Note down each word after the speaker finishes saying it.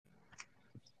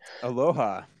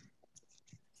Aloha.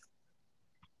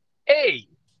 Hey,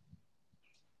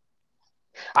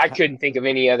 I couldn't think of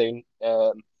any other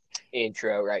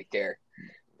intro right there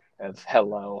of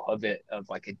hello, of it of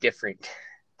like a different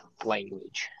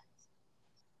language.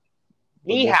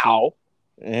 But Ni this is, hao.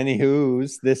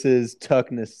 anywho's, this is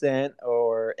Tuck Nascent,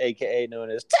 or AKA known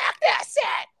as Tuck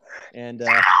Nascent. And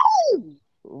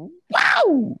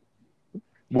wow,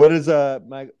 what is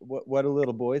what do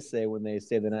little boys say when they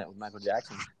stay the night with Michael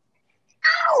Jackson?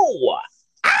 Ow!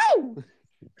 Ow!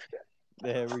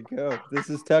 There we go. This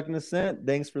is Tuck Nascent.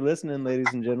 Thanks for listening,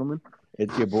 ladies and gentlemen.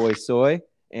 It's your boy Soy,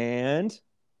 and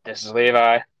This is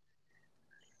Levi.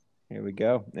 here we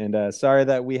go. And sorry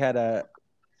that we had a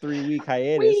 3-week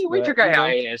hiatus. We but, took a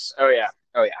hiatus. Oh yeah.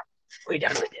 We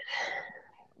definitely did.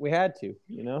 We had to,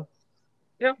 you know?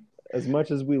 Yeah. As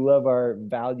much as we love our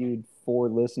valued 4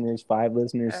 listeners, 5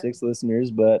 listeners, 6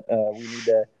 listeners, but we need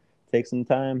to take some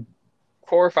time.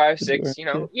 4, 5, 6,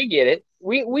 you get it.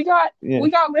 We got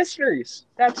listeners.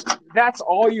 That's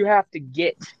all you have to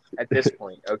get at this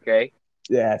point, okay?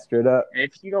 Yeah, straight up. And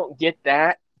if you don't get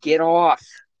that, get off.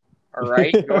 All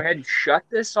right, go ahead and shut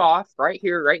this off right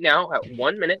here, right now, at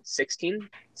 1 minute, 16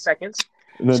 seconds.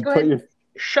 Just go ahead and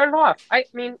shut it off. I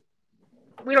mean,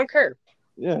 we don't care.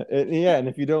 Yeah, and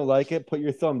if you don't like it, put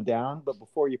your thumb down. But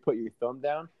before you put your thumb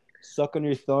down, suck on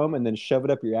your thumb and then shove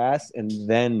it up your ass and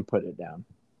then put it down.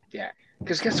 Yeah,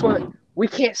 because guess what? We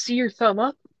can't see your thumb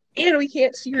up and we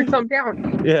can't see your thumb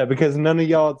down. Yeah, because none of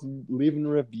y'all leaving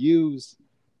reviews.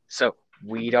 So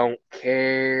we don't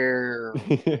care.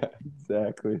 Yeah,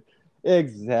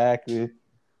 exactly.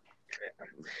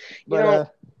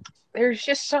 But, there's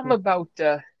just something about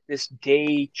this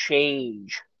day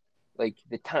change, like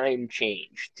the time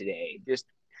change today. Just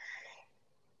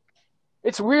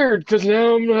it's weird because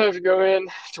now I'm gonna have to go in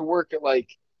to work at like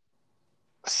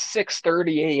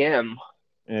 6:30 a.m.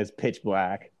 and it's pitch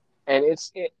black. And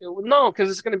no, because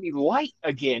it's gonna be light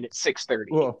again at 6:30.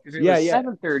 Well, it was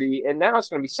 7:30, and now it's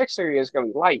gonna be 6:30. And it's gonna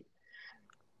be light.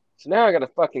 So now I gotta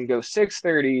fucking go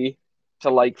 6:30 to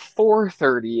like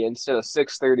 4:30 instead of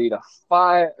 6:30 to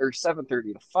 5 or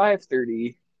 7:30 to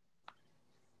 5:30.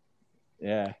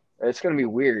 Yeah, it's gonna be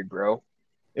weird, bro.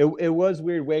 It was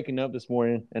weird waking up this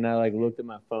morning and I like looked at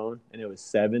my phone and it was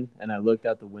 7 and I looked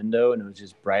out the window and it was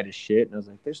just bright as shit and I was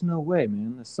like, "There's no way,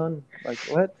 man. The sun, like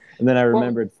what?" And then I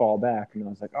remembered fall back and I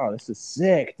was like, "Oh, this is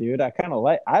sick, dude. I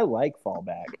like fall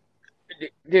back."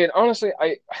 Dude, honestly,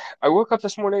 I woke up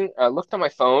this morning, I looked on my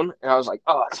phone and I was like,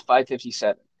 "Oh, it's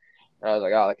 5:57." I was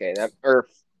like, "Oh, okay,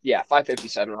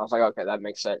 5:57." I was like, "Okay, that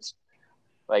makes sense."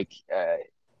 Like,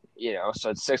 so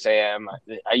it's 6 a.m.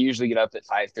 I usually get up at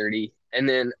 5:30, and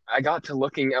then I got to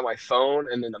looking at my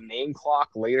phone and then the main clock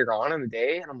later on in the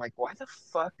day, and I'm like, "Why the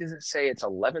fuck does it say it's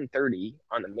 11:30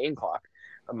 on the main clock?"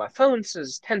 But my phone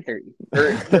says 10:30,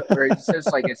 or it says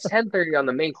like it's 10:30 on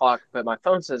the main clock, but my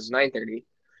phone says 9:30.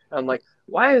 I'm like,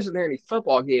 why isn't there any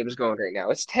football games going right now?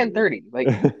 It's 10:30. Like,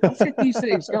 let's get these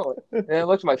things going. And I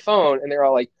looked at my phone, and they're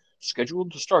all like,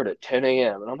 scheduled to start at 10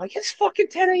 a.m. And I'm like, it's fucking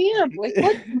 10 a.m. Like,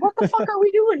 what the fuck are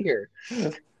we doing here?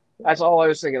 That's all I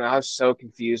was thinking. I was so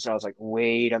confused. And I was like,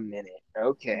 wait a minute.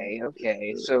 Okay.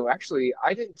 So actually,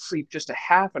 I didn't sleep just a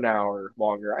half an hour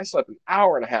longer. I slept an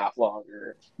hour and a half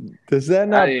longer. Does that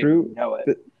not prove? Know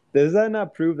it. Does that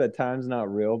not prove that time's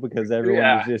not real? Because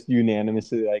everyone is just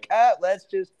unanimously like, let's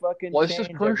just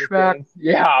just push back.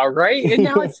 Yeah, right. And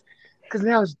now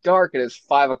now it's dark and it's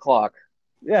 5 o'clock.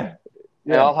 Yeah.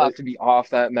 And I'll have to be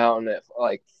off that mountain at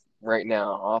like right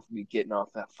now. I'll have to be getting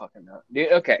off that fucking mountain.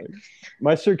 Dude, okay.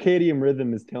 My circadian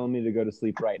rhythm is telling me to go to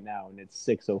sleep right now, and it's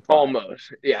 6:05.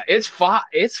 Almost. Yeah, it's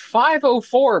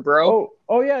 5:04, bro.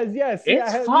 Oh yeah, yes.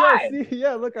 It's 5.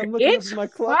 Look, I'm looking at my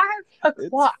clock. 5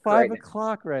 o'clock. It's 5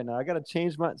 o'clock right now. I gotta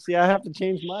change my. See, I have to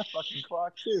change my fucking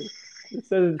clock too. It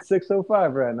says it's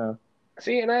 6:05 right now.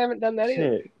 See, and I haven't done that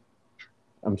either.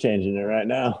 I'm changing it right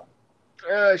now.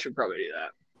 I should probably do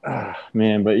that.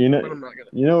 Man, but you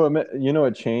know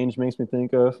what change makes me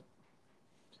think of?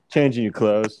 Changing your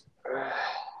clothes.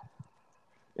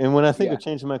 And when I think of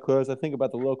changing my clothes, I think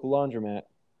about the local laundromat.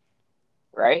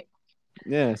 Right?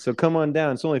 Yeah, so come on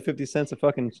down. It's only 50 cents a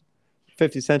fucking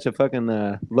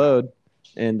load.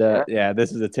 And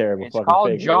this is a terrible it's fucking called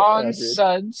fake John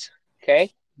Suds. Okay?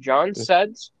 John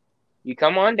Suds. You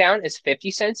come on down, it's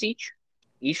 50 cents each.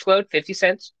 Each load, 50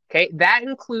 cents. Okay, that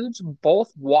includes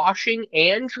both washing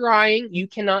and drying. You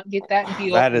cannot get that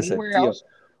deal anywhere else.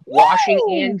 Washing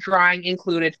and drying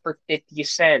included for 50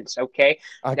 cents. Okay,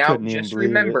 now just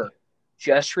remember,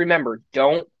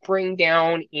 don't bring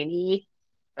down any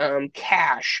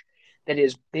cash that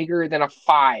is bigger than a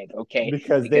 5. Okay,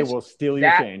 because they will steal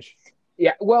your change.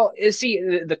 Yeah, well, see,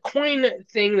 the coin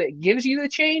thing that gives you the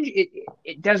change,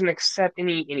 it doesn't accept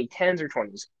any tens or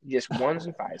twenties, just ones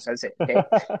and fives. That's it. Okay,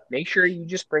 make sure you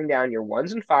just bring down your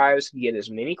ones and fives, get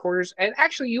as many quarters, and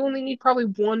actually, you only need probably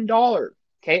 $1.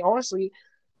 Okay, honestly,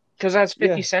 because that's Yeah.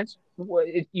 50 cents.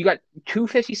 You got two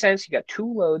 50 cents, you got two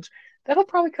loads. That'll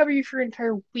probably cover you for an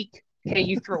entire week. Okay,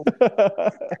 you throw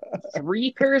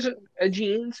three pairs of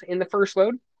jeans in the first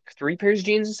load, three pairs of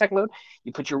jeans in the second load.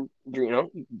 You put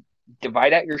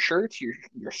divide out your shirts, your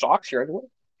socks, your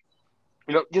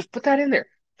underwear. Just put that in there.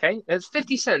 Okay, that's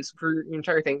 50 cents for your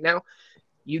entire thing. Now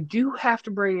you do have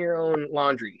to bring your own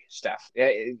laundry stuff.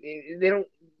 They don't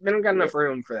got enough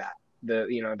room for that.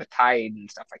 The Tide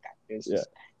and stuff like that. It's Yeah. just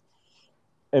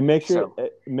And so.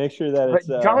 make sure that But it's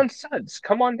John Suds,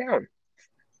 come on down.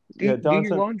 yeah, Do your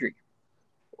Johnson. laundry.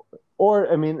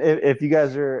 Or I mean, if you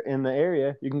guys are in the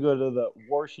area, you can go to the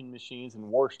washing machines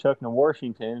in Washington and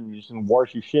Washington, and you just can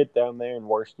wash your shit down there in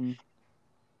Washington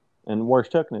and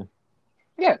Washington.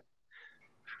 Yeah,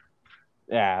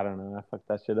 Yeah, I don't know. I fucked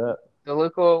that shit up. the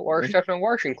local Washington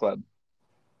Washing Club.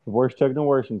 Washington and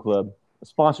Washing Club,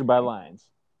 sponsored by Lions.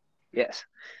 Yes,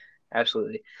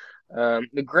 absolutely.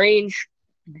 The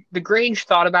Grange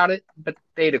thought about it, but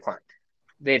they declined.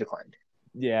 They declined.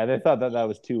 Yeah, they thought that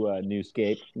was too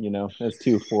newscape. That's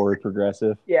too forward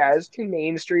progressive. Yeah, it's too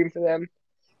mainstream for them.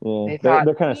 Yeah, They they're thought,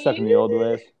 they're kind of stuck in the old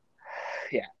ways.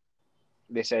 yeah.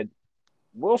 They said,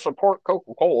 we'll support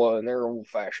Coca-Cola in their old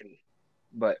fashion,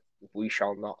 but we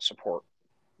shall not support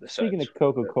the Speaking Suds. of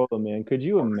Coca-Cola, man, could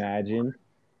you imagine?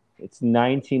 It's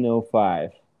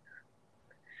 1905.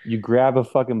 You grab a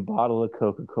fucking bottle of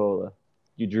Coca-Cola,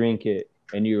 you drink it,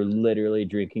 and you're literally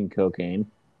drinking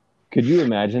cocaine. Could you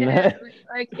imagine Yeah,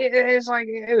 that?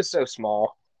 it was so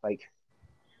small. Like,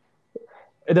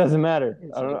 It doesn't matter.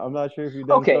 it's like I'm not sure if you've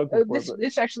done okay, coke before, this but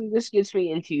this actually this gets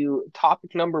me into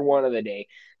topic number one of the day.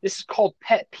 This is called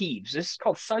pet peeves. This is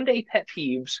called Sunday pet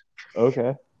peeves.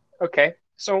 okay. Okay,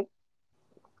 so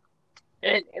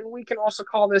and we can also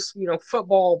call this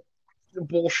football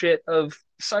bullshit of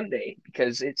Sunday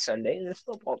because it's Sunday and it's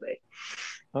football day.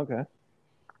 Okay.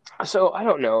 So I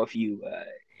don't know if you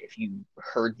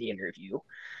heard the interview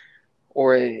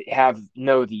or have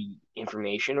know the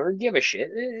information or give a shit.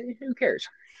 Who cares?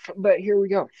 But here we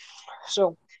go.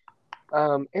 So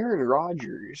Aaron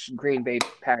Rodgers, Green Bay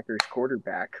Packers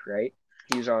quarterback, right?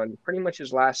 He's on pretty much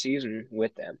his last season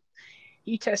with them.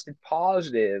 He tested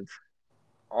positive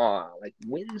on like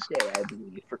Wednesday, I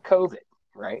believe, for COVID,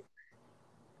 right?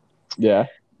 Yeah.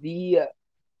 The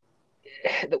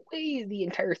the way the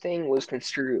entire thing was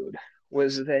construed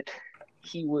was that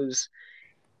he was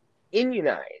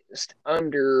immunized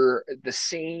under the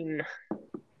same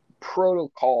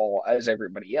protocol as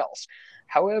everybody else.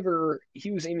 However,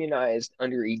 he was immunized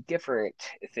under a different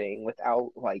thing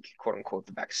without, like, quote unquote,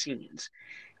 the vaccines.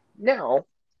 Now,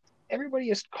 everybody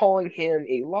is calling him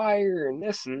a liar and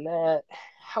this and that.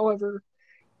 However,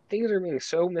 things are being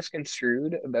so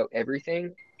misconstrued about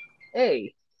everything.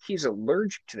 A, he's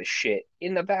allergic to the shit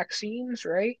in the vaccines,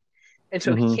 right? And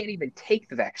so he Mm-hmm. can't even take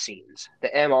the vaccines, the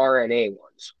mRNA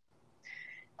ones.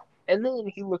 And then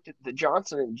he looked at the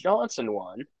Johnson and Johnson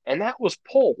one, and that was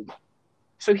pulled,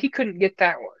 so he couldn't get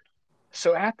that one.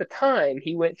 So at the time,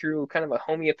 he went through kind of a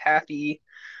homeopathic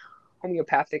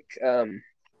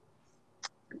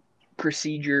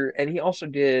procedure, and he also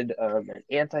did an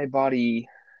antibody,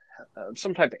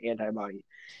 some type of antibody.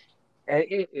 And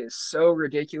it is so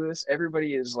ridiculous.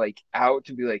 Everybody is like out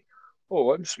to be like,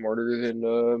 "Oh, I'm smarter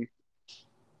than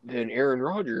Aaron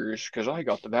Rodgers because I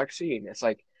got the vaccine." It's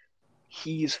like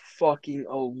he's fucking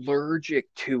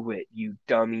allergic to it, you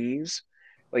dummies.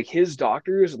 Like his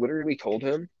doctors literally told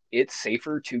him it's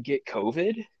safer to get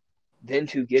COVID than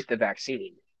to get the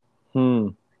vaccine. Hmm.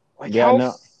 Like Yeah. how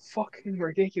No. fucking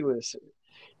ridiculous.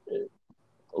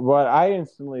 What I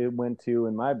instantly went to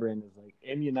in my brain is like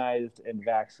immunized and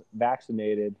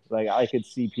vaccinated. Like I could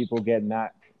see people getting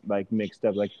that like mixed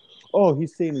up. Like, oh,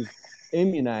 he's saying he's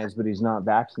immunized, but he's not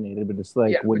vaccinated. But it's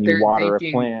like Yeah, when but you they're water a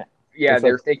thinking, plant, yeah, it's like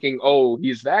they're thinking, oh,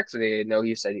 he's vaccinated. No,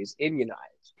 he said he's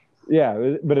immunized.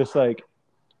 yeah, but it's like,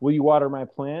 will you water my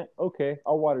plant? Okay,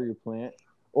 I'll water your plant.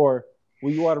 Or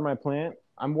will you water my plant?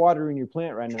 I'm watering your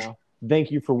plant right now.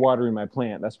 Thank you for watering my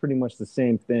plant. That's pretty much the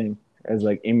same thing as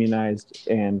like immunized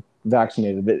and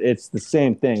vaccinated. It's the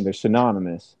same thing. They're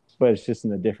synonymous, but it's just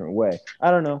in a different way.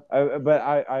 I don't know.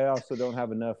 I also don't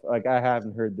have enough. Like I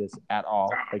haven't heard this at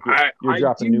all. Like you're I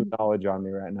dropping new do knowledge on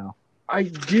me right now. I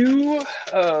do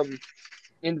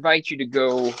invite you to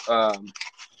go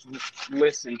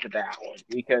listen to that one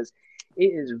because it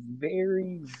is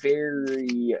very,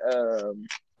 very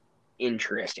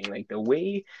interesting. Like the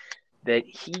way that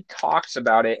he talks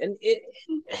about it, and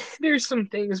there's some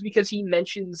things because he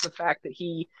mentions the fact that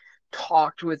he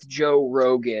talked with Joe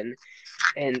Rogan,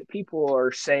 and people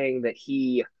are saying that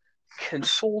he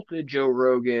consulted Joe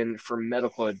Rogan for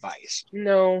medical advice.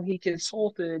 No, he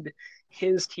consulted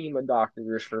his team of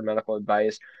doctors for medical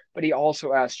advice, but he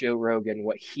also asked Joe Rogan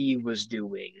what he was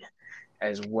doing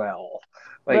as well.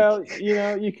 Like, Well,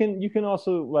 you can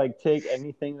also like take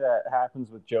anything that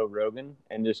happens with Joe Rogan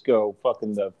and just go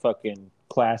the fucking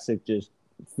classic, just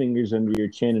fingers under your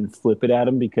chin and flip it at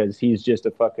him because he's just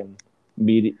a fucking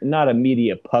media, not a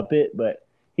media puppet, but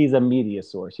he's a media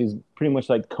source. He's pretty much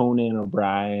like Conan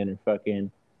O'Brien or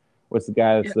fucking what's the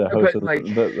guy that's the host but of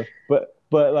like,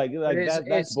 but like that's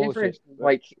it's different. bullshit.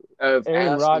 Like of Aaron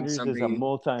asking Rodgers is a somebody.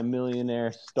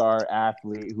 multi-millionaire star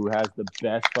athlete who has the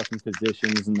best fucking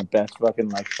physicians and the best fucking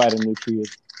like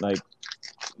phytonutrient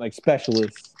like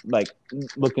specialists like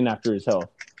looking after his health.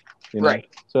 You know, Right.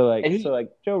 And he, Joe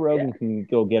yeah. Rogan can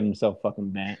go get himself fucking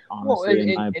bent. Well,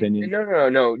 Honestly, in my and opinion.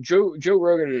 no. Joe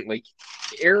Rogan, like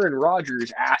Aaron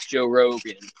Rodgers asked Joe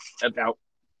Rogan about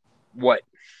what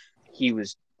he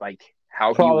was like,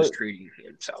 how he was Probably, treating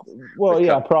himself well, with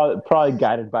yeah, COVID. probably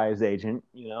guided by his agent.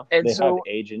 You know, And they have so,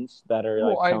 agents that are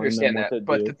well, like I telling them understand what that, to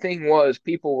but the do. thing was,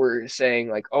 people were saying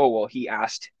like, oh, well, he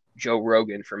asked Joe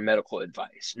Rogan for medical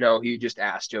advice. No, he just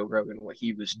asked Joe Rogan what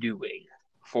he was doing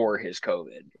for his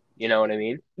COVID. You know what I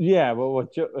mean? Yeah, well,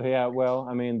 yeah, well,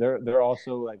 I mean, they're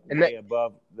also like And that, way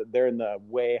above. They're in the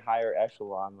way higher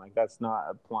echelon. Like that's not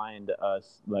applying to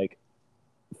us, like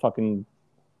fucking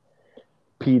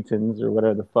Petons or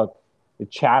whatever the fuck, the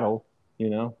chattel. You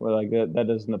know, where like that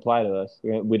doesn't apply to us.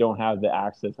 We don't have the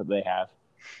access that they have.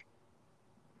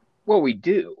 well, we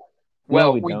do. No,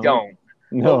 Well, we we don't. don't.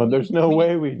 Well, No, there's no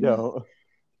way we don't.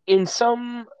 in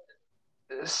some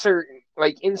certain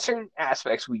in certain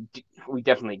aspects we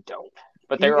definitely don't,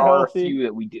 but Eat there are a healthy. few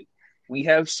that we do. We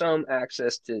have some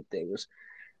access to things.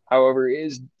 However, it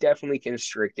is definitely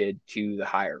constricted to the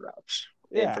higher ups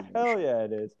Yeah, hell information. yeah,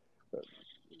 it is.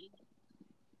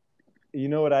 You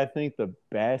know what I think the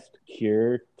best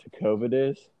cure to COVID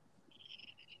is?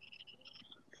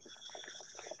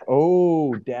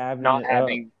 Oh, dabbing not it up.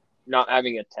 having not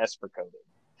having a test for COVID.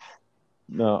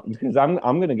 No, because I'm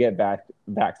gonna get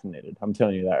vaccinated. I'm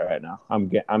telling you that right now. I'm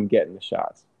getting the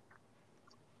shots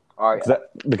Oh yeah.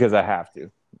 because I have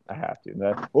to. I have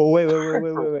to. Oh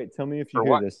wait. Tell me if you For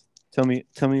hear what? this. Tell me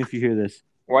if you hear this.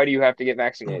 Why do you have to get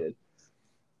vaccinated?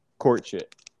 Court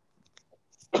shit.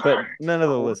 But none of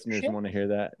the Court listeners shit? want to hear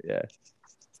that. Yeah.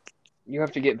 You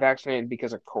have to get vaccinated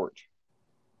because of court.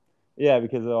 Yeah,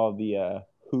 because of all the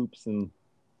hoops and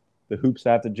the hoops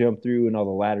I have to jump through and all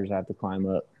the ladders I have to climb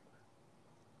up.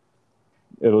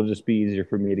 It'll just be easier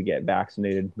for me to get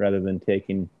vaccinated rather than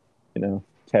taking,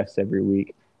 tests every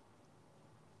week.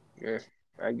 Yeah,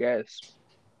 I guess.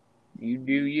 You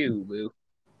do you, boo.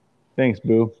 Thanks,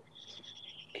 boo.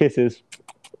 Kisses.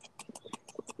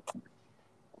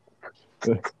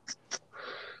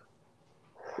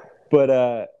 But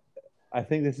I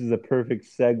think this is a perfect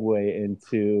segue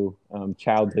into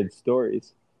childhood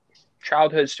stories.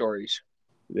 Childhood stories.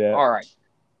 Yeah. All right.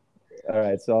 All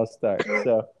right. So I'll start.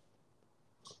 So,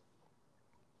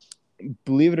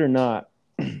 believe it or not,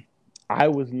 I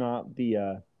was not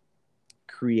the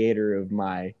creator of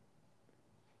my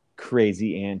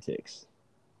crazy antics.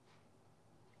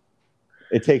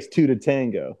 It takes two to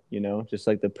tango, just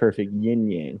like the perfect yin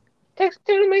yang. Takes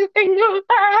two to make a thing go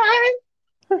by.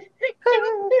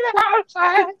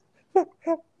 Outside.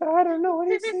 I don't know what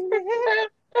he's singing.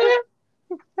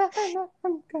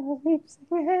 I'm gonna leave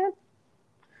singing.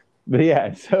 But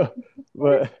yeah, so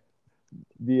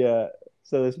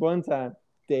so this one time,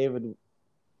 David.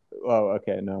 Oh,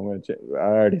 okay. No, I'm gonna check. I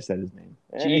already said his name.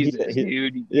 Jesus,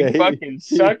 dude, you Yeah, fucking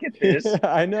suck at this.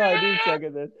 I know I do suck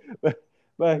at this,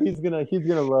 but he's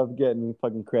gonna love getting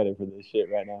fucking credit for this shit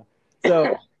right now.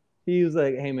 So he was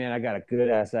like, "Hey man, I got a good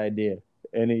ass idea,"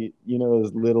 and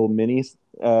those little mini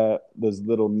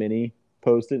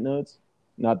post-it notes,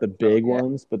 not the Oh big yeah,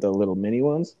 ones, but the little mini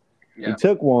ones. He yeah.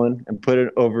 took one and put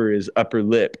it over his upper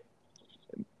lip.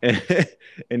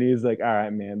 And he's like, all right,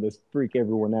 man, let's freak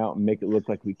everyone out and make it look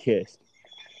like we kissed.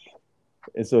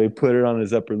 And so he put it on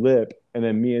his upper lip, and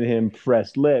then me and him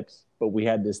pressed lips, but we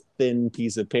had this thin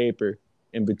piece of paper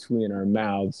in between our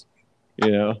mouths,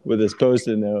 with this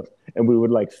post-it note, and we would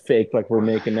like fake like we're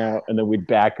making out, and then we'd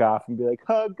back off and be like,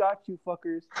 hug, got you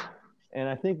fuckers. And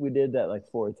I think we did that like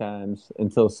 4 times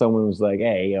until someone was like,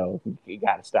 hey, yo, you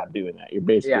got to stop doing that. You're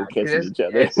basically Yeah, kissing because each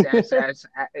other.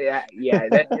 yeah, yeah,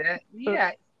 that,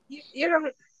 yeah. You know,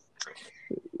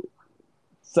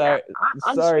 Sorry,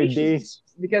 I'm sorry, D. speechless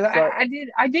because Sorry.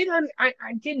 I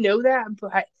did know that,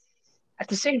 but at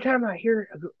the same time I hear it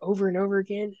over and over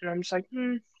again, and I'm just like,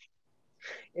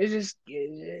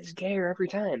 it's gayer every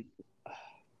time.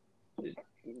 It's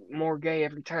more gay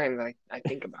every time that I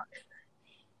think about it.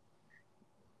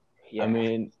 I Yeah,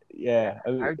 mean, yeah.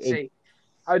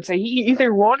 I would say he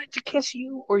either wanted to kiss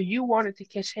you or you wanted to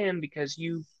kiss him because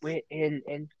you went in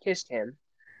and kissed him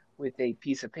with a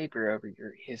piece of paper over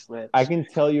his I lips, can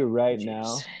tell you right which is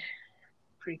now.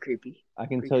 pretty creepy. I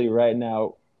can Pretty tell you creepy. right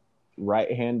now,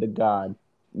 right hand to God,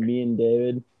 me and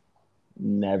David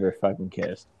never fucking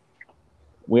kissed.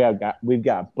 We've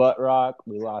got butt rock.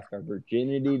 We lost our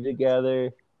virginity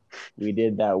together. We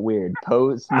did that weird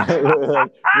pose. We did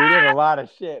a lot of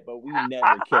shit, but we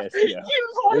never kissed, yo.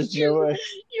 There's no way.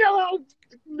 You know how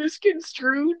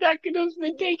misconstrued that could have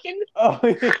been taken? Oh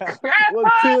yeah.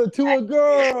 Well, to a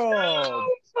girl. Oh,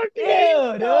 fucking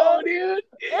Ew, no, dude.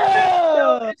 dude.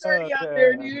 No, Ew. it's already out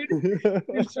there, dude.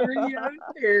 It's already out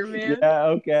there, man. Yeah.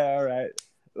 Okay. All right.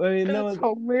 I mean, That's you know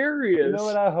what hilarious.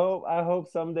 I hope? I hope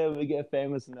someday we get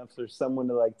famous enough for someone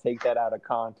to like take that out of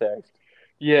context.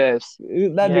 Yes.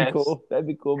 That'd be Yes. cool. That'd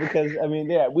be cool because I mean,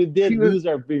 yeah, we She did was. lose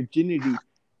our virginity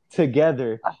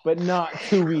together, but not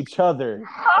to each other.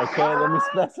 Okay, let me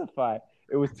specify.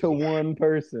 It was to one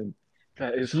person.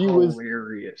 That is She was.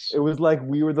 hilarious. It was like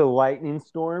we were the lightning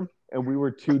storm, and we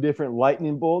were two different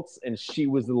lightning bolts, and she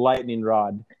was the lightning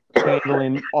rod,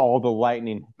 handling all the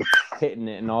lightning, hitting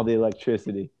it, and all the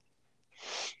electricity.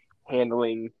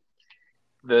 Handling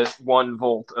the 1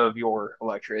 volt of your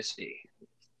electricity.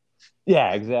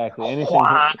 Yeah, exactly. Anything.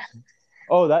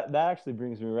 Oh, that actually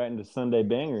brings me right into Sunday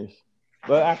bangers.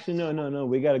 Well, actually, no.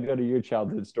 We got to go to your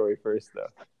childhood story first, though.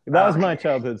 That was my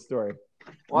childhood story.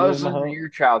 Well, this is your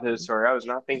childhood story. I was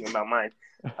not thinking about mine.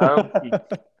 Childhood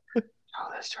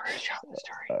story.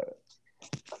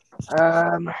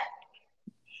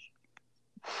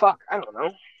 Fuck, I don't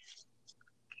know.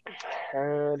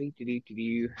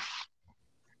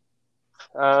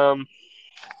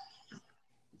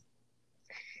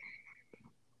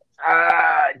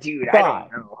 Dude, I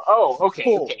don't know. Oh,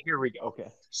 okay, here we go.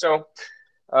 Okay. So,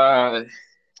 I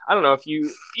don't know if you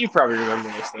probably remember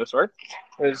this though, Sword.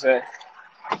 Because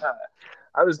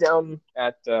I was down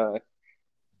at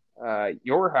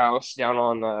your house down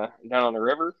on the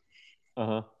river,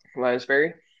 Lions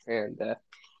Ferry, and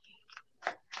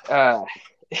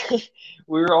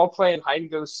we were all playing hide and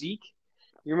go seek.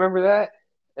 You remember that?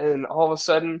 And all of a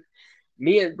sudden,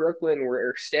 me and Brooklyn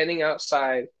were standing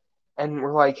outside, and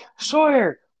we're like,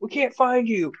 Sawyer, we can't find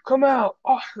you. Come out.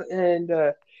 Oh, and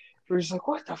we're just like,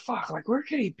 what the fuck? Like, where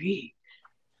could he be?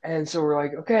 And so we're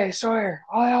like, okay, Sawyer,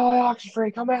 all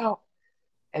Oxford, come out.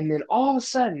 And then all of a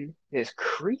sudden, this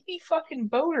creepy fucking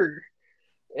boater,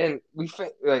 and we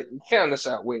found this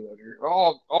out way later.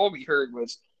 All we heard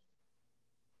was,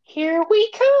 "Here we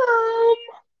come,"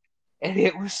 and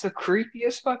it was the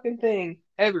creepiest fucking thing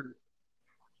ever.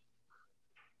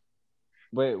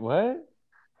 Wait, what?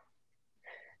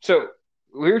 So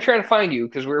we were trying to find you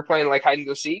because we were playing like hide and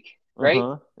go seek,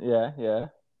 right? Yeah.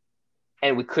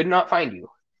 And we could not find you.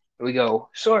 And we go,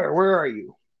 Sawyer, where are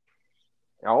you?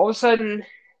 And all of a sudden,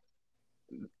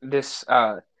 this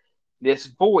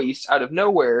voice out of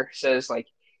nowhere says like,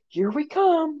 "Here we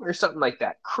come," or something like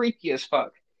that. Creepy as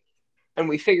fuck. And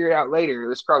we figured out later it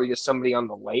was probably just somebody on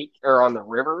the lake or on the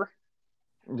river.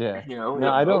 Yeah. You know, in No,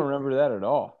 a I don't boat. remember that at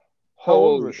all. How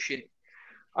old Holy were? shit.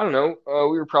 I don't know.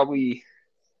 We were probably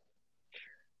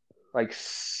like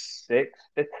sixth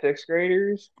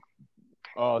graders.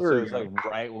 Oh, We so were it was like young.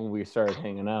 right when we started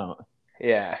hanging out.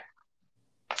 Yeah.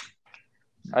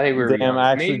 I think we were Damn, young.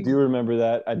 I actually Maybe. do remember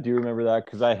that. I do remember that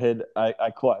because I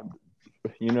climbed.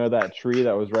 You know that tree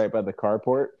that was right by the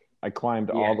carport? I climbed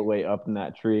Yeah. all the way up in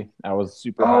that tree. I was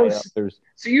super high up.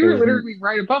 So you were literally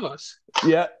right above us.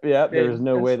 Yeah. There was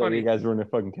no way funny. that you guys were gonna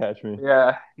fucking catch me.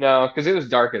 Yeah, no, because it was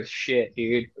dark as shit,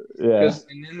 dude. Yeah.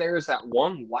 And then there was that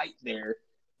one light there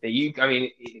that you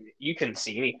couldn't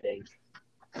see anything.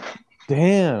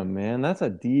 Damn, man, that's a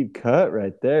deep cut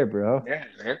right there, bro. Yeah,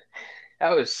 man.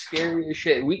 That was scary as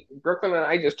shit. Brooklyn and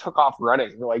I just took off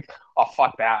running. We're like, oh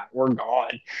fuck that, we're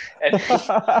gone. And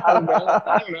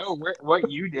I don't know what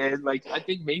you did. Like, I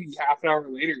think maybe half an hour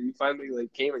later, you finally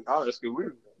like came and got us because we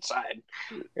were inside.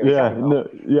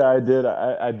 Yeah, I did.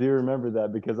 I do remember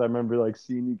that because I remember like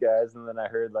seeing you guys, and then I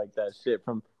heard like that shit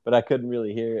but I couldn't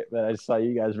really hear it. But I just saw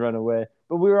you guys run away.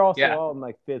 But we were also all in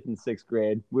like 5th and 6th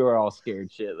grade. We were all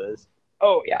scared shitless.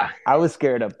 Oh yeah, I was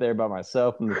scared up there by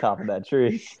myself on the top of that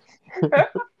tree.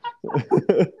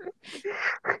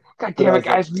 God damn it,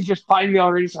 guys! We just find me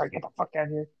already, so I get the fuck out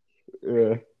of here.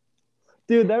 Yeah.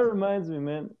 Dude, that reminds me,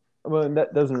 man. Well,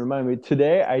 that doesn't remind me.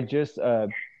 Today, I just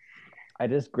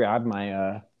grabbed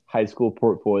my high school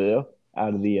portfolio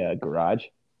out of the garage.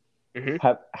 Hmm.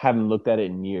 Haven't looked at it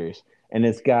in years, and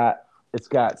it's got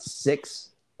six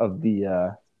of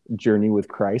the Journey with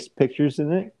Christ pictures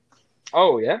in it.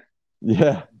 Oh yeah.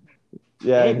 Yeah,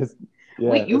 yeah, Dang. yeah.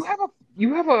 Wait, you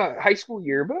have a high school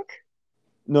yearbook?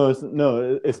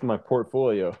 It's my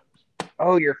portfolio.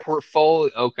 Oh, your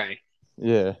portfolio. Okay.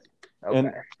 Yeah, and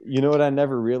Okay. you know what I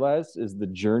never realized is the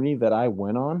journey that I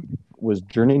went on was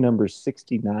journey number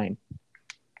 69,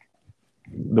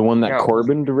 the one that No,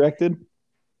 Corbin directed.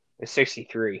 it's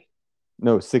 63.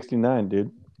 No, 69,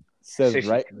 dude. Says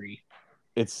right. 63.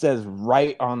 It says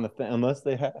right on the thing, unless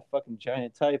they had a fucking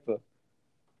giant typo.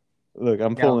 Look,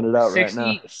 I'm pulling No, it out right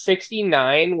now.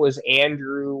 69 was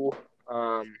Andrew.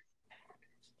 Um,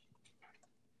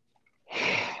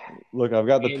 Look, I've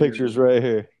got the Andrew. pictures right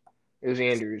here. It was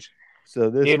Andrews. So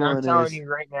this Dude, I'm one telling is you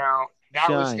right now, that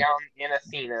was Shine down in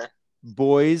Athena.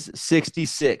 Boys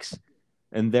 66.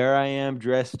 And there I am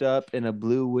dressed up in a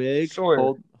blue wig, Sawyer,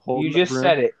 you holding the just broom.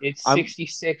 said it. It's I'm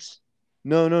 66.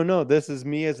 no. This is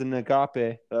me as an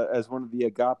agape, as one of the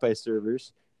agape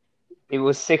servers. It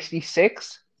was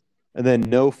 66. And then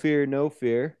no fear, no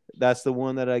fear. That's the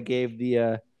one that I gave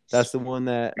the. That's the one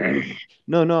that.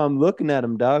 No. I'm looking at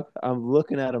him, dog. I'm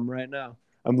looking at him right now.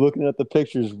 I'm looking at the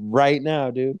pictures right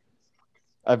now, dude.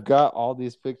 I've got all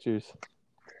these pictures.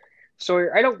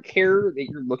 Sawyer, I don't care that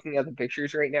you're looking at the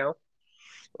pictures right now.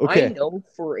 I Okay, know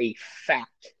for a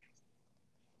fact.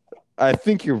 I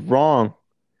think you're wrong.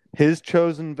 His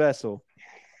chosen vessel,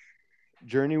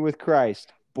 Journey with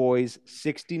Christ, Boys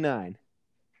 69.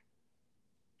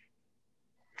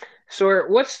 Sawyer,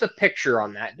 what's the picture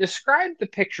on that? Describe the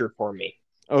picture for me.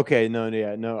 Okay, no.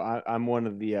 I'm one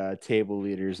of the table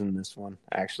leaders in this one,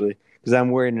 actually, because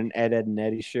I'm wearing an Ed and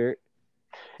Eddie shirt,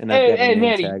 and I've got a And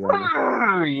name Eddie, tag on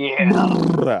oh, yeah.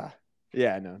 me.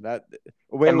 Yeah, no, that.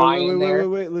 Wait, Am wait, I wait, in wait, wait, there? wait,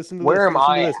 wait. Listen to Where this. am Listen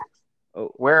to I at? this.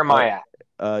 Oh, Where am I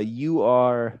at? you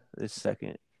are this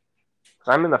second.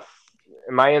 I'm in the.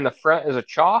 Am I in the front as a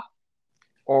chaw,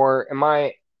 or am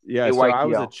I Yeah, a so I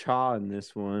was a YTL? chaw in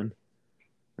this one.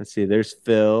 Let's see. There's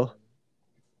Phil.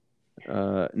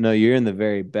 No, you're in the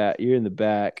very back. You're in the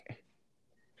back I'm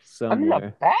in the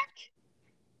somewhere. back.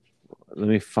 Let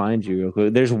me find you real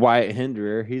quick. There's Wyatt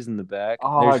Hinderer. He's in the back.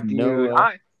 Oh, There's dude,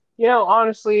 Noah.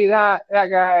 honestly, that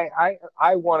guy,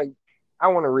 I want to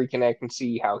reconnect and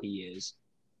see how he is.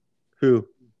 Who?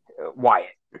 Wyatt.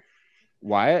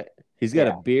 Wyatt? He's got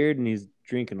a Yeah. beard and he's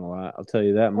drinking a lot. I'll tell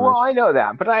you that Well, much. I know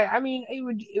that, but I mean, it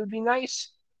would be nice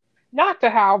not to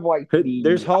have like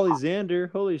There's the Holly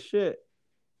Xander. Holy shit.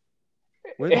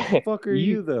 Where the fuck are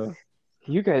you you, though?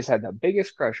 you guys had the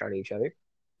biggest crush on each other.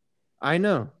 I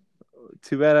know.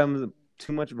 Too bad I'm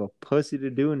too much of a pussy to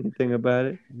do anything about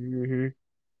it. Mm-hmm.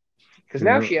 Because You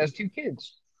now she know? has two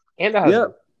kids and a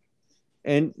husband.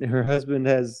 Yep. And her husband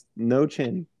has no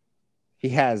chin. He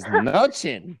has no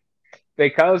chin.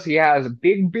 Because he has a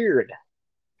big beard.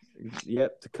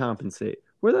 Yep, to compensate.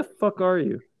 Where the fuck are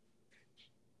you?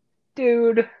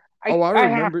 Dude, Oh, I I have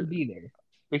to remember. be there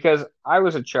because I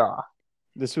was a chaw.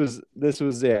 This was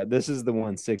yeah. This is the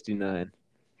 169.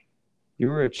 You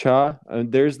were a cha.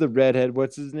 There's the redhead.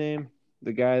 What's his name?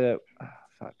 The guy that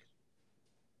fuck.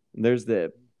 There's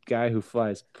the guy who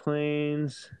flies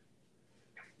planes.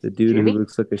 The dude who Jimmy?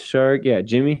 looks like a shark. Yeah,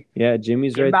 Jimmy. Yeah,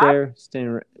 Jimmy's right Kimbap? there.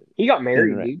 Standing He got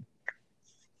married, right. dude.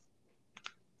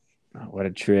 Oh, what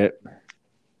a trip.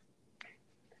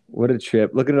 What a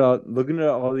trip. Looking at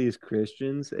all these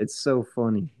Christians. It's so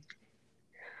funny.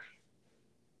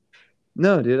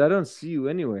 No, dude, I don't see you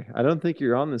anywhere. I don't think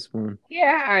you're on this one.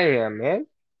 Yeah, I am, man.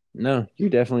 No, you're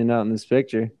definitely not in this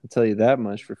picture. I'll tell you that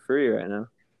much for free right now.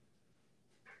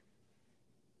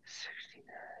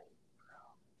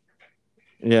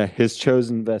 Yeah, his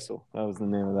chosen vessel. That was the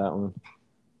name of that one.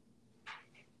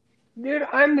 Dude,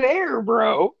 I'm there,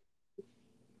 bro.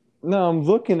 No, I'm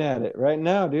looking at it right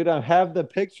now, dude. I have the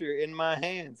picture in my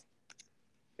hands.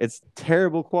 It's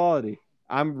terrible quality.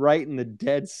 I'm right in the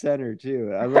dead center,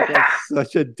 too. I look like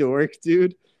such a dork,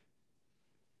 dude.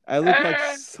 I look like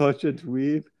such a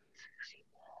dweeb.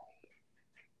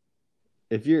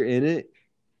 If you're in it,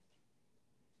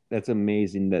 that's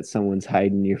amazing that someone's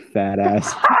hiding your fat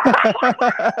ass.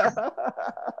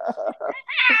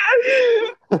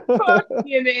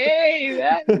 Fucking A,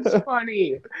 that is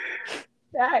funny.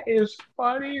 That is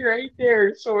funny right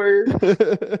there, Sawyer.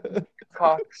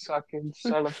 Cock sucking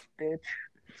son of a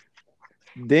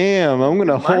bitch. Damn, I'm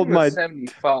gonna hold Mine my was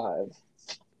 75.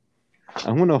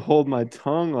 I'm gonna hold my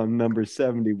tongue on number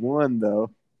 71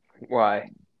 though.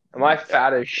 Why? Am I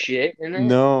fat as shit in it?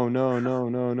 No, no, no,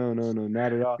 no, no, no, no,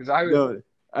 not at all. Because I was.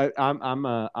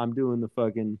 No, I'm doing the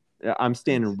fucking. I'm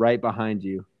standing right behind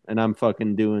you, and I'm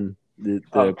fucking doing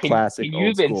Oh, the can classic you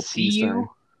old even school see peace you? sign.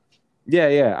 Yeah,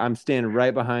 yeah. I'm standing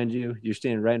right behind you. You're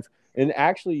standing right. And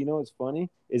actually, you know what's funny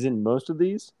is in most of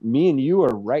these, me and you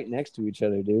are right next to each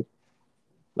other, dude.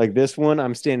 Like this one,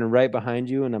 I'm standing right behind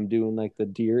you, and I'm doing like the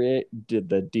deer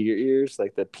ears,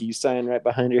 like the peace sign right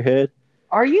behind your head.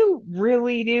 Are you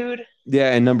really, dude?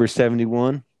 Yeah, and number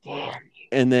 71. Damn.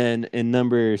 And then in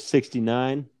number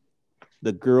 69,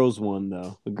 the girls one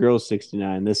though. The girls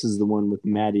 69. This is the one with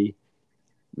Maddie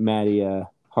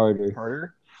Harder.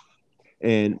 Harder?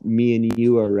 And me and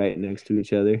you are right next to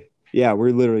each other. Yeah,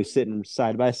 we're literally sitting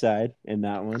side by side in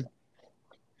that one.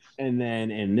 And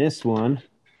then in this one,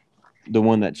 the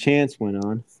one that Chance went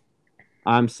on,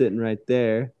 I'm sitting right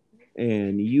there,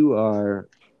 and you are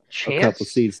a couple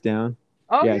Chance? seats down.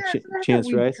 Oh, Yeah, yeah, I forgot that Chance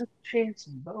we Rice. took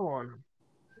Chance's bow on him.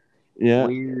 Yeah,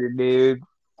 Weird, dude.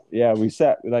 yeah. We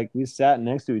sat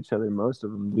next to each other, most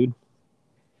of them, dude.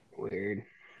 Weird.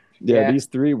 Yeah, Yeah, these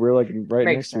three were like right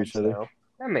makes next to each sense, other. though.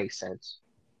 That makes sense.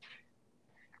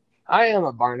 I am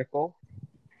a barnacle.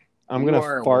 I'm You gonna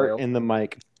are a fart whale. in the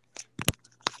mic.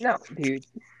 No, dude.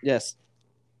 Yes.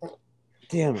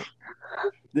 Damn it.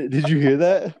 Did you hear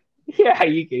that? Yeah,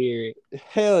 you can hear it.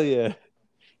 Hell yeah.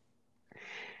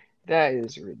 That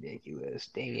is ridiculous.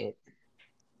 Dang it.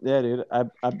 Yeah, dude.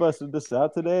 I busted this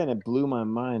out today and it blew my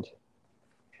mind.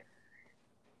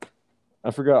 I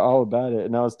forgot all about it.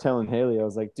 And I was telling Haley, I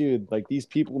was like, dude, like these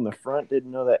people in the front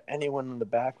didn't know that anyone in the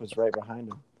back was right behind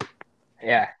them.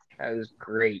 Yeah, that was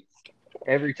great.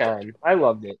 Every time. I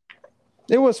loved it.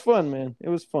 It was fun, man. It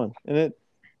was fun. And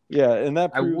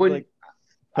that I proved wouldn't like,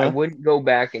 I huh? wouldn't go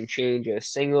back and change a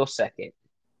single second.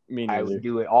 Me I would neither.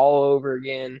 do it all over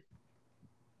again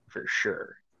for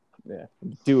sure. Yeah.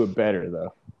 Do it better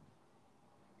though.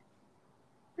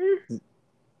 Hmm.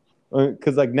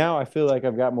 Because like now I feel like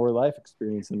I've got more life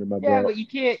experience under my Yeah, belt. but you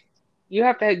can't. You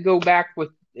have to go back with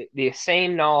the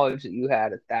same knowledge that you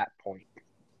had at that point.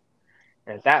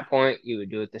 And at that point, you would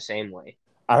do it the same way.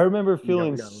 I remember You don't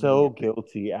feeling know any so different.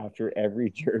 guilty after every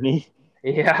journey.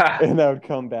 Yeah. And I would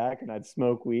come back and I'd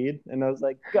smoke weed. And I was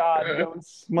like, God, don't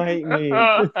smite me. You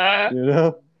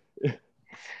know?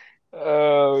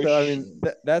 Oh, So, I mean,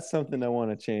 that's something I want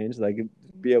to change. Like,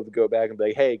 be able to go back and be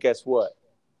like, hey, guess what?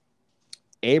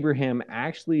 Abraham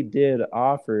actually did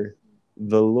offer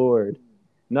the Lord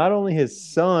not only his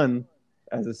son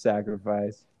as a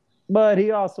sacrifice, but he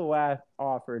also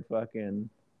offered fucking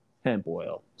hemp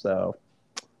oil. So,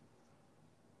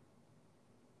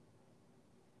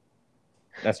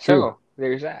 that's true. so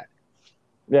there's that.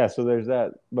 Yeah, so there's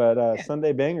that. But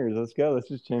Sunday bangers, let's go. Let's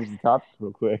just change the topic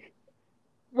real quick.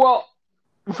 Well,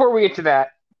 before we get to that,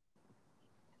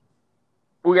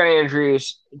 we got to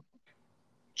introduce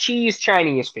cheese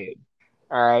Chinese food.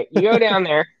 All right, you go down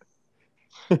there,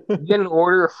 you get an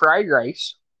order of fried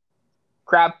rice,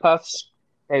 crab puffs,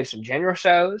 maybe some General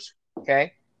Tso's,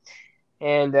 okay,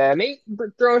 and maybe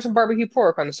throw in some barbecue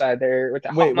pork on the side there with the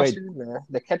hot Wait. mustard and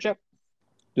the ketchup.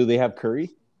 Do they have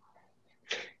curry?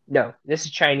 No, this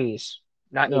is Chinese,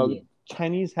 not No, Indian.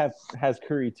 Chinese has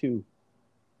curry too.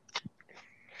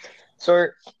 So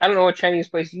I don't know what Chinese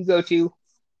place you go to,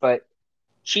 but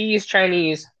cheese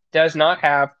Chinese does not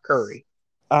have curry.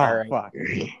 All Ah, right. fuck.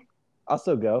 I'll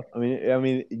still go. I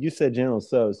mean, you said General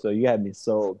Tso's, so you had me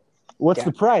sold. What's Yeah.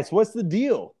 the price? What's the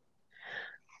deal?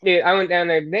 Dude, I went down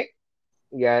there today.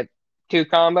 You got two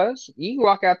combos. You can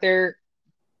walk out there,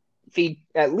 feed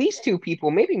at least two people,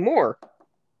 maybe more.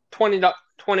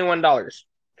 $21.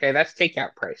 Okay, that's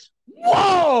takeout price.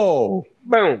 Whoa!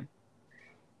 Boom.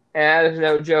 And there's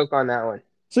no joke on that one.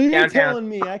 So you're Downtown. telling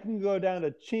me I can go down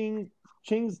to Ching's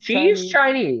Cheese Chinese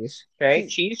Chinese. Okay,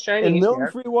 cheese in Chinese. Milton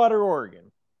Yeah. Freewater,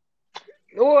 Oregon?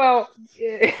 Well,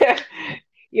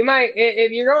 you might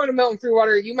if you're going to Milton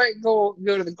Freewater, you might go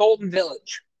to the Golden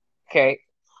Village. Okay.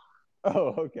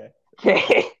 Oh, okay.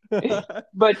 Okay.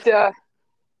 But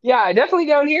yeah, definitely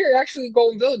down here. Actually,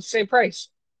 Golden Village, same price.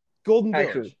 Golden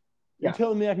Actually, Village. You're yeah.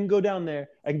 telling me I can go down there,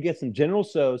 I can get some General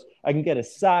Tso's, I can get a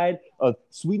side of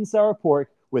sweet and sour pork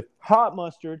with hot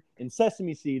mustard and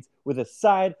sesame seeds with a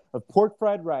side of pork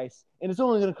fried rice, and it's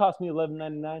only going to cost me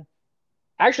 $11.99.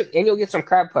 Actually, and you'll get some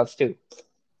crab puffs too.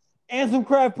 And some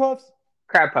crab puffs.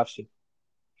 Crab puffs too.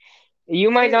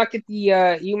 You might not get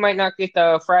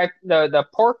the fried the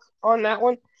pork on that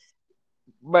one,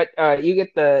 but you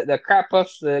get the crab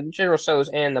puffs, the General Tso's,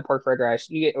 and the pork fried rice.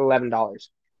 You get $11.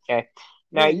 Okay.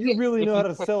 Now Man, you really if know you how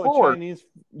to can sell a afford, Chinese.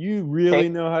 You really okay,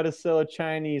 know how to sell a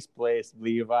Chinese place,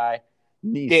 Levi.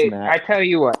 dude, Smack. I tell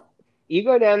you what, You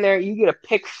go down there, you get a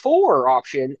pick 4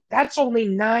 option. That's only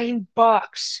 $9.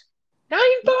 $9.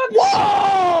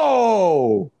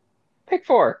 Whoa! Pick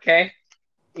 4, okay?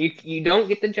 You don't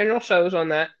get the general so's on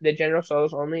that. The general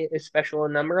so's only is special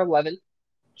in number 11.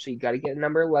 So you got to get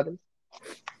number 11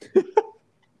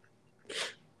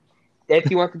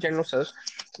 if you want the general so's.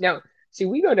 Now, see,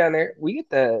 we go down there, we get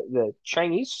the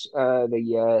Chinese,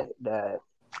 the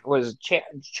what is it,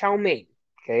 chow mein.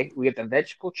 Okay, we get the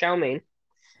vegetable chow mein,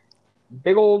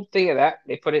 big old thing of that.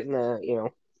 They put it in a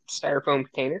styrofoam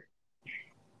container,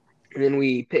 and then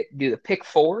we do the pick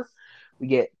 4. We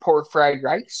get pork fried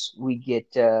rice. We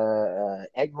get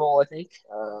egg roll, I think,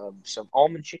 some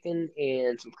almond chicken,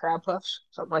 and some crab puffs,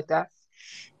 something like that.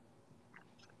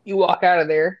 You walk out of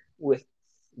there with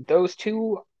those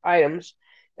 2 items.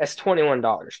 That's $21.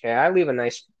 Okay, I leave a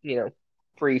nice,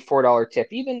 $3-4 tip,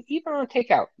 even on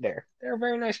takeout. They're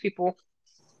very nice people.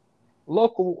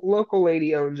 Local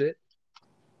lady owns it.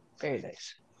 Very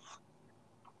nice.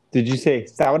 Did you say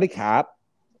Saudi Cap?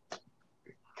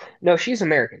 No, she's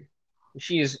American.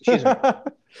 She's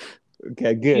American.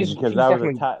 Okay, good, because she's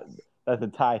definitely, that's a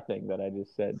Thai thing that I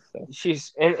just said. So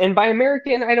she's and by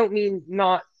American I don't mean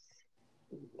not.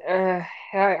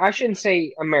 I shouldn't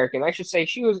say American. I should say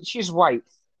she's white.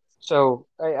 So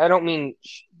I don't mean.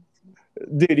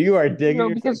 Dude, you are digging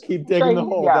yourself. Because Keep digging the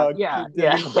hole, dog. Yeah. Keep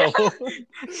digging the hole.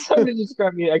 Somebody just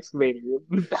grab me an excavator.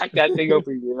 Back that thing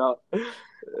over here. I'll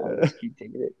just keep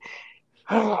digging it.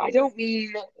 I don't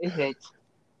mean that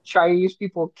Chinese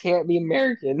people can't be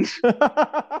Americans.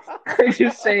 I'm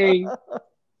just saying,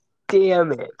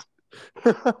 damn it.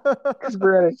 Because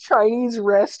we're at a Chinese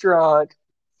restaurant.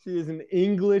 She is an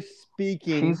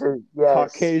English-speaking yes,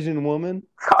 Caucasian woman.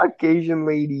 Caucasian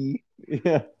lady.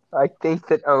 Yeah. I think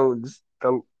that owns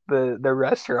the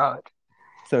restaurant.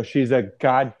 So she's a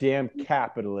goddamn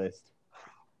capitalist.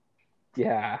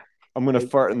 Yeah. I'm gonna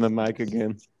fart in the mic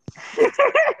again.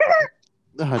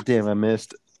 Oh damn, I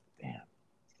missed. Damn.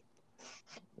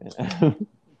 So,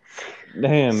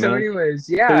 man. anyways,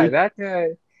 yeah,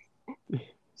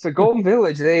 so Golden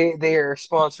Village, they are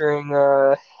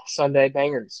sponsoring Sunday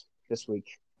Bangers this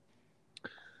week,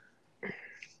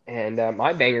 and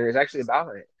my banger is actually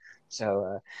about it.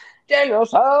 So, General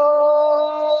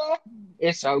So,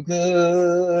 it's so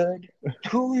good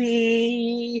to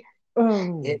me.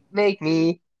 It make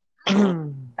me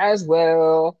as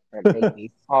well, and make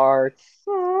me fart.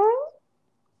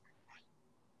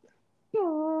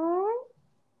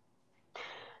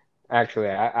 Actually,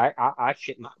 I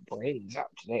shit my brains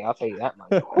out today. I'll tell you that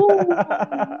much.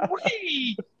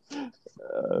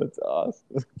 That's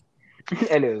awesome.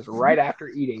 And it was right after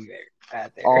eating there.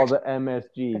 All the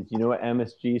MSGs. You know what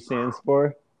MSG stands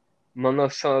for?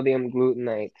 Monosodium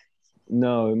glutamate.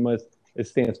 No, it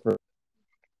stands for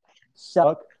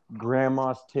suck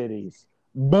grandma's titties.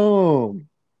 Boom.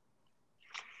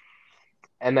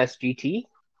 MSGT.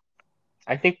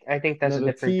 I think that's a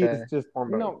different T is just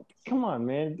hormone. No, come on,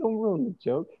 man. Don't ruin the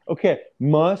joke. Okay,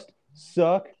 must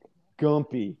suck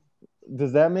gumpy.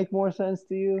 Does that make more sense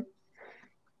to you?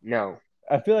 No.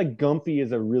 I feel like gumpy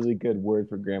is a really good word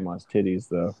for grandma's titties,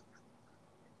 though.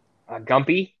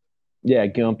 Gumpy? Yeah,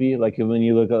 gumpy. Like when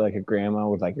you look at like a grandma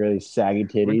with like really saggy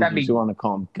titties, you just want to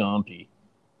call them gumpy.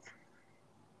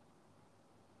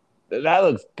 That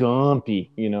looks gumpy.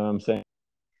 You know what I'm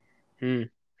saying?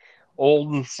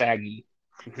 Old and saggy.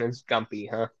 It's gumpy,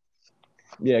 huh?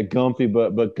 Yeah, gumpy,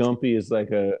 but gumpy is like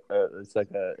it's like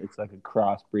a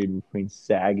crossbreed between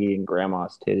saggy and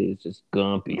grandma's titties, just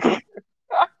gumpy.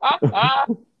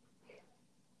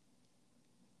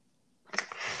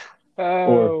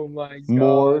 Oh my god.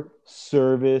 More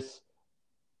service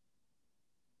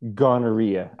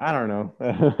gonorrhea. I don't know.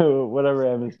 Whatever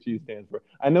MSG stands for.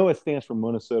 I know it stands for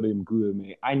monosodium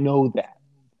glutamate. I know that.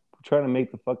 I'm trying to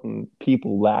make the fucking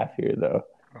people laugh here, though.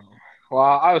 Well,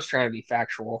 I was trying to be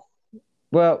factual.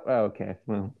 Well, okay.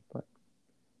 Well,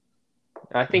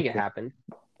 I think it happened.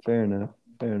 Fair enough.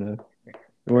 You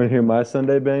want to hear my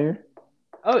Sunday banger?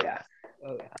 Oh yeah.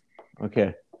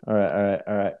 Okay. All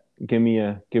right. Give me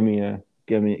a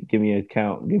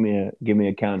count. Give me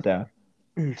a countdown.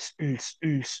 3,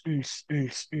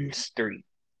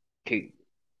 2,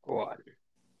 1.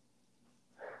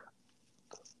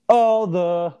 All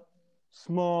the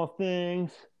small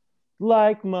things,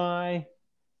 like my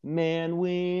man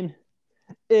ween.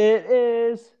 It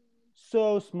is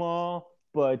so small,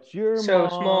 but your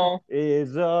mom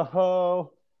is a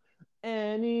hoe.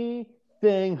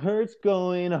 Anything hurts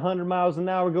going 100 miles an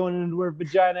hour going into her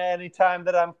vagina anytime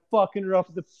that I'm fucking her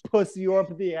up the pussy or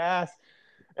up the ass.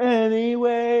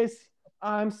 Anyways,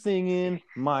 I'm singing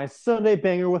my Sunday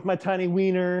banger with my tiny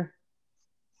wiener.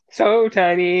 So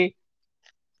tiny.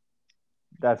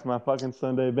 That's my fucking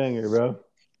Sunday banger, bro.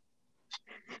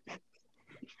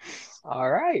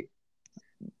 All right.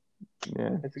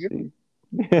 Yeah. That's a good one.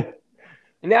 Yeah.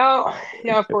 Now,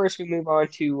 of course, we move on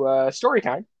to story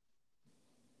time,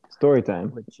 Story time.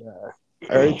 which,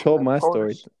 I already told of my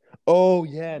story. course, Oh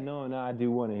yeah, no, I do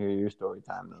want to hear your story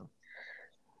time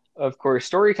though.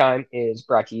 story time is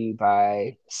brought to you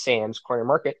by Sam's Corner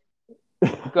Market.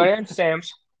 Go down to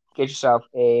Sam's, get yourself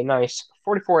a nice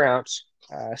 44-ounce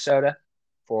soda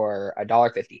for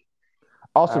 $1.50.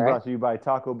 Also All right. brought to you by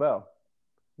Taco Bell.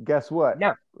 Guess what?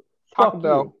 Now, Taco Fuck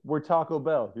Bell. you. We're Taco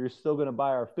Bell. You're still gonna buy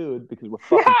our food because we're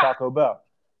fucking Taco Bell.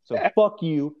 So fuck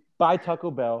you. Buy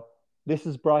Taco Bell. This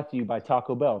is brought to you by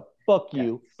Taco Bell. Fuck Yeah.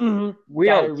 you. We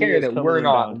don't Diarrhea care is that coming we're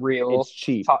not inbound. real. It's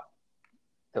cheap.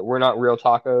 That we're not real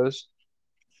tacos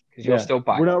because you'll Yeah, still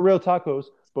buy we're them. not real tacos,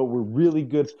 but we're really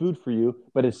good food for you.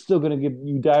 But it's still gonna give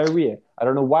you diarrhea. I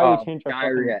don't know why we Oh, changed our fucking.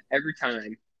 diarrhea every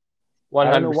time.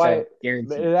 I don't know why 100%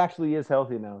 guaranteed. it actually is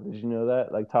healthy now. Did you know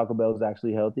that? Like Taco Bell is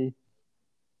actually healthy.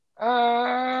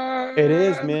 It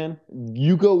is, Uh, man.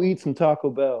 You go eat some Taco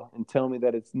Bell and tell me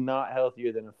that it's not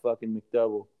healthier than a fucking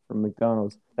McDouble from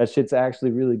McDonald's. That shit's actually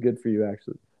really good for you,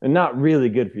 actually. And not really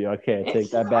good for you. Okay, I take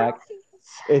it's that not. back.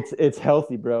 It's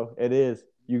healthy, bro. It is.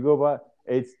 You go by.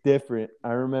 It's different.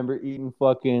 I remember eating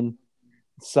fucking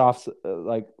soft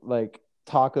like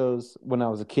tacos when I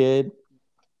was a kid,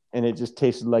 and it just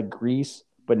tasted like grease.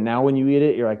 But now when you eat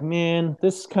it, you're like, man,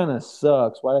 this kind of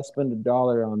sucks. Why'd I spend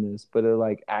 $1 on this? But it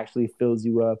like actually fills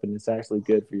you up and it's actually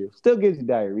good for you. Still gives you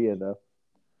diarrhea though.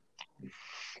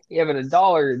 Yeah, but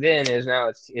 $1 then is now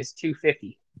it's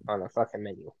 $2.50 on a fucking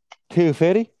menu.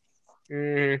 250?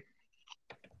 Mm,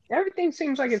 everything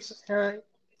seems like it's what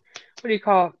do you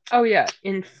call it? Oh yeah,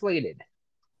 inflated.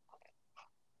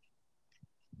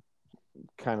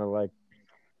 Kind of like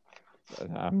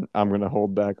I'm gonna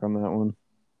hold back on that one.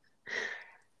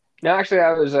 No, actually,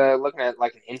 I was looking at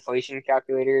like an inflation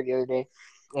calculator the other day,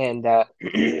 and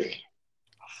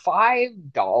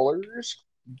 $5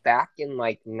 back in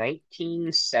like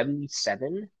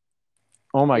 1977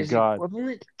 Oh my is the god.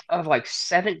 equivalent of like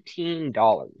 $17.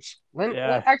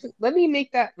 Yeah, Actually, let me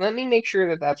make sure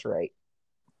that that's right.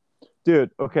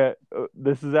 dude. Okay,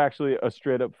 this is actually a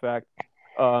straight up fact.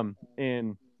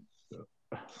 In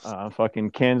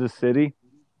fucking Kansas City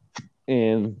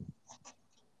in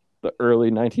the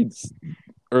early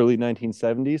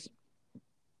 1970s,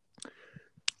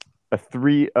 a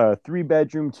three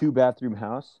bedroom, two bathroom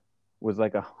house was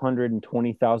like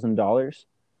 $120,000.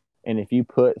 And if you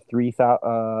put if you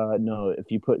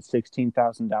put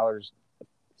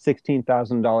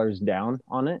 $16,000 down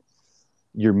on it,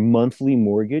 your monthly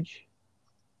mortgage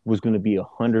was going to be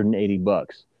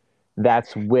 $180.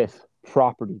 That's with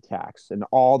property tax and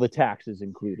all the taxes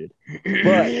included.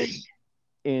 But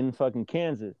in fucking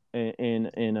Kansas,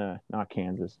 in not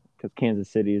Kansas, because Kansas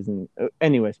City isn't.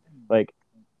 Anyways, like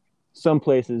some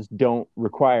places don't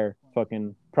require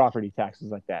fucking property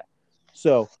taxes like that.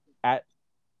 So at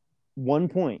one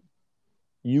point,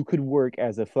 you could work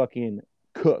as a fucking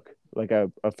cook, like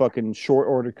a fucking short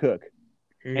order cook,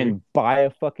 Mhm. and buy a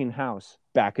fucking house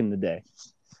back in the day.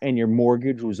 And your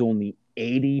mortgage was only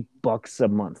 $80 a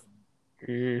month.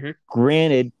 Mhm.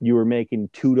 Granted, you were making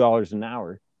 $2 an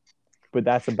hour, but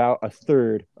that's about a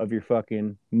third of your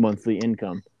fucking monthly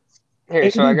income. Here,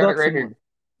 so 80 I got it bucks a right here. month.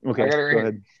 Okay, go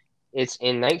ahead. It's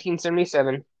in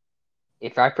 1977.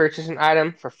 If I purchase an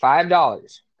item for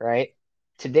 $5, right?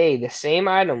 Today, the same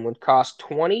item would cost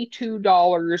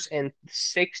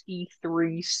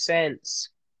 $22.63.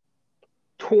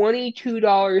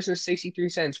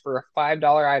 $22.63 for a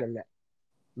 $5 item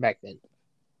back then.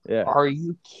 Yeah. Are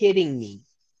you kidding me?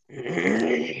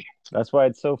 That's why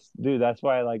it's so, dude. That's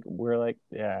why, like, we're like,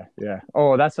 yeah, yeah.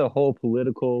 Oh, that's a whole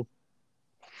political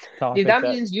Dude, topic that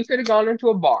that, means you could have gone into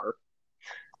a bar,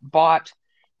 bought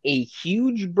a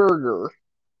huge burger,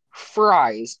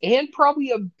 fries, and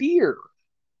probably a beer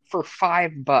for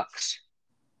 $5.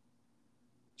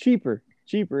 cheaper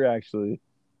actually,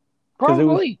 because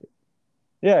Probably.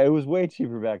 it was way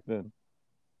cheaper back then.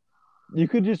 You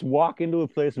could just walk into a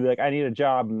place and be like, I need a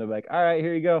job, and they're like, all right,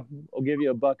 here you go. I'll give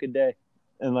you $1 a day,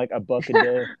 and like $1 a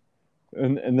day,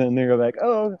 and then they're like,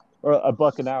 oh, or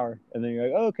 $1 an hour, and then you're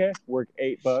like, oh, okay, work Yeah,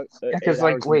 eight because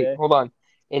like, hours a wait, day. hold on.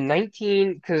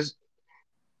 Because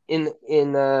in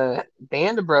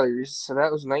Band of Brothers, so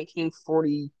that was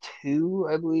 1942,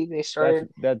 I believe they started.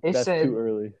 They That's too said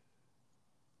early.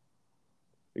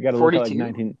 You got to look at like 42?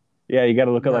 19. Yeah, you got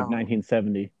to look at like No,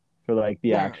 1970 for like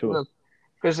the no, actual. look,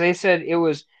 because they said it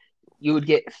was you would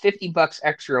get $50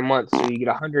 extra a month, so you get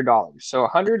 $100. So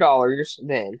 $100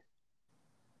 then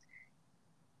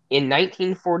in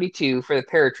 1942 for the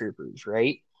paratroopers,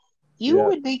 right? You Yeah.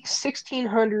 would make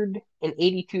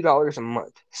 $1,682 a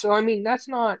month. So I mean, that's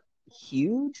not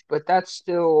huge, but that's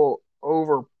still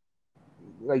over.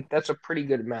 Like that's a pretty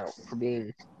good amount for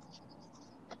being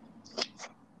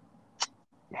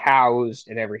housed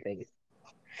and everything.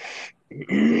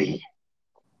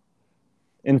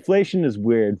 Inflation is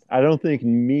weird. I don't think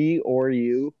me or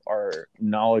you are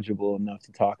knowledgeable enough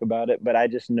to talk about it, but I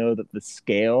just know that the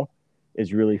scale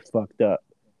is really fucked up.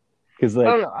 Because I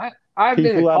don't like know. I've been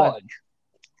to people out of college.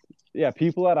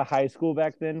 people out of high school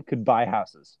back then could buy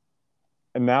houses,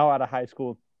 and now out of high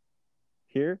school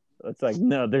here, it's like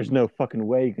no, there's no fucking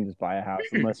way you can just buy a house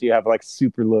unless you have like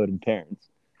super loaded parents.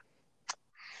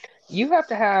 You have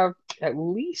to have at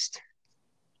least.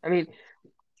 I mean,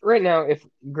 right now, if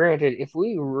granted, if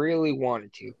we really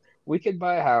wanted to, we could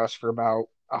buy a house for about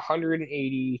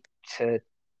 180 to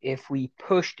if we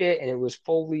pushed it and it was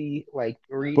fully like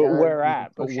But redone, where we could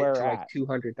at? But push it where to like at?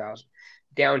 200,000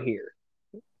 down here.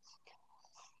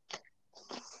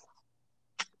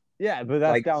 Yeah, but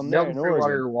that's Like down there Milton in Freewater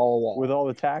Oregon or Walla with Walla. all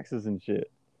the taxes and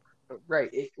shit. Right.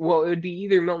 Well, it would be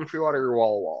either Milton Freewater or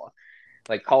Walla Walla,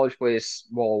 like College Place,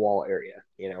 Walla Walla area,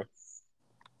 you know.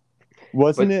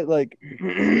 Wasn't But it like?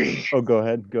 Oh, go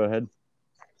ahead. Go ahead.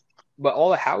 but all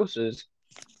the houses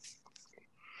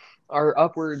are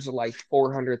upwards of like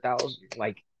 400,000,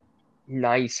 like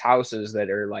nice houses that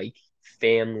are like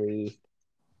family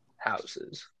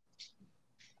houses,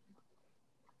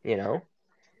 you know?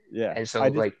 Yeah, And so I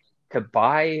just like to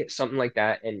buy something like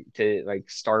that and to like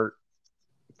start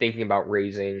thinking about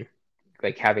raising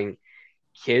like having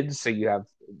kids so you have,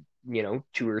 you know,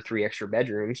 two or three extra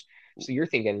bedrooms. So you're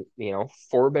thinking, you know,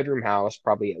 4 bedroom house,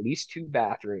 probably at least 2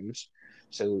 bathrooms.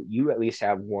 So you at least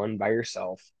have one by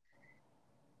yourself.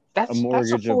 a That's a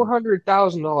mortgage of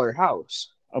 $400,000 house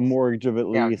at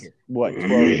down least what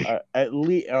 12 here. at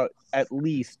least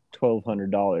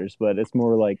 $1,200, but it's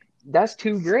more like That's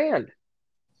 2 grand.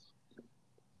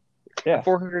 A yeah,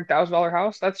 $400,000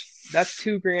 house. That's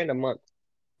 2 grand a month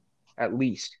at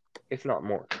least, if not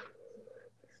more.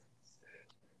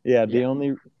 yeah. The Yeah,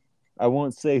 only I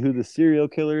won't say who the serial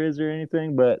killer is or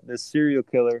anything, but the serial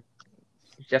killer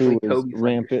who definitely was Toby Flanders.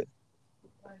 rampant.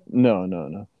 No, no,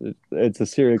 no. It's a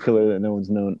serial killer that no one's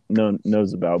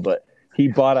knows about. But he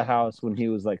bought a house when he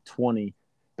was like 20,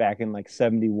 back in like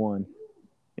 71,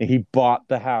 and he bought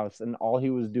the house, and all he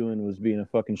was doing was being a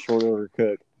fucking short order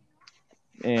cook,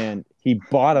 and he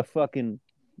bought a fucking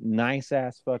nice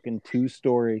ass fucking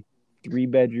 2-story, 3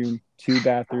 bedroom, 2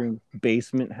 bathroom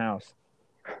basement house,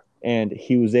 and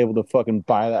he was able to fucking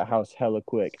buy that house hella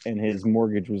quick, and his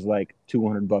mortgage was like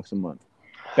 $200 a month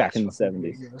back That's in the fucking 70s.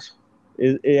 ridiculous.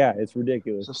 Yeah, it's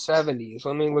ridiculous. So 70s.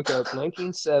 Let me look up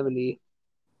 1970.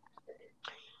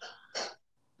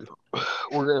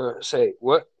 We're gonna say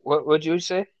what would you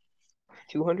say?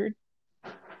 200?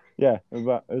 Yeah, it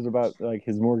was about like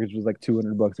his mortgage was like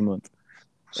 $200 a month,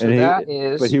 and So that but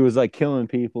is he was like killing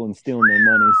people and stealing their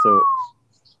money. So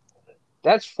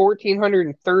that's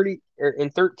 1,430 or in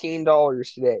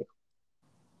 $13 today.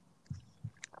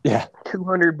 yeah,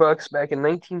 $200 back in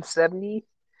 1970.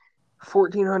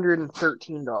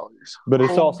 $1,413. but Oh,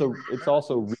 it's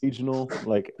also regional.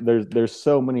 Like there's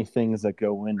so many things that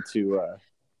go into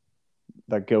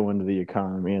the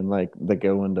economy, and like that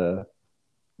go into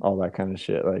all that kind of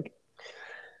shit. Like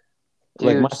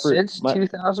dude, since my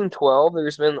 2012,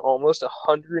 there's been almost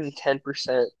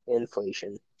 110%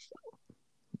 inflation.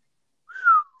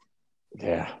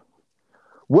 yeah.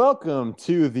 Welcome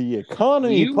to the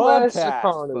economy U.S. podcast,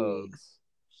 economy. folks.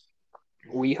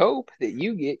 We hope that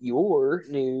you get your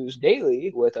news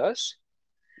daily with us.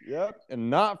 Yep, and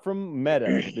not from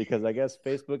Meta, because I guess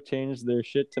Facebook changed their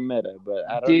shit to Meta, but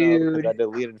I don't know because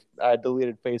Dude, I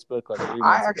deleted Facebook like 3 I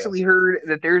months ago. actually heard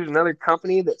that there's another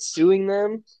company that's suing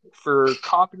them for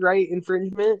copyright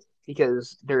infringement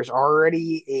because there's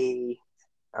already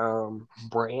a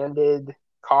branded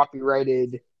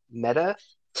copyrighted Meta.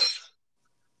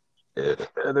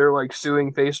 And they're like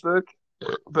suing Facebook,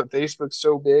 but Facebook's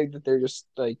so big that they're just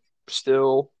like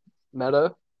still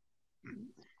Meta.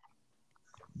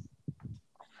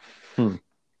 Hmm.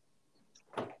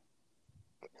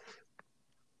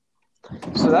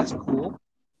 So that's cool.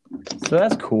 So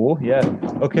that's cool. Yeah.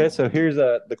 Okay. So here's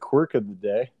the quirk of the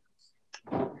day.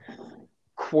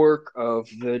 Quirk of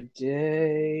the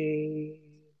day.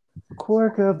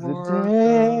 Quirk of the Quirk of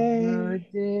the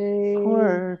day. day.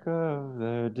 Quirk of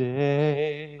the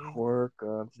day. Quirk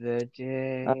of the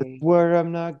I day. swear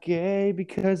I'm not gay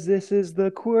because this is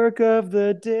the quirk of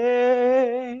the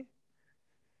day.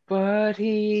 But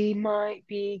he might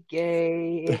be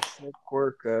gay. It's the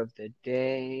quirk of the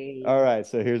day. All right,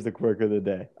 so here's the quirk of the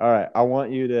day. All right, I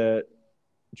want you to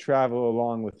travel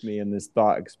along with me in this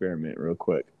thought experiment real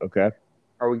quick, okay?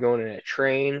 Are we going in a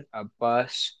train, a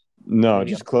bus, No,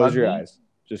 maybe a just close your buggy? eyes.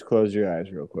 Just close your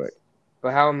eyes real quick.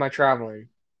 But how am I traveling?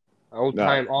 Old No,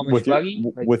 time Amish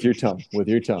buggy? Like, with your tongue, with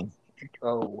your tongue.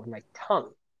 oh, with my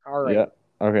tongue. All Yeah. right,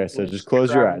 Okay, so just let's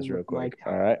close your travel eyes with real my quick.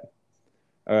 All tongue. right.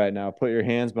 All right, now put your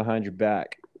hands behind your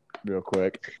back real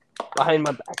quick. Behind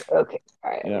my back. Okay. All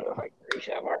right, I Yeah. don't know if I can reach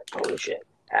that far. Holy shit.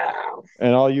 Ow.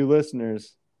 And all you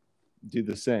listeners, do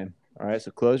the same. All right, so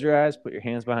close your eyes, put your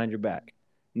hands behind your back.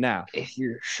 Now, If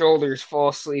your shoulders fall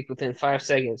asleep within 5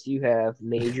 seconds, you have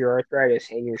major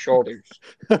arthritis in your shoulders.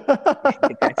 You should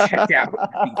get that checked out,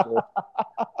 people.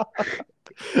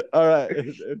 all right,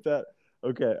 if that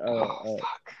okay, all right, Oh,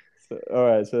 all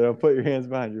right. fuck. So now put your hands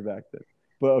behind your back then.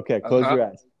 But okay, close Uh-huh. your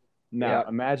eyes. Now, Yep.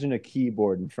 imagine a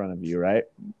keyboard in front of you, right?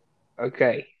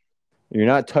 Okay. You're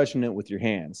not touching it with your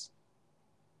hands,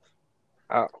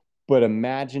 Oh, but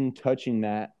imagine touching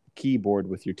that keyboard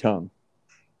with your tongue.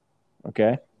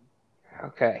 Okay?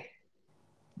 okay.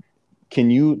 Can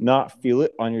you not feel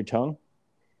it on your tongue?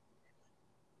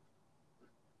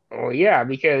 Well, yeah,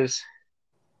 because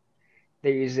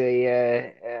there's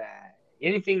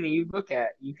anything that you look at,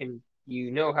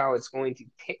 you know how it's going to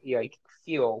like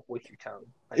feel with your tongue.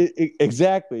 Like,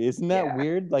 Exactly. Isn't that yeah.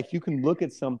 weird? Like you can look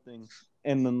at something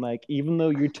and then like even though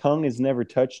your tongue has never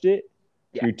touched it,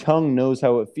 Yeah. your tongue knows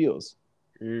how it feels.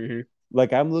 Mm-hmm.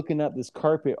 Like I'm looking at this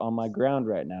carpet on my ground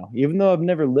right now. Even though I've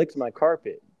never licked my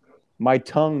carpet, my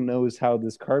tongue knows how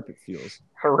this carpet feels.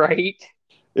 Right?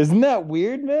 Isn't that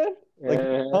weird, man? Like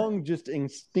your Uh, tongue just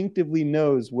instinctively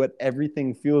knows what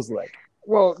everything feels like.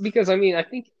 well, because I mean, I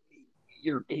think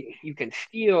you can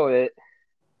feel it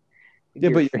with Yeah,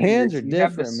 your but your hands fingers. are You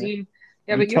have the different, man. same,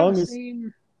 yeah, Your but you have the tongue is,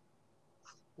 same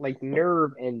like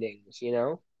nerve endings, you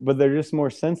know? but they're just more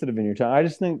sensitive in your tongue. I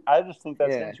just think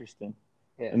that's Yeah, interesting.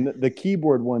 yeah. And the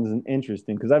keyboard one's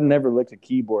interesting because I've never licked a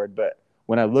keyboard, but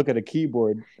when I look at a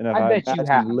keyboard and if I I bet you imagine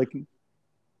have. licking,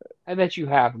 I bet you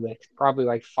have licked probably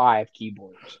like 5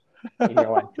 keyboards in your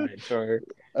lifetime. So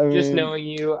I just mean, knowing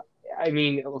you, I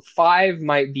mean, 5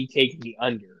 might be taking the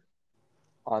under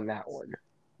on that one.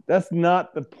 that's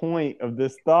not the point of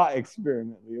this thought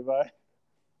experiment, Levi.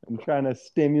 I'm trying to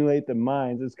stimulate the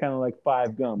minds. It's kind of like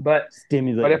five gum. But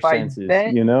Stimulate but your if I senses,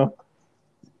 bet you know?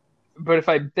 but if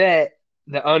I bet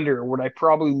the under, would I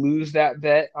probably lose that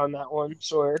bet on that one,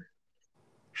 Sawyer?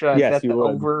 Should I Yes, bet you the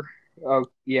would. over? Oh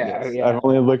yeah, Yes. yeah. I've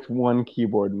only licked one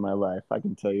keyboard in my life. I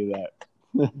can tell you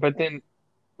that. But then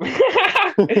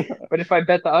but if I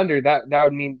bet the under, that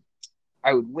would mean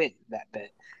I would win that bet.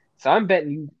 So I'm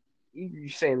betting you. You're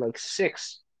saying like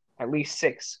 6, at least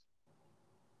 6,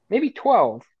 maybe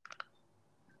 12.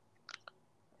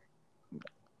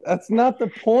 That's not the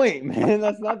point, man.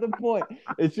 That's not the point.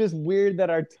 It's just weird that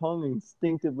our tongue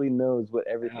instinctively knows what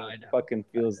everything I know. fucking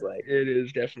feels like. It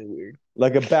is definitely weird.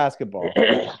 Like a basketball.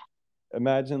 Oh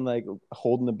Imagine like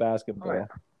holding a yeah. basketball.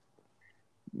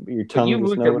 Your But tongue you've just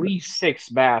looked at knowing. least 6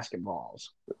 basketballs.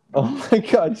 Oh my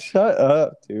god, shut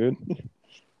up, dude.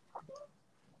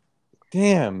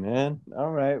 Damn, man.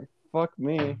 All right. Fuck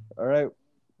me. All right.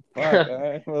 Fuck. All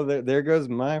right. Well, there goes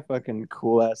my fucking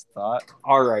cool ass thought.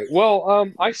 All right. Well,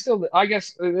 I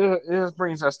guess this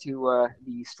brings us to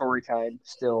the story time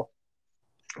still.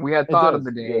 We had It thought of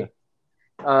does. the Yeah.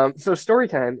 day. So story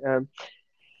time.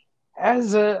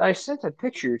 As I sent a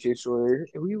picture to Sawyer,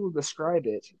 we will describe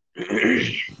it.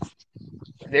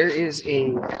 There is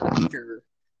a hunter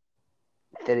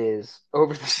that is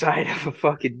over the side of a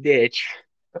fucking ditch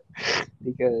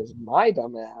because my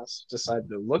dumbass decided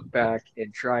to look back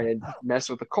and try and mess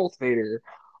with a cultivator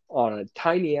on a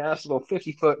tiny ass little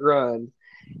 50-foot run,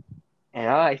 and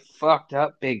I fucked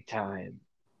up big time.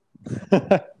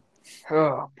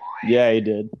 Oh boy. Yeah, he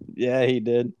did. Yeah, he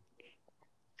did.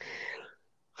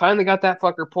 Finally got that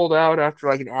fucker pulled out after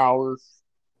like an hour.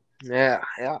 Yeah,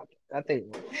 that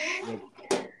thing was shit.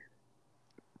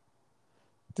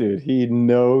 Dude, he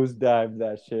nosedived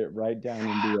that shit right down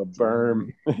into a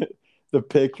berm. The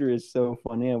picture is so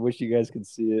funny. I wish you guys could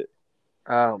see it.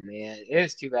 Oh man,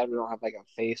 it's too bad we don't have like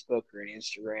a Facebook or an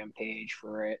Instagram page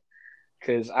for it,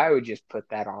 because I would just put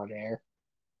that on there.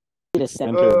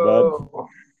 Enter, bud.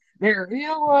 Here, you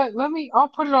know what? I'll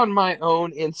put it on my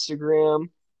own Instagram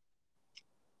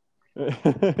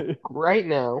right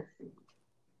now.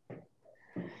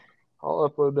 I'll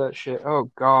upload that shit.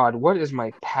 Oh God, what is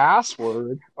my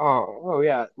password? Oh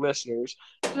yeah, listeners,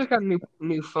 I just got a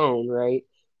new phone, right?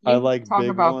 I You like talk big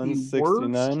about the ones, worst.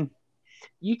 69.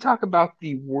 you talk about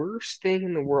the worst thing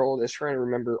in the world is trying to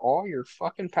remember all your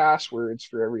fucking passwords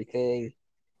for everything.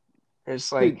 It's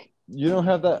Dude, like, you don't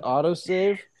have that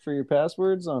autosave for your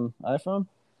passwords on iPhone?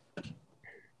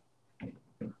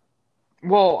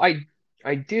 well,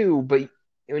 I do, but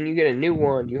when you get a new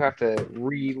one, you have to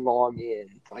re-log in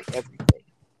to like everything.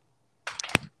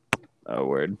 Oh,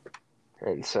 word.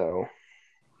 And so,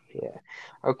 yeah.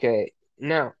 Okay.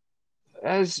 Now,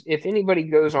 as if anybody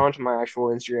goes onto my actual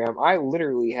Instagram, I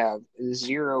literally have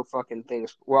zero fucking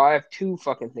things. Well, I have two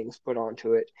fucking things put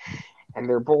onto it, and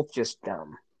they're both just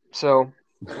dumb. So,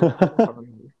 hold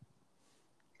on.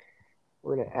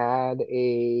 We're gonna add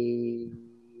a.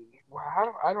 Well,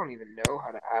 I don't even know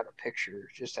how to add a picture.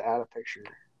 Just to add a picture.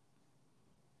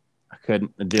 I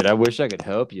couldn't, dude. I wish I could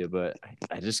help you, but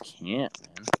I just can't,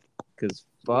 man. Because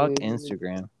fuck Dude,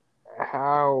 Instagram.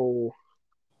 how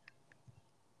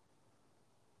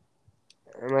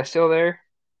am I still there?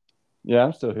 Yeah,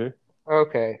 I'm still here.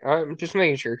 Okay, I'm just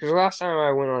making sure because last time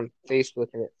I went on Facebook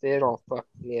and it all fucked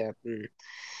me up and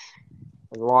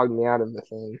logged me out of the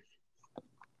thing.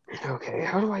 Okay,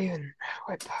 how do I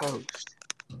post?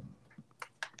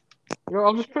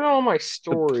 I'll just put it on my The plus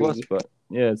story. button.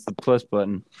 Yeah, it's the plus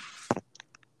button.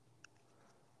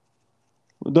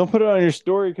 Well, don't put it on your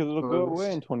story because it'll go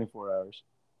away in Post. 24 hours.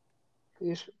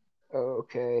 Please.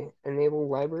 Okay. Enable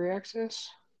library access.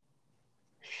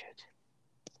 Shit.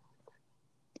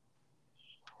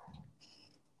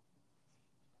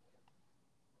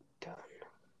 Done.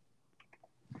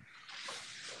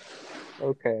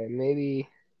 Okay, maybe.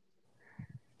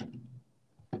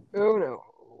 Oh no.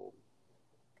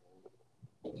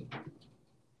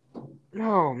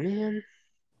 No, man.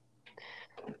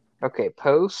 Okay,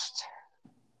 post.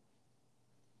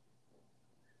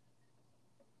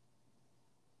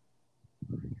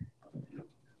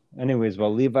 Anyways,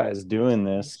 while Levi is doing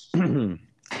this, I've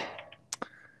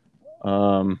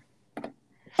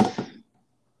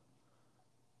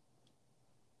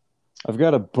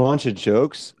got a bunch of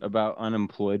jokes about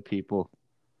unemployed people.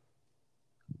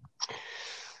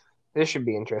 This should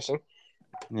be interesting.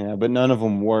 Yeah, but none of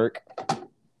them work.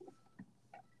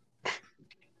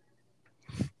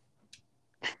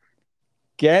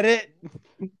 Get it?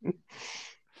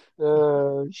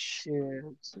 Oh shit.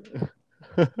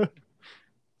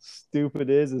 Stupid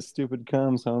is as stupid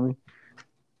comes, homie.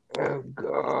 Oh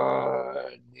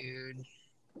god, dude.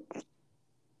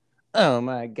 Oh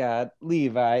my God,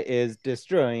 Levi is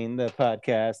destroying the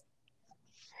podcast.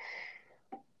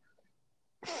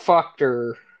 Fucked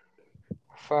her.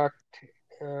 Fucked.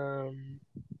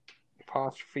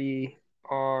 Apostrophe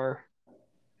R.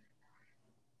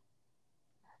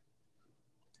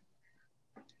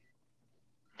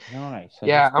 Nice.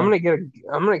 Yeah, I'm gonna get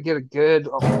a good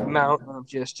amount of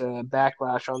just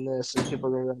backlash on this, and people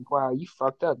are gonna be like, "Wow, you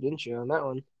fucked up, didn't you?" On that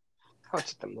one, I'll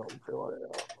set the moment for what on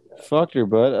that. Fuck your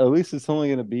butt. At least it's only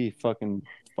gonna be fucking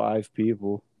 5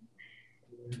 people.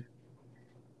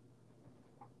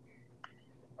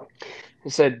 He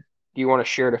said, "Do you want to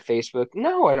share to Facebook?"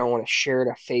 No, I don't want to share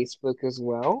to Facebook as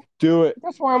well. Do it.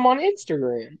 That's why I'm on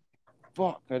Instagram.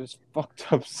 Fuck, I just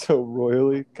fucked up so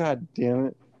royally. God damn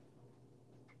it.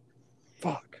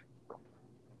 Fuck.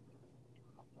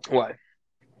 What? I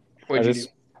What'd you do? just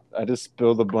I just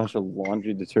spilled a bunch of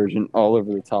laundry detergent all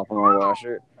over the top of my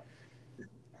washer.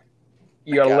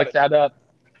 You I gotta got lick it. that up.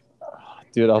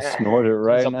 Dude, I'll snort it It's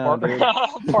right a now, dude.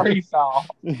 party foul.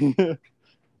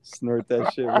 Snort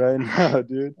that shit right now,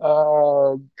 dude.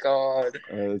 Oh God.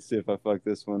 All right, let's see if I fuck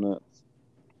this one up.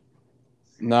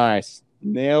 Nice.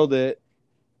 Nailed it.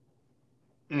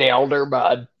 Nailed her,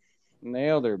 bud.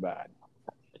 Nailed her, bud.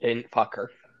 Didn't fuck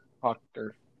her. Fucked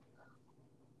her.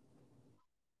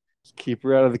 Just keep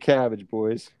her out of the cabbage,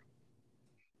 boys.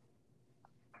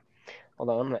 Hold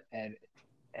on, I'm gonna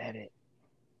edit.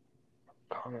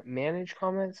 Comment. Manage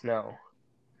comments? No.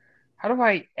 How do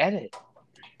I edit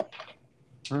I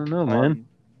don't know, man. on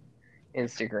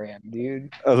Instagram,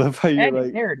 dude? I love how you're Edit.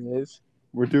 like, There it is.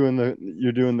 you're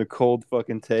doing the cold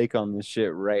fucking take on this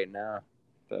shit right now.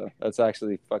 So that's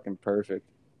actually fucking perfect.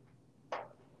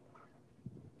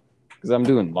 Because I'm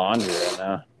doing laundry right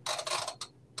now.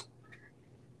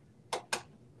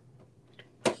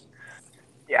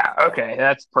 Yeah, okay,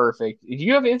 that's perfect. Do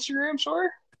you have Instagram,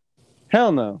 Sawyer?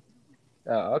 Hell no.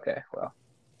 Oh, okay. Well,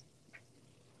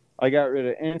 I got rid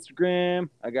of Instagram.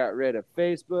 I got rid of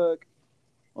Facebook.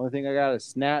 Only thing I got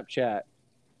is Snapchat.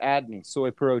 Add me,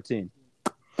 soy protein.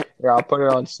 yeah, I'll put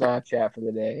it on Snapchat for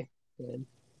the day. Good.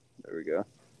 There we go.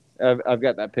 I've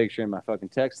got that picture in my fucking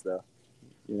text though.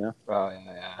 You know. Oh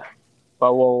yeah, yeah.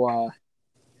 But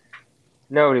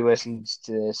Nobody listens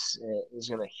to this is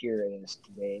gonna hear this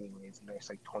today, anyways. The next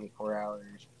like 24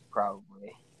 hours,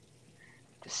 probably,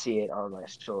 to see it on my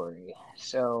story.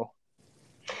 So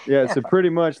Yeah, yeah, so pretty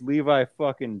much Levi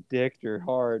fucking dicked her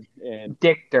hard and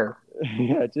Dictor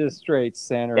yeah, just straight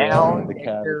sent her up into down, the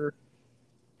cabbage. Dictor.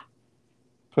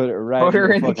 Put it right Put in her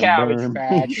the in the fucking cabbage berm.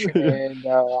 patch, and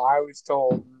I was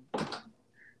told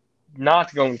not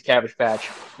to go in the cabbage patch.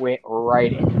 Went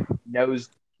right in, nose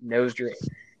drain.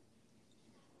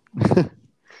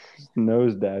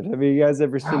 Nosedive. Have you guys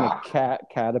ever seen a cat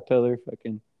caterpillar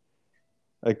fucking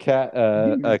a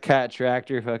cat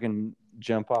tractor fucking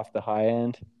jump off the high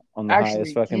end on the highest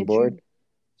Actually, fucking board?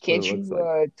 That's what it can't looks you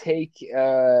like.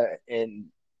 take and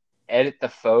edit the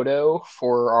photo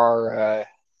for our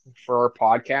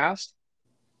podcast?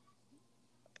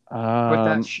 Put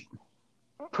that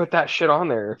Um. put that shit on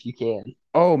there if you can.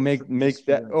 Oh, Just make for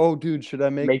that. the Oh, dude, should I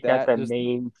make make that that the just?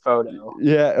 main photo.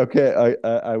 Yeah. Okay.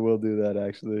 I will do that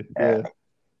actually. Yeah,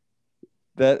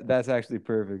 Yeah. That's actually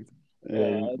perfect.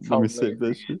 Yeah. it's Let me save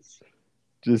that shit. hilarious.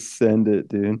 Just send it,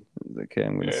 dude. Okay,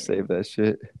 I'm gonna Yeah. save that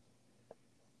shit.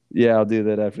 Yeah, I'll do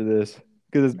that after this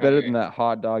because it's All better right. than that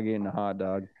hot dog eating a hot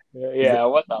dog. Yeah,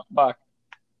 what the fuck?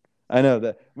 I know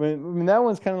that. When that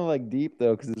one's kind of like deep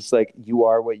though, because it's like you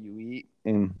are what you eat,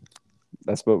 and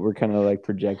that's what we're kind of like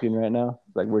projecting right now.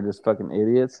 Like we're just fucking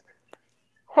idiots.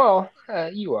 Well,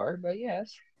 you are, but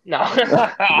yes. No.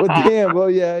 Well, damn. Well,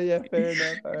 yeah, yeah. Fair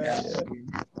enough. All right. No, Yeah.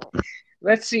 dude.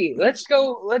 Let's see. Let's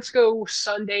go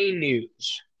Sunday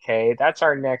news. Okay, that's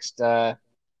our next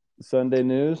Sunday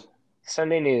news.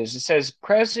 Sunday news. It says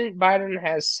President Biden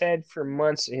has said for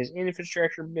months his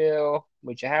infrastructure bill,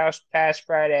 which the House passed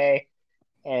Friday,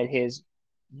 and his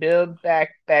Build Back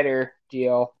Better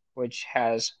deal, which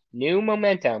has new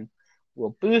momentum,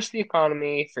 will boost the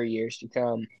economy for years to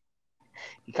come.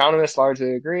 Economists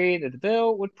largely agree that the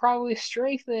bill would probably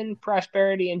strengthen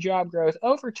prosperity and job growth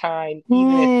over time,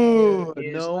 even if there Ooh,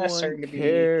 is no less one certainty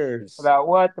cares. about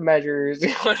what the measures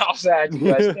would offset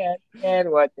U.S. debt and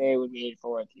what they would mean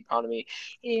for the economy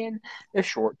in the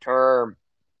short term.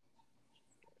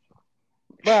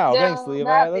 Wow, thanks, Now Levi.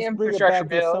 that the Let's bring it infrastructure back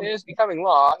to bill some. is becoming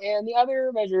law, and the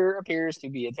other measure appears to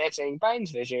be advancing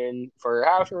Biden's vision for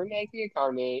how to remake the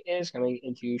economy is coming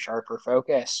into sharper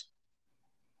focus.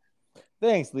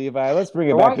 Thanks, Levi. Let's bring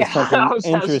The it back White to something House has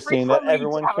interesting that frequently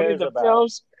everyone touted cares the about.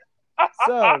 bill's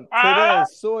So today,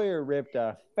 Sawyer ripped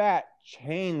a fat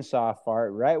chainsaw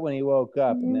fart right when he woke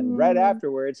up, and then right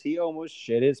afterwards, he almost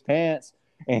shit his pants,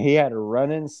 and he had to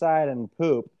run inside and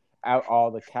poop out all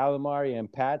the calamari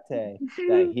and pate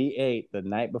that he ate the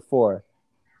night before.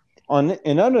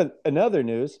 In other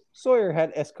news, Sawyer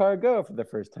had escargot for the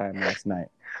first time last night.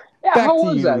 Yeah, Back how to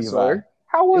was you, that, Levi. Sawyer?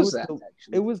 How It was was that it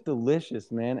actually? was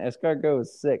delicious, man. Escargot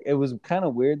was sick. It was kind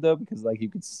of weird though because like you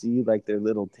could see like their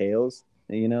little tails.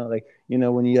 Like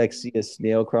when you like see a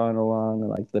snail crawling along,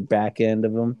 like the back end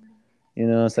of them.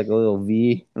 It's like a little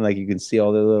V, and like you can see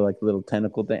all the little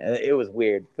tentacle thing. It was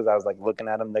weird because I was like looking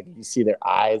at them, like you see their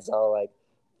eyes all like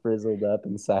frizzled up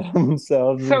inside of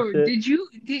themselves and So,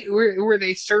 shit. were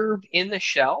they served in the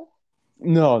shell?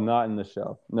 No, not in the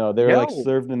shell. No, they were like No.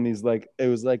 served in these like it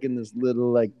was like in this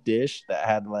little like dish that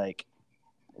had like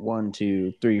one,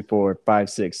 two, three, four, five,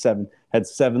 six, seven, had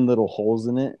seven little holes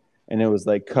in it, and it was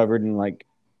like covered in like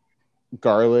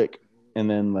garlic and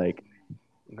then like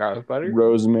Garlic butter?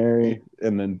 rosemary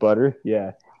and then butter.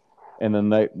 Yeah. And then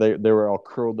they were all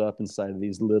curled up inside of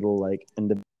these little like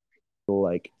individual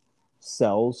like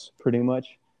cells pretty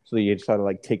much. So you just had to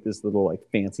like take this little like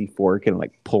fancy fork and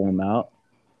like pull them out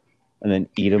and then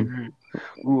eat them.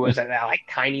 Ooh, was that like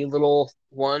tiny little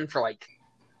one for like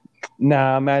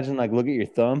Now imagine like look at your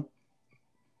thumb,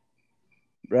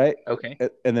 right? okay.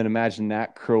 And then imagine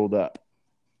that curled up.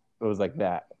 It was like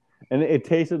that. And it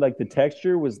tasted like the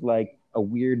texture was like a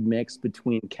weird mix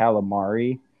between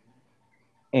calamari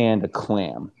and a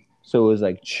clam. So it was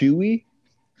like chewy.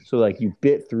 So like you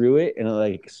bit through it and it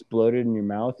like exploded in your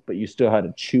mouth, but you still had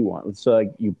to chew on it. So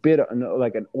like you bit on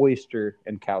like an oyster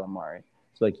and calamari.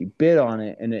 So like you bit on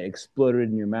it and it exploded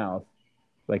in your mouth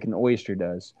like an oyster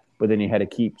does, but then you had to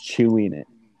keep chewing it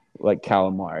like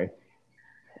calamari.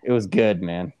 It was good,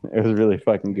 man. It was really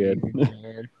fucking good.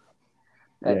 Man,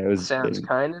 Yeah, that sounds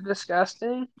kind of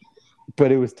disgusting.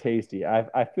 but it was tasty.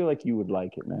 I feel like you would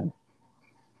like it, man.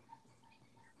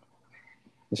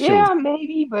 The shit was Yeah,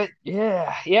 maybe, but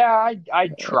yeah,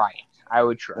 I'd try it. I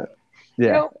would try it. You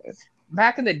yeah. know,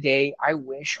 back in the day, I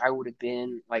wish I would have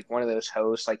been like one of those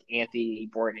hosts, like Anthony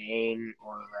Bourdain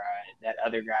or that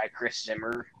other guy, Chris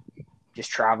Zimmer, just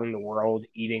traveling the world,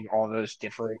 eating all those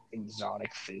different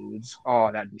exotic foods. Oh,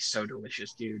 that'd be so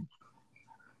delicious, dude.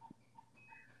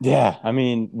 Yeah, I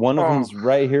mean, one of Oh, them's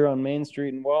right here on Main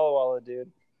Street in Walla Walla,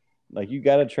 dude. Like, you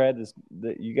gotta try this.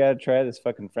 You gotta try this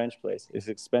fucking French place. It's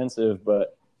expensive,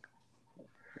 but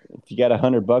if you got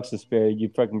 $100 to spare, you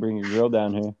fucking bring your girl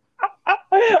down here.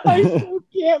 I still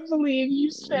can't believe you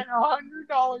spent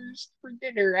 $100 for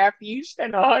dinner after you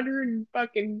spent 100 and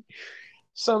fucking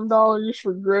some dollars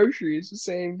for groceries the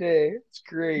same day. It's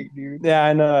great, dude. Yeah,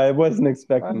 I know. I wasn't I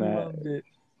expecting that. loved it.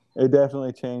 It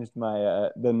definitely changed my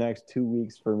the next 2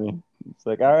 weeks for me. It's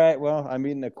like, all right, well, I'm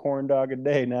eating a corn dog a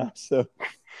day now, so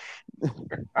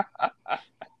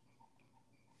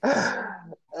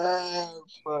Oh,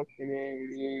 fucking A,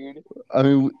 dude. I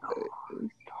mean,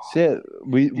 shit,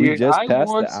 we Dude, just I passed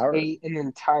the once hour. ate an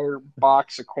entire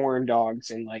box of corn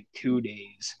dogs in like 2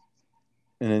 days.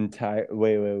 An entire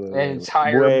wait, wait, wait, An wait, wait,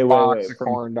 entire wait, wait, box wait. of From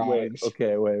corn wait, dogs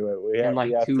okay, wait, wait. in We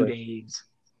like have 2 days.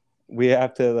 we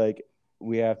have to like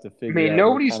we have to I figure mean, out what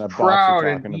nobody's kind of box you're proud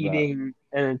of talking about. eating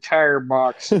an entire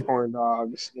box of corn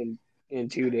dogs in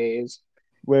 2 days.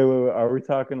 Wait, wait, wait. Are we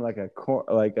talking like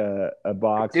a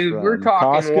box Dude, we're from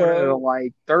talking one of the Costco?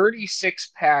 like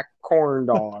 36 pack corn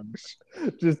dogs.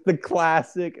 Just the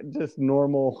classic, just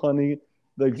normal honey,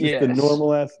 like just the Yes.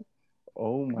 normal ass.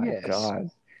 Oh my Yes.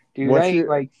 god. Dude, I What's ate your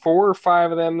like 4 or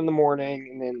 5 of them in the morning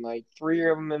and then like three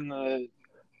of them in the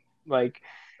like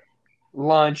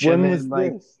lunch and when then was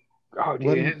like, this? oh,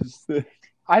 When dude, was this?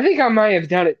 I think I might have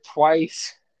done it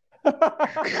twice.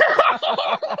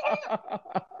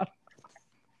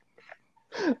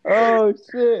 Oh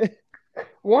shit.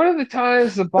 One of the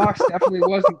times the box definitely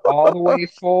wasn't all the way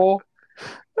full,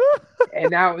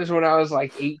 and that was when I was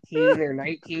like 18 or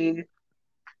 19.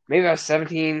 Maybe I was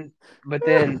 17. But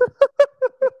then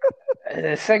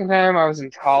the second time I was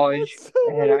in college, That's so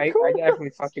and many I corn definitely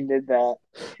dogs. fucking did that.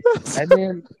 That's- And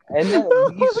then at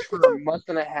Oh least my for a god. month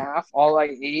and a half, all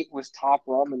I ate was top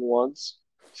ramen once,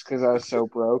 just because I was so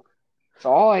broke.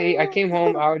 So all I ate, I came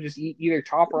home, I would just eat either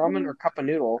top ramen or cup of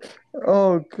noodle.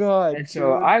 Oh god, And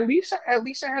so dude. at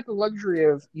least I had the luxury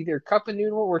of either cup of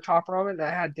noodle or top ramen. And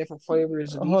I had different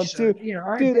flavors of Oh each, so dude.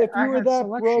 I Dude, did if I you were had that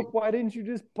broke, selection. why didn't you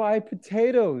just buy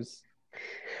potatoes?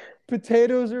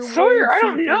 Potatoes are way Sawyer, I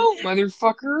don't cheaper. know,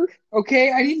 motherfucker.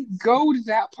 Okay, I didn't go to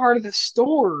that part of the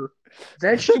store.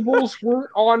 Vegetables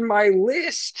weren't on my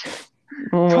list.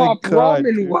 Oh my Top god,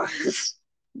 ramen dude. was.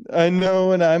 I know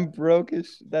when I'm broke,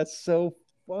 that's so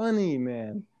funny,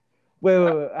 man. Wait.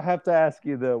 I have to ask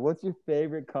you though, what's your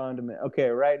favorite condiment? Okay,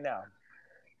 right now.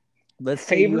 Let's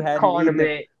say you Favorite hadn't eaten a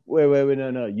condiment. wait,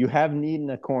 no. You haven't eaten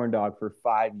a corn dog for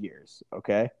 5 years,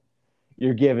 okay?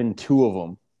 You're given two of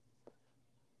them,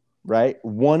 right?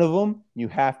 One of them you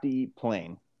have to eat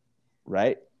plain,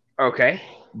 right? Okay.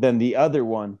 Then the other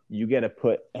one, you get to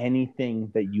put anything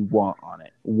that you want on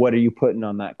it. What are you putting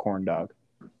on that corn dog?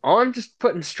 I'm just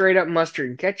putting straight up mustard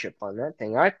and ketchup on that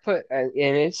thing. I put, and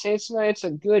it's a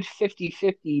good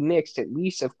 50-50 mixed at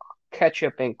least of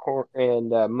ketchup and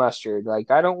mustard. Like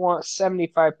I don't want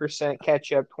 75%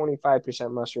 ketchup,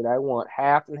 25% mustard. I want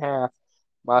half and half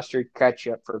mustard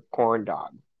ketchup for corn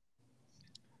dog.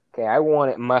 Okay, I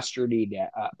want it mustardy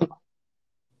up.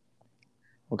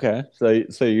 Okay,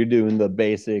 so you're doing the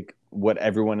basic what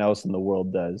everyone else in the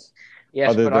world does, Yes,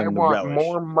 other but I than the want relish.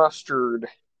 more mustard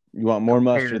You want more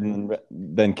mustard compared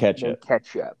than than ketchup.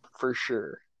 ketchup for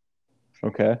sure.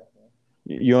 Okay,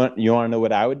 you want to know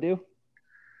what I would do?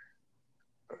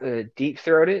 Deep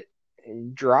throat it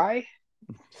and dry.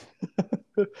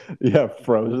 Yeah,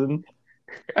 frozen.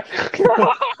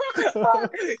 You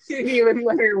didn't even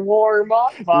let her warm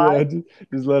up, Yeah, bud.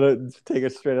 just let it just take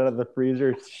it straight out of the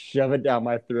freezer, shove it down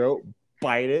my throat,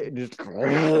 bite it, and just.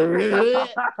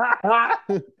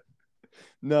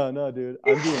 No, dude.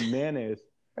 I'm doing mayonnaise.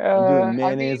 I'm doing I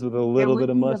mayonnaise with a mean, it little bit would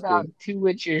of be about mustard. 2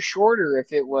 inches shorter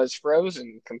if it was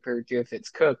frozen compared to if it's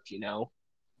cooked.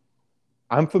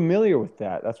 I'm familiar with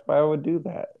that. That's why I would do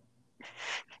that.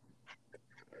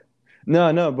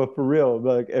 No, but for real,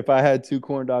 like if I had two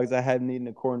corn dogs, I hadn't eaten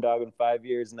a corn dog in 5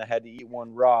 years, and I had to eat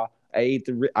one raw. I ate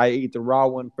the raw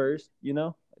one first.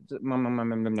 That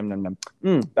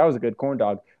was a good corn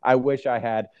dog. I wish I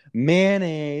had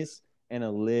mayonnaise and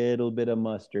a little bit of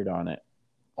mustard on it.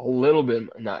 A little bit.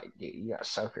 Not you got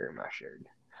sucker mustard.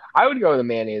 I would go the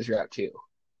mayonnaise route too.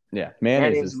 Yeah,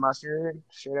 mayonnaise Mayonnaise is mustard,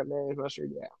 straight up mayonnaise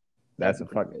mustard. Yeah, that'd that's be a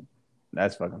pretty fuck good.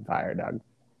 that's fucking fire, dog.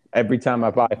 Every time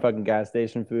I buy fucking gas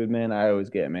station food, man, I always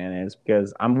get mayonnaise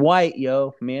because I'm white,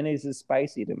 yo. Mayonnaise is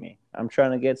spicy to me. I'm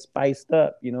trying to get spiced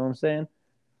up. You know what I'm saying?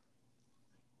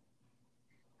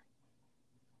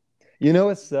 You know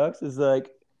what sucks is like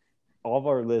all of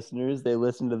our listeners, they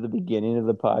listen to the beginning of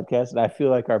the podcast, and I feel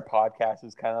like our podcast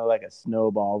is kind of like a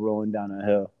snowball rolling down a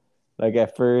hill. Like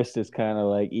at first, it's kind of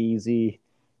like easy,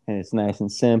 and it's nice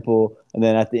and simple. And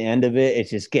then at the end of it, it's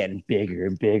just getting bigger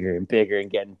and bigger and bigger and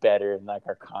getting better. And like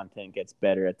our content gets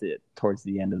better towards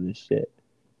the end of this shit.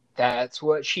 That's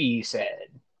what she said.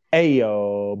 Hey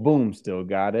yo, boom, still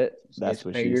got it. It's That's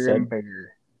what she bigger and said.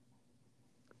 bigger.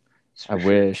 That's I for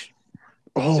sure. wish.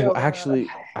 Oh, So, actually,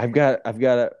 I've got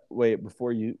to wait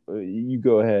before you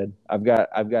go ahead. I've got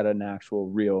an actual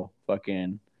real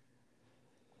fucking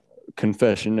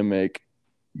confession to make.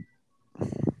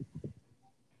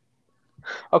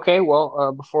 okay,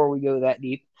 well, before we go that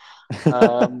deep,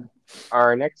 um,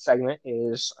 our next segment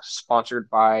is sponsored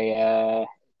by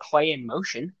Clay in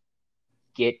Motion.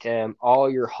 Get all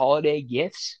your holiday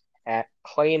gifts at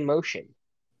Clay in Motion.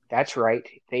 That's right.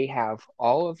 They have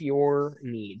all of your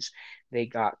needs. They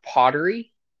got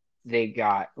pottery, they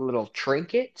got little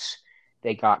trinkets,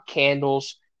 they got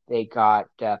candles, they got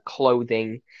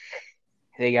clothing,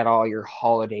 they got all your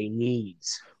holiday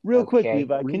needs. Real quick, Okay.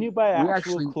 Levi, can you buy We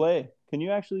actual actually, clay? Can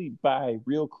you actually buy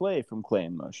real clay from Clay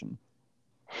in Motion?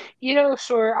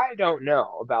 Sir, I don't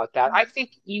know about that. I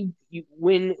think you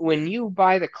when you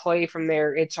buy the clay from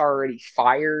there, it's already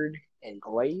fired and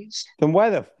glazed. Then why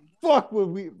the fuck would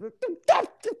we?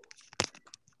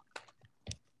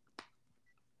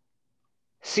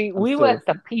 See, I'm we still. let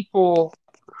the people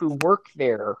who work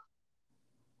there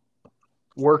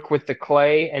work with the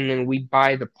clay and then we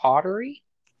buy the pottery.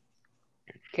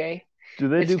 Okay. Do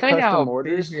they It's do kind of custom how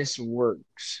orders? business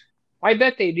works. I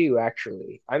bet they do,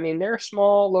 actually. I mean, they're a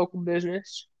small local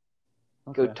business.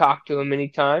 Go Okay. talk to them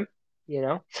anytime.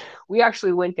 We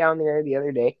actually went down there the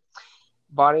other day,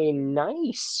 bought a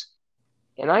nice,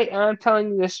 and I'm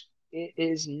telling you this, it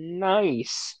is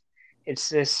nice. It's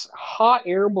this hot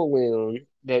air balloon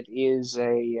that is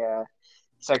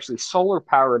it's actually solar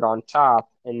powered on top,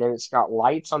 and then it's got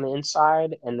lights on the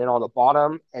inside, and then on the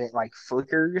bottom, and it like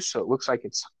flickers, so it looks like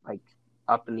it's like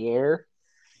up in the air,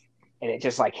 and it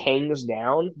just like hangs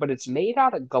down. But it's made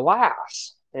out of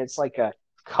glass, and it's like a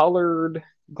colored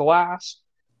glass.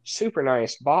 Super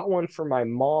nice. Bought one for my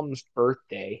mom's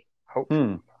birthday.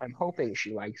 Hmm. I'm hoping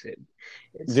she likes it.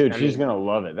 Dude, I she's mean, gonna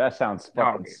love it. That sounds oh,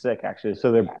 fucking dude. sick, actually.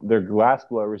 So Yeah. they're glass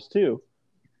blowers too.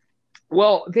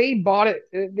 Well, they bought it.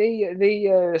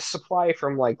 They supply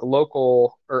from like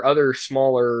local or other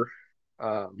smaller,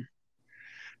 um,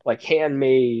 like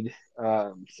handmade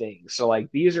things. So like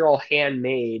these are all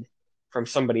handmade from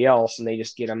somebody else, and they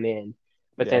just get them in.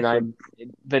 But Yeah. then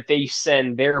So they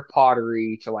send their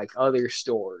pottery to like other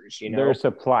stores. they're a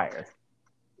supplier.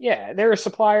 Yeah, they're a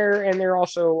supplier, and they're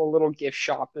also a little gift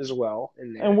shop as well in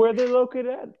And there. where are they located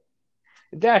at?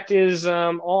 That is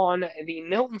on the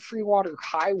Milton Freewater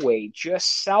Highway,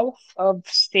 just south of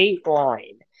State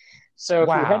Line. So if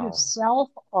you're headed Wow. south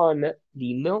on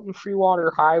the Milton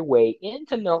Freewater Highway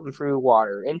into Milton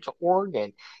Freewater, into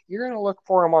Oregon, you're going to look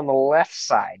for them on the left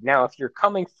side. Now, if you're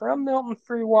coming from Milton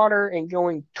Freewater and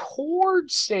going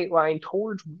towards State Line,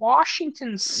 towards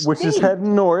Washington Which is State,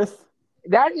 heading north.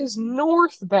 that is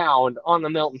northbound on the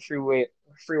Milton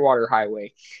Freewater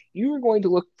Highway. You are going to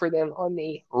look for them on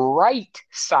the right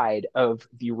side of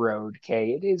the road.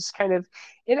 Okay,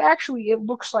 it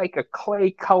looks like a clay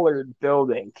colored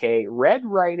building. Okay, red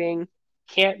writing,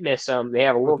 can't miss them. They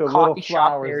have a With little the little coffee shop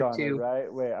flowers there on it, too.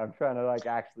 right? Wait, I'm trying to like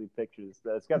actually picture this.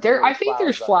 It's got the I little think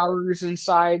there's flowers on it, right? flowers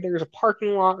inside. There's a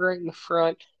parking lot right in the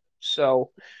front.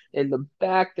 So in the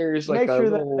back, there's like Make a sure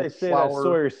that little they say that flower.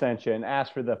 Sawyer sent you and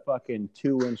ask for the fucking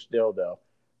 2-inch dildo.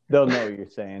 They'll know what you're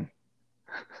saying.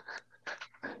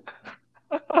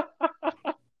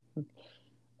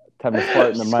 Time to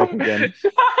fart in the mic again.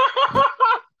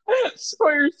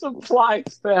 Sawyer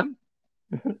supplies them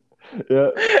Yeah.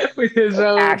 with his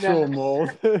own Actual mold.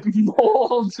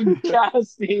 molds and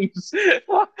castings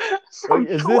from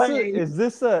Like, clay.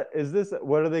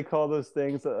 what do they call those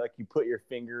things that like you put your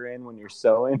finger in when you're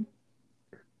sewing?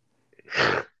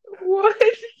 What?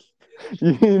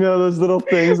 You know those little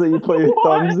things that you put your What?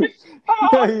 thumbs in?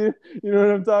 Yeah, you know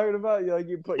what I'm talking about?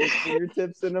 You put your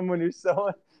fingertips in them when you're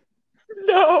sewing.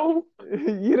 No.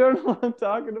 You don't know what I'm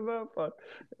talking about? Fuck.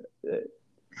 You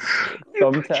put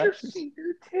your Thumbtacks.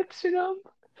 fingertips in them?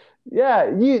 Yeah,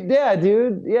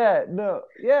 dude. Yeah, no.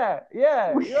 Yeah. You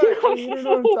don't know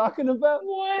what I'm talking about?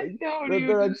 What? Like, No, they're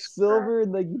dude. like silver,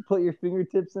 and like you put your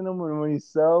fingertips in them when you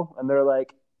sew, and they're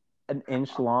like an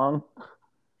inch long.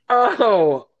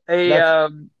 Oh, That's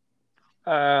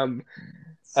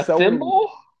a sewing.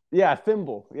 thimble? Yeah,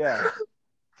 thimble. Yeah,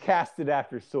 casted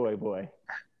after Soy Boy.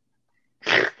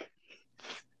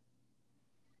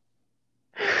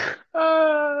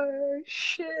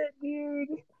 Shit, dude.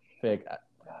 Fake,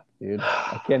 dude.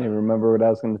 I can't even remember what I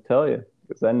was going to tell you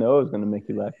because I know I was going to make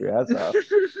you laugh your ass off.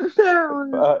 That was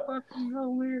But fucking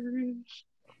hilarious.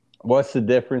 What's the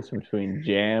difference between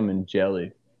jam and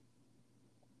jelly?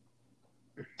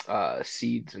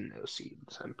 Seeds and no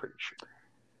seeds, I'm pretty sure.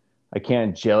 I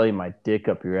can't jelly my dick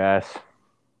up your ass.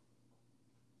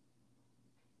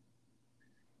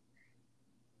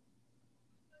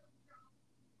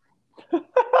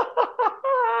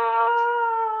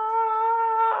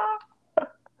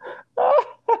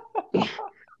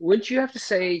 Wouldn't you have to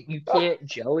say you can't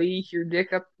jelly your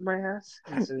dick up my ass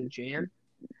instead of jam?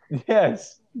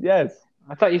 Yes, yes.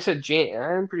 I thought you said jam.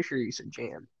 I'm pretty sure you said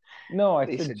jam. No, I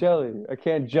You said said, jelly. I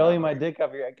can't jelly oh. my dick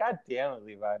up your ass. God damn it,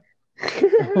 Levi.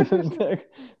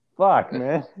 Fuck,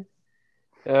 man.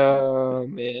 Oh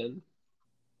man.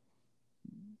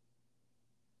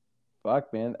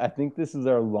 Fuck, man. I think this is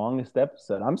our longest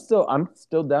episode. I'm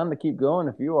still down to keep going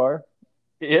if you are.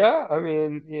 Yeah, I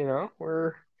mean,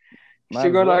 we're Might still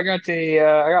as going. I well. got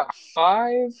I got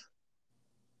five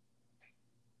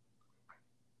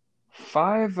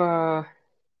I'm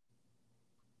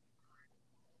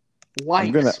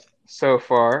gonna likes so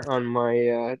far on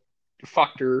my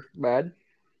Factor bad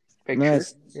picture,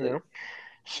 nice.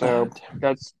 So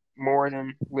that's more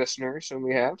than listeners than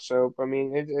we have. So I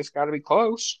mean, it's got to be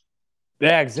close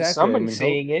Yeah, to exactly. I somebody mean, hope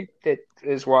seeing it that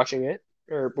is watching it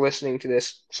or listening to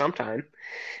this sometime.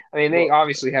 I mean, they well,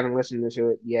 obviously haven't listened to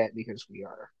it yet because we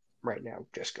are right now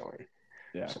just going.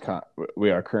 yeah, So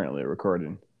we are currently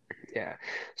recording. yeah.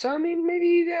 So I mean,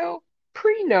 maybe they'll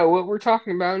pre-know what we're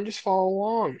talking about and just follow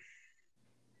along.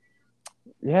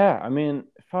 Yeah, I mean,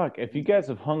 fuck, if you guys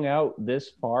have hung out this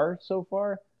far so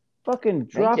far, fucking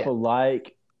Thank drop you. a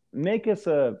like, make us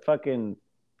a fucking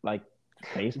like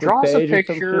Facebook Draw us a page or some shit.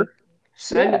 picture,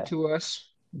 send it Yeah, to us.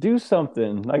 do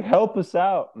something. Like help us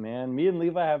out, man. Me and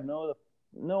Levi have no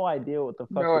idea what the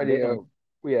fuck No we're idea. doing.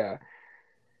 Yeah.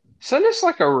 Send us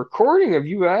like a recording of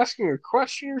you asking a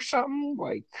question or something.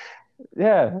 Like,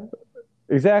 Yeah,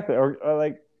 exactly. Or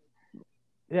like,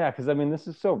 yeah, because I mean, this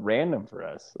is so random for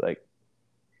us. Like,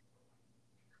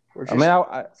 we're I mean,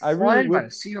 just I really flying by would.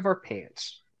 the seat of our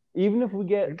pants. Even if we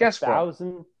get And a guess what?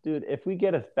 thousand, dude, if we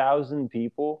get 1,000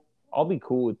 people, I'll be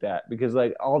cool with that because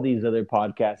like all these other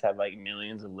podcasts have like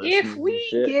millions of If listeners and we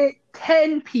shit. get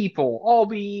 10 people, I'll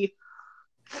be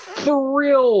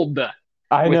thrilled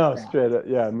I with know, that. straight up.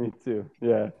 Yeah, me too.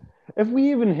 Yeah. If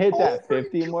we even hit that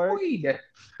 50 mark, Overjoyed.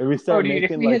 if we Oh, start dude, if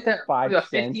making we like hit that five the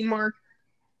 50 cents. mark,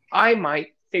 I might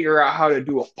figure out how to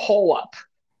do a pull up.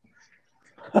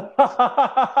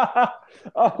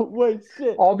 Oh, wait,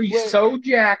 shit. I'll be Wait, so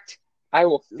jacked. I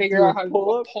will figure do a out how to do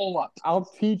pull a up? pull up. I'll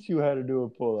teach you how to do a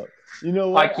pull up. You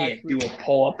know I what? can't Actually, do a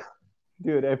pull up.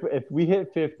 dude, if we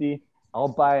hit 50, I'll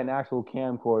buy an actual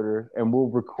camcorder and we'll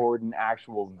record an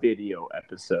actual video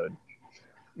episode.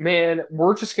 Man,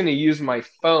 we're just gonna use my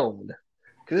phone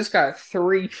because it's got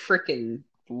 3 freaking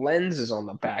lenses on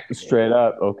the back of it. Straight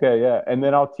up. Okay, yeah. And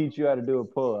then I'll teach you how to do a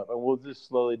pull up and we'll just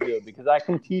slowly do it because I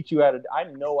can teach you how to I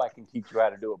know I can teach you how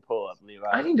to do a pull up, Levi.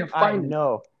 I need to I find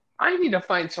know. I need to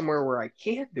find somewhere where I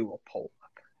can't do a pull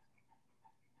up.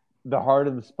 The harder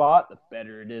the spot, the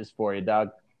better it is for you, dog.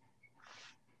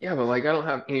 Yeah, but like I don't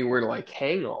have anywhere to like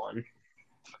hang on.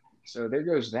 So there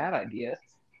goes that idea.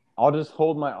 I'll just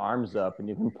hold my arms up and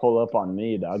you can pull up on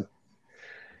me, dog.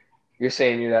 You're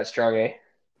saying you're that strong, eh?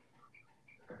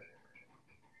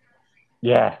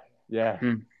 Yeah. Yeah.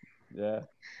 Hmm. Yeah.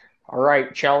 All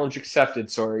right, challenge accepted.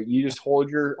 Sorry, you just hold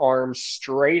your arms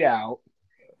straight out,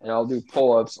 and I'll do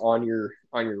pull-ups on your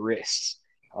wrists.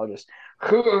 I'll just.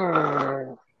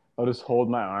 I'll just hold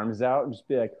my arms out and just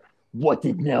be like, what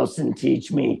did Nelson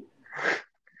teach me?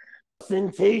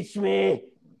 Nelson teach me.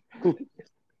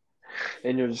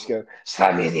 And you'll just go,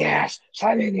 slap me in the ass,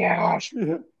 slap me in the ass.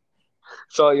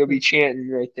 So you'll be chanting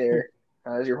right there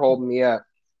as you're holding me up.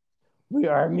 We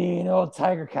are mean old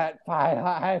tiger cat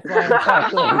high flying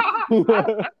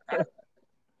cycling.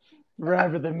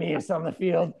 Forever the meanest on the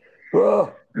field.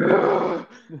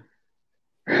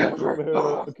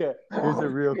 Okay, here's a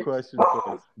real question for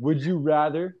you. Would you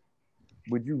rather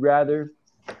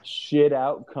shit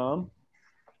out cum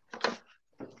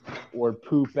or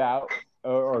poop out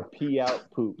or pee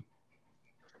out poop?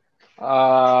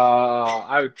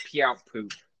 I would pee out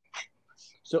poop.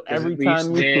 So Because at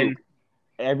least then,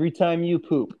 every time you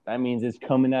poop, that means it's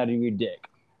coming out of your dick.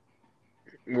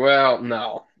 well,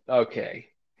 no. Okay.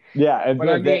 Yeah, But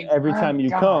I mean, every oh time you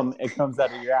God. come, it comes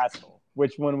out of your asshole.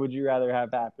 Which one would you rather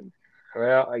have happen?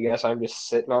 Well, I guess I'm just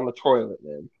sitting on the toilet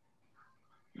then.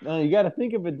 No, you got to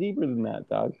think of it deeper than that,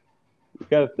 dog. You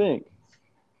got to think.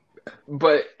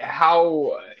 But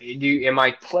how am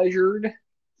I pleasured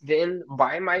then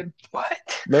by my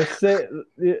butt? Let's say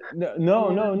no.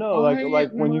 Or Like by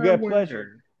when you my get pleasured,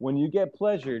 wiener? when you get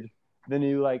pleasured, then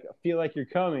you like feel like you're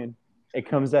coming, it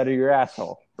comes out of your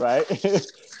asshole, right?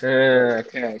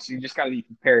 Okay, so you just got to be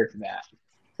prepared for that.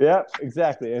 Yep,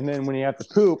 exactly. And then when you have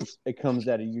to poop, it comes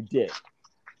out of your dick.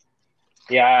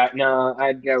 Yeah, no,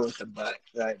 I'd go with the butt.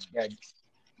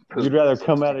 You'd rather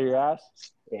come out of your ass?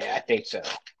 Yeah, I think so.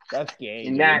 That's gay,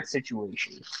 in dude. that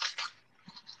situation.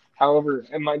 However,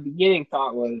 my beginning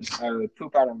thought was I would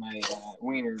poop out of my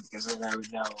wiener because then I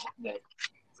would know that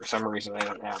for some reason I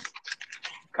don't have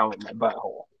cum in my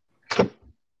butthole.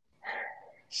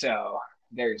 So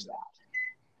there's that.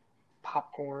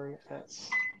 Popcorn, that's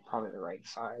probably the right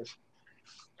size.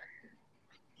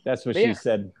 That's what she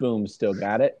said. Boom, still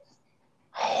got it.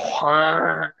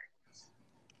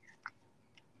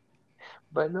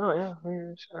 But no, yeah,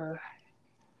 there's.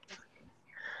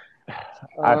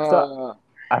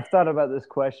 I've thought about this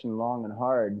question long and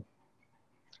hard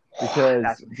because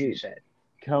that's what she said.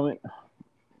 Coming,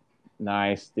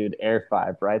 nice, dude. Air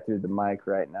 5 right through the mic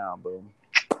right now. Boom.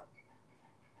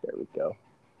 There we go.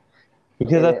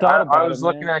 Because I thought about it. I was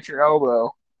looking at your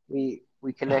elbow. We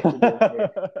connected.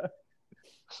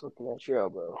 Just looking at your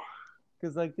elbow.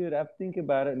 Because, like, dude, I think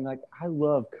about it and, like, I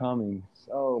love coming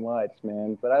so much,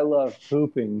 man. But I love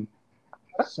pooping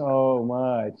so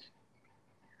much.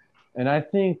 And I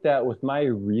think that with my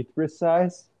urethra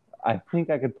size, I think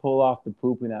I could pull off the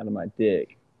pooping out of my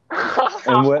dick.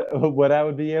 And what I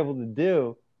would be able to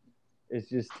do is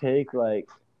just take, like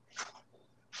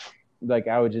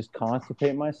I would just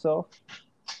constipate myself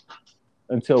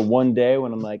until one day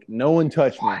when I'm like, no one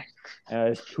touch me. And I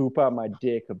just poop out my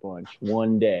dick a bunch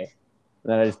one day.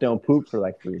 And then I just don't poop for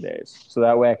like 3 days. So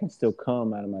that way I can still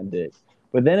come out of my dick.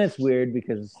 But then it's weird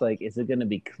because it's like, is it going to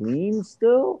be clean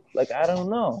still? Like, I don't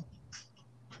know.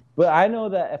 But I know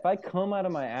that if I come out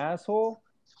of my asshole,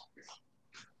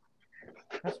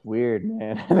 that's weird,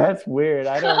 man. That's weird.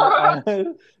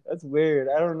 That's weird.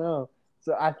 I don't know.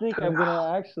 So I think I'm going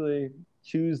to actually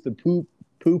choose the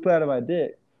poop out of my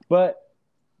dick. But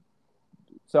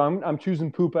so I'm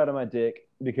choosing poop out of my dick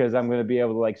because I'm going to be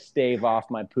able to like stave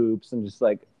off my poops and just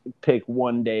like pick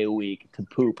one day a week to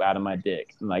poop out of my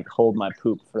dick and like hold my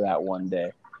poop for that one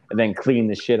day and then clean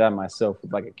the shit out of myself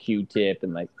with like a Q-tip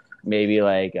and like maybe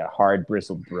like a hard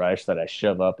bristled brush that I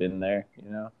shove up in there,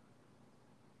 you know?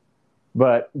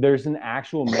 But there's an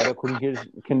actual medical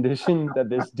condition that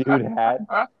this dude had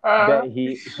that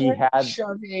he had.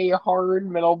 Shove a hard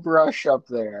metal brush up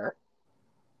there.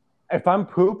 If I'm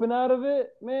pooping out of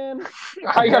it, man,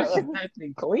 I gotta get that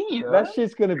thing clean. That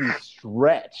shit's gonna be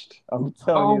stretched. I'm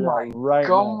telling you that right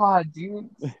now. Oh my god, dude!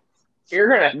 You're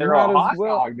gonna throw a hot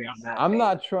dog down that. I'm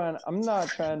not trying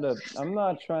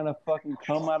to fucking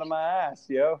come out of my ass,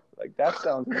 yo. Like that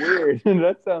sounds weird.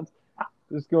 That sounds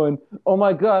just going. Oh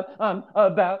my god, I'm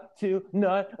about to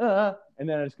nut, and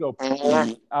then I just go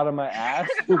out of my ass,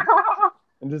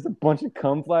 and just a bunch of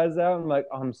cum flies out. I'm like,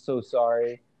 oh, I'm so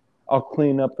sorry. I'll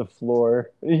clean up the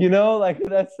floor. You know, like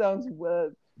that sounds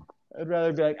wet. I'd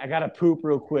rather be like, I gotta poop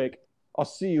real quick. I'll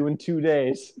see you in 2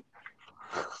 days.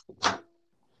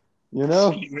 You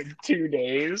know? See you in 2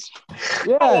 days?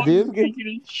 Yeah, dude. You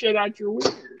can shit out your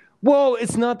wiener. Well,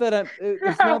 it's not that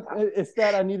it's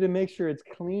that I need to make sure it's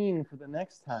clean for the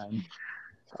next time.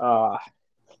 Right.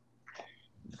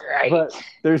 But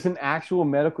there's an actual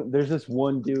there's this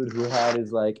one dude who had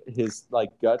his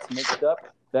guts mixed up.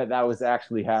 That was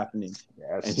actually happening.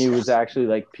 Yes. And he was actually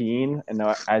like peeing, and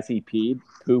as he peed,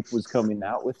 poop was coming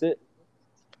out with it.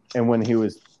 And when he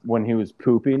was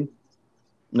pooping,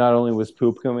 not only was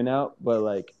poop coming out, but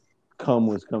like cum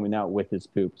was coming out with his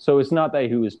poop. So it's not that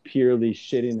he was purely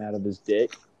shitting out of his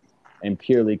dick and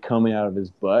purely coming out of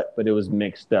his butt, but it was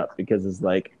mixed up because his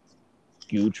like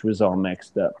gooch was all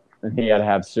mixed up, and he had to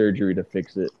have surgery to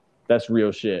fix it. That's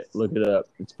real shit. Look it up.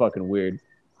 It's fucking weird.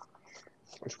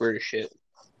 It's weird as shit.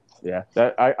 Yeah,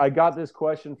 I got this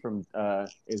question from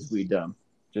Is We Dumb,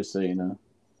 just so you know.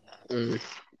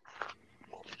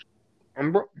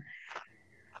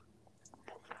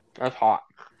 That's hot.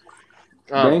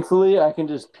 Thankfully, I can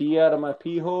just pee out of my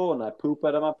pee hole and I poop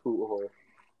out of my poop hole.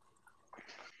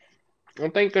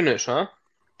 Well, thank goodness, huh?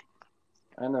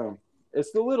 I know.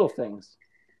 It's the little things.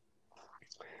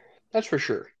 That's for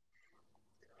sure.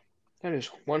 That is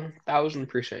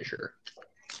 1,000% sure.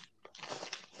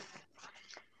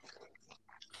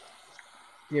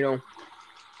 You know,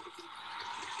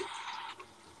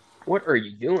 what are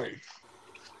you doing?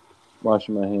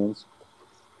 Washing my hands.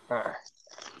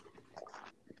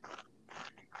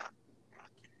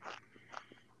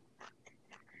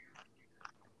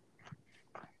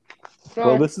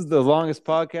 Well, this is the longest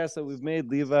podcast that we've made,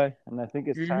 Levi, and I think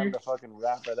it's time to fucking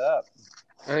wrap it up.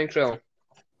 I think so.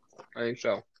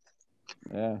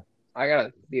 Yeah. I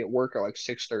gotta be at work at like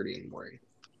 6:30 in the morning.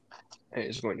 And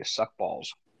it's going to suck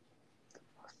balls.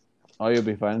 Oh, you'll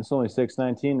be fine. It's only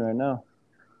 6:19 right now.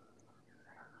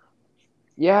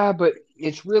 Yeah, but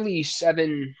it's really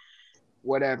 7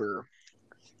 whatever.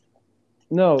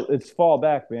 No, it's fall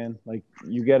back, man. Like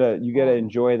you gotta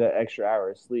enjoy that extra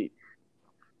hour of sleep.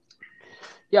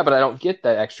 Yeah, but I don't get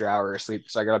that extra hour of sleep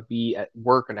because I gotta be at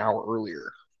work an hour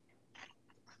earlier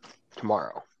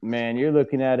tomorrow. Man, you're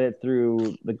looking at it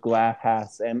through the glass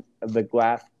half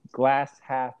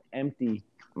empty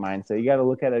mindset. You got to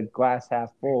look at it glass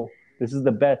half full. This is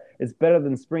the best. It's better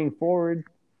than spring forward.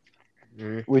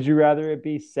 Mm. Would you rather it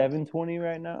be 7:20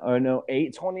 right now, or no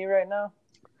 8:20 right now?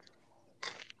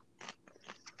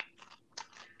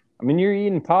 I mean, you're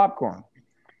eating popcorn.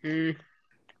 Mm.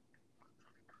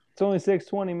 It's only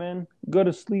 6:20, man. Go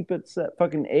to sleep at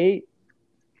fucking 8.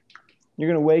 You're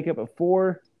gonna wake up at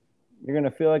 4. You're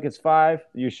gonna feel like it's 5.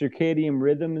 Your circadian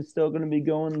rhythm is still gonna be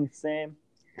going the same.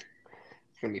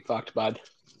 It's gonna be fucked, bud.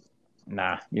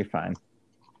 Nah, you're fine.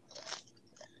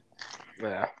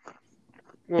 Yeah.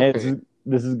 Okay. Hey,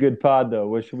 this is good pod though.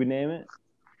 What should we name it?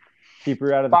 Keep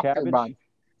her out of the cabbage. Bud.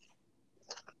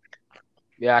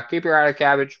 Yeah, keep her out of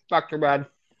cabbage. Fuck your bud.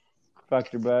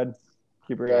 Fuck your bud.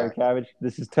 Keep her out of cabbage.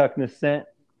 This is Tuckness Scent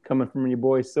coming from your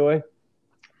boy Soy.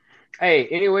 Hey,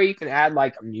 anyway, you can add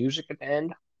like music at the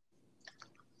end.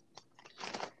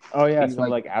 Oh yeah, some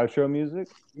like outro music.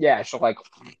 Yeah, so like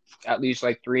at least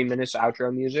like 3 minutes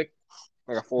outro music,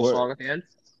 like a full song at the end.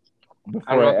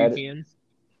 I don't know if you can.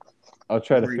 I'll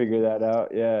try to figure that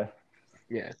out. Yeah.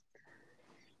 Yeah.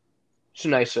 It's a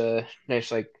nice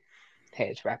like, hey,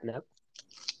 it's wrapping up.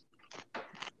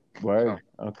 Word.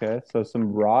 So. Okay, so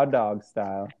some raw dog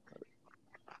style.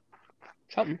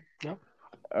 Something. No.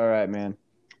 All right, man.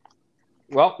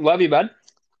 Well, love you, bud.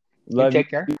 Love you. Take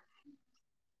care.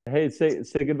 Hey, say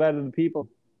goodbye to the people.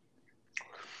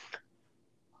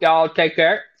 Y'all take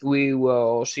care. We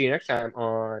will see you next time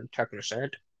on Tucking the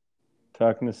Scent.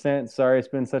 Tucking the Scent. Sorry it's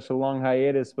been such a long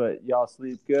hiatus, but y'all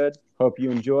sleep good. Hope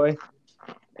you enjoy.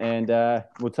 And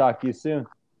we'll talk to you soon.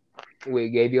 We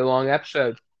gave you a long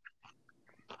episode.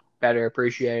 Better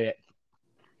appreciate it.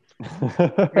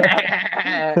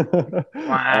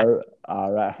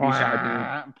 All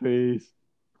right. Peace.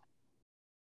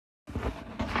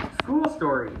 School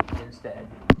story instead.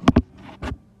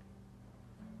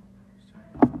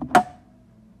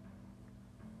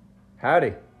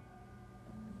 Howdy.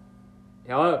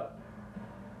 Hello.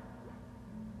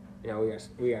 Yeah, we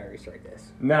gotta restart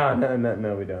this. No,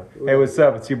 we don't. Hey, what's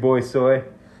up? It's your boy Soy.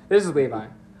 This is Levi.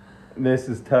 This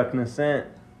is Tuckna Scent.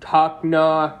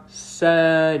 Tuckna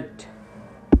Scent.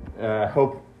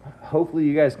 Hopefully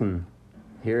you guys can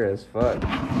hear us. Fuck.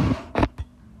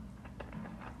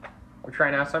 We're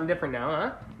trying out something different now,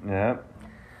 huh? Yeah.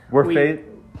 Go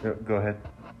ahead.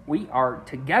 We are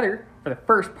together for the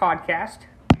first podcast.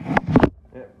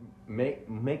 Yeah,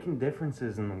 making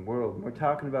differences in the world. We're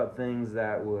talking about things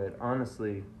that would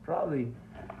honestly probably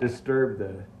disturb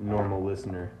the normal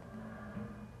listener.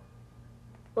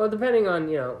 Well, depending on,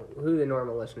 who the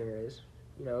normal listener is.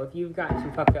 If you've got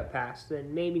some fucked up past,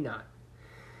 then maybe not.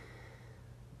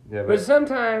 Yeah, but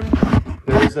sometimes...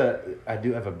 I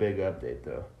do have a big update,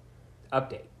 though.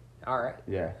 Update. All right.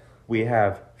 Yeah. We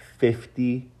have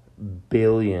 50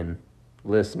 billion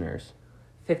listeners.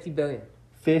 50 billion.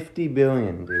 50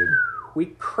 billion, dude. We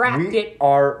cracked it. We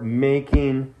are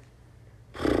making...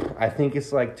 I think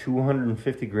it's like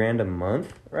 $250,000 a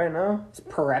month right now. It's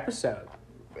per episode.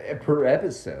 Per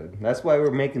episode. That's why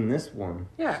we're making this one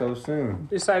so soon.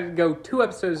 We decided to go 2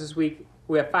 episodes this week.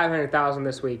 We have 500,000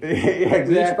 this week. Yeah,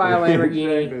 exactly. Each buy a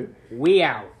Lamborghini. Exactly. We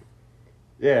out.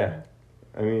 Yeah.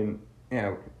 I mean,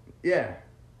 yeah.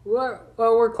 Well,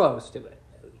 we're close to it,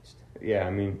 at least. Yeah,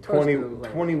 I mean,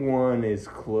 21 is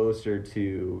closer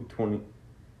to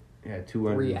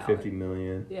 250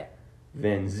 million. Yeah.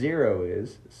 Than 0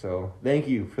 is. So, thank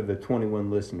you for the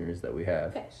 21 listeners that we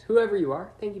have. Yes, whoever you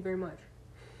are, thank you very much.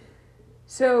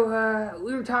 So,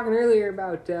 we were talking earlier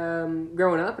about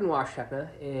growing up in Washtenaw,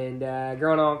 and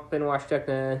growing up in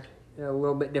Washtenaw a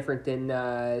little bit different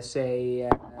than, say...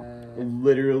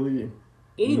 literally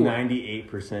anyone.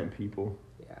 98% people.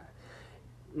 Yeah.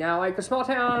 Now, like a small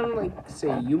town, like,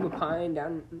 say, Yuma Pine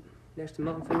down next to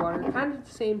Mountain Freewater, kind of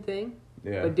the same thing,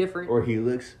 but different. Or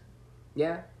Helix.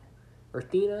 Yeah. Or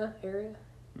Athena area.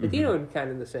 Mm-hmm. Athena would be kind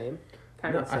of the same.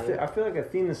 I feel like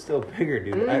Athena's still bigger,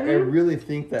 dude. Mm-hmm. I really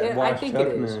think that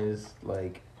Washtenaw is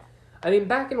like... I mean,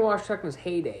 back in Washtenawn's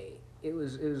heyday, it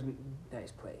was a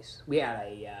nice place. We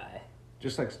had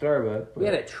just like Starbucks. We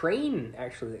had a train,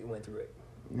 actually, that went through it.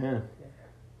 Yeah.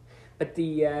 But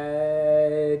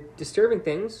the disturbing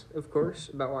things, of course,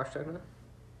 about Washington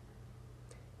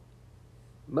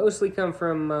mostly come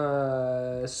from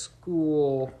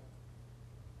school.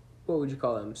 What would you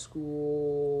call them?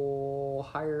 School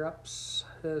higher ups,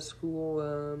 school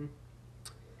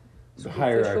The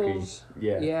hierarchy, officials.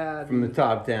 Yeah, from the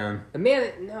top down. The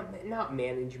not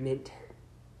management,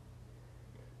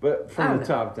 but from the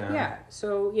top down. Yeah,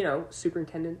 so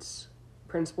superintendents,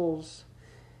 principals,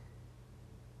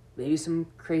 maybe some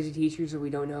crazy teachers that we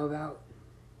don't know about.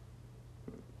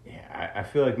 Yeah, I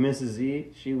feel like Mrs.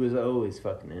 E, she was always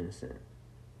fucking innocent.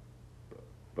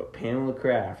 But Pamela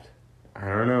Kraft, I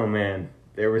don't know, man.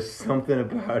 There was something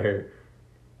about her.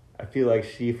 I feel like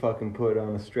she fucking put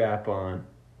on a strap on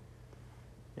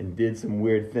and did some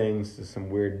weird things to some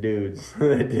weird dudes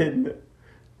that didn't.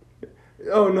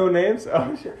 Oh, no names?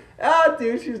 Oh, shit. Ah,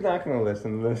 dude, she's not going to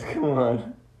listen to this. Come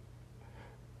on.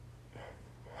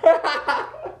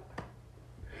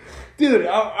 Dude,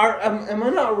 am I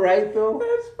not right, though?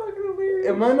 That's fucking weird.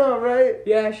 Am I not right?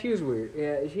 Yeah, she was weird.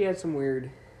 Yeah, she had some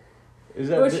weird... Is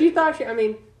that well, she thought she... I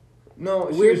mean... No,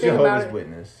 she weird was thing Jehovah's about it,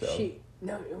 Witness, so...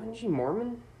 wasn't she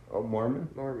Mormon? Oh, Mormon?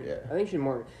 Mormon. Yeah. I think she's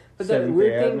Mormon. But the Seventh-day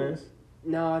weird thing... Adventist?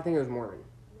 No, I think it was Mormon.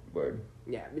 Word.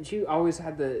 Yeah, but she always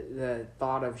had the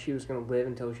thought of she was going to live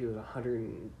until she was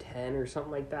 110 or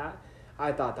something like that.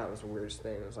 I thought that was the weirdest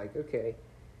thing. I was like, okay,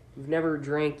 you've never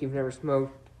drank, you've never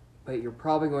smoked, but you're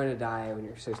probably going to die when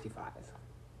you're 65.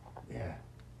 Yeah.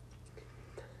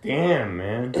 Damn,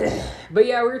 man. But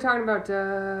yeah, we were talking about...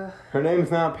 Her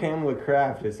name's not Pamela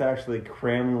Kraft. It's actually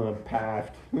Cramla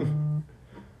Paft.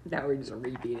 Now we're just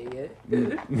repeating it.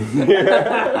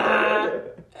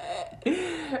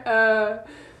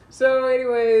 So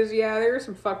anyways, yeah, there were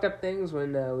some fucked up things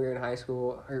when we were in high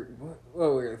school.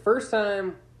 The first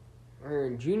time we were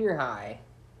in junior high.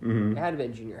 Mm-hmm. It had to have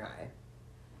been junior high.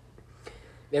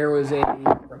 There was a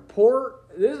report.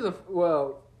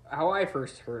 How I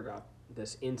first heard about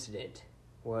this incident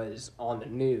was on the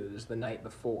news the night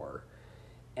before.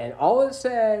 And all it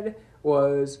said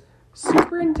was,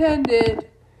 superintendent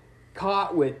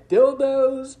caught with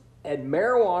dildos and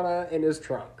marijuana in his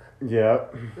trunk.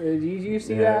 Yep. Did you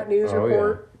see that news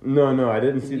report? Yeah. No, I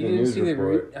didn't see the news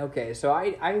report. Okay, so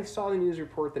I saw the news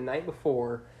report the night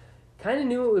before, kind of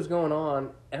knew what was going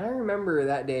on, and I remember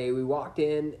that day we walked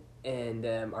in, and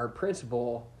our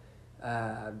principal,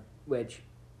 which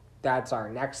that's our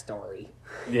next story.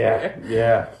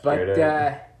 Yeah.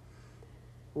 But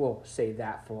we'll save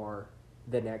that for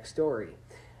the next story.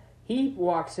 He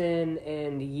walks in,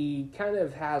 and he kind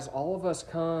of has all of us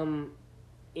come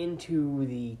into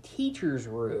the teacher's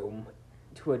room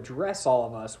to address all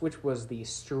of us, which was the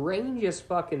strangest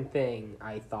fucking thing,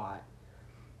 I thought.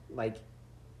 Like,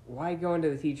 why go into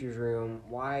the teacher's room?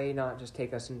 Why not just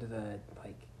take us into the,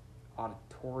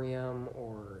 auditorium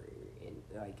or,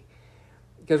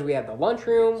 because we had the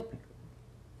lunchroom,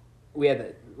 we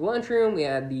had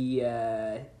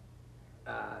the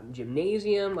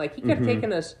gymnasium. Like, he could have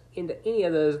taken us into any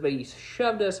of those, but he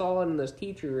shoved us all in this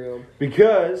teacher room.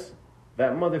 Because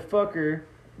that motherfucker,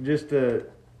 just to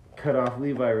cut off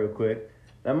Levi real quick,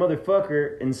 that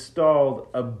motherfucker installed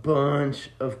a bunch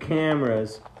of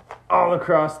cameras all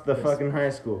across the fucking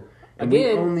high school. And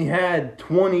we only had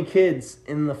 20 kids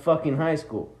in the fucking high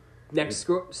school. Next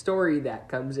story that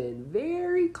comes in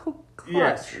very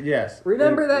clutch. Yes.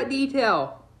 Remember that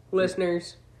detail,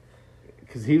 listeners.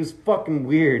 Because he was fucking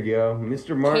weird, yo.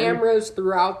 Mr. Martin. Cameras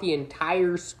throughout the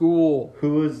entire school.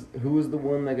 Who was the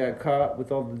one that got caught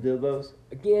with all the dildos?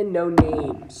 Again, no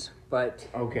names, but...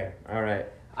 Okay, all right.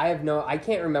 I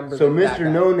can't remember. So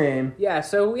Mr. No Name. Yeah,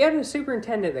 so we had a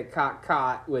superintendent that got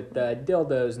caught with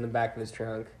dildos in the back of his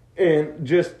trunk. And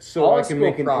just so I can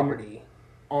make an... property.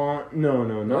 No,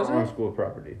 not on school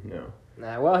property, no.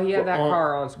 Nah, well, he had that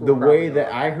car on school property. The way though.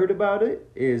 that I heard about it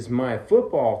is my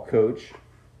football coach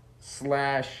 /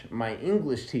 my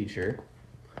English teacher.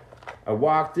 I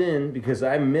walked in because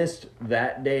I missed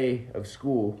that day of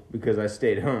school because I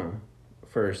stayed home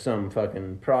for some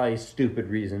fucking probably stupid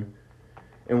reason.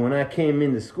 And when I came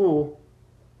into school,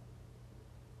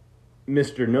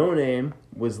 Mr. No Name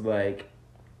was like,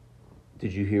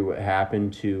 "Did you hear what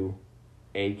happened to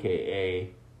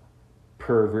AKA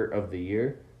pervert of the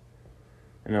year?"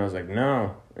 And I was like,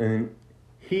 "No." And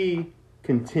he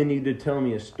continued to tell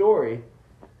me a story.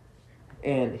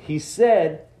 And he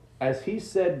said, as he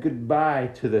said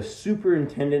goodbye to the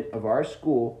superintendent of our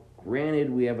school, granted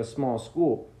we have a small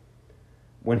school,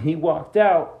 when he walked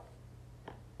out,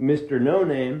 Mr. No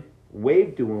Name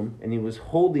waved to him, and he was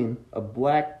holding a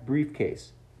black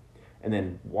briefcase, and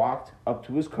then walked up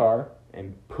to his car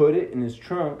and put it in his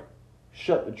trunk,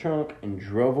 shut the trunk, and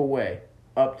drove away.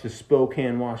 up to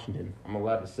Spokane, Washington. I'm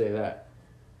allowed to say that.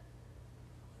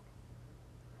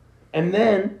 And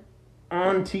then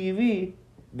on TV,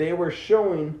 they were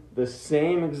showing the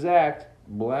same exact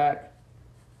black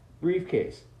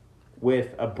briefcase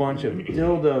with a bunch of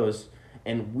dildos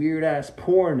and weird ass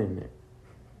porn in it.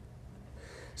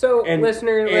 So,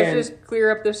 listener, let's just clear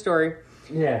up this story.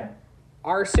 Yeah.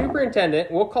 Our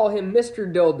superintendent, we'll call him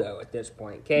Mr. Dildo at this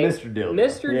point, okay? Mr. Dildo.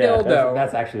 Mr. Dildo.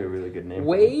 That's actually a really good name.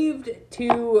 Waved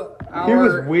to our... He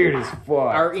was weird as fuck,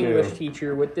 our English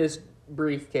teacher with this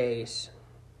briefcase,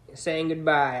 saying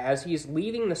goodbye as he's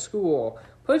leaving the school,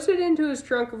 puts it into his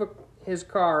trunk of his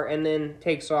car, and then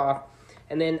takes off.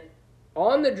 And then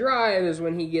on the drive is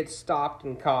when he gets stopped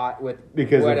and caught with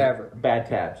whatever. Of bad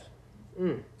tabs.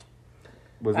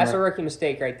 That's a rookie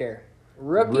mistake right there.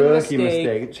 Rookie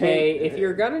mistake. Okay, if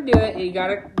you're gonna do it, you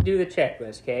gotta do the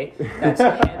checklist. Okay, that's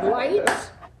headlights,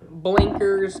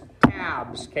 blinkers,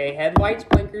 tabs. Okay, headlights,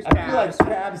 blinkers, tabs. I feel like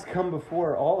tabs come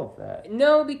before all of that.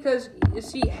 No, because you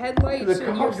see, headlights.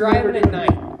 You're driving at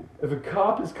night. If a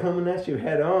cop is coming at you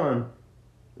head on,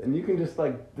 then you can just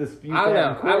like dispute. I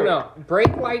don't know.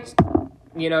 Brake lights.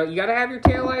 You know, you gotta have your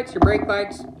tail lights, your brake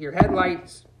lights, your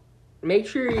headlights. Make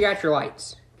sure you got your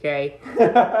lights. Okay,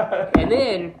 and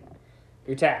then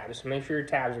your tabs. Make sure your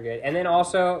tabs are good. And then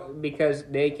also, because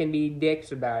they can be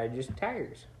dicks about it, just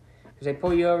tires. Because they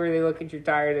pull you over, they look at your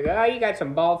tires, they go, oh, you got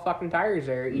some bald fucking tires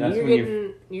there.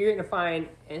 You're getting a fine.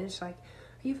 And it's like,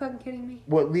 are you fucking kidding me?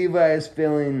 What Levi is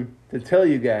failing to tell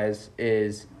you guys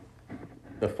is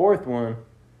the fourth one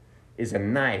is a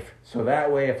knife. So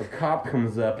that way, if a cop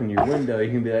comes up in your window,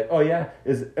 you can be like, oh, yeah,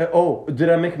 did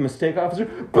I make a mistake, officer?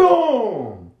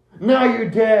 Boom! Now you're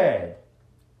dead.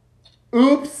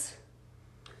 Oops.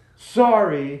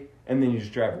 Sorry, and then you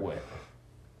just drive away.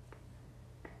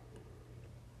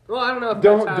 Well, I don't know if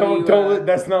don't.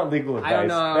 That's not legal advice. I don't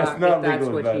know if that's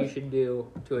what you should do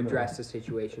to address the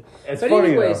situation. It's but funny,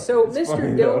 anyway, though. so It's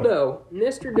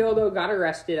Mr. Dildo got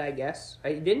arrested, I guess.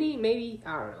 Didn't he? Maybe,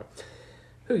 I don't know.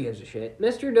 Who gives a shit?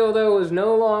 Mr. Dildo is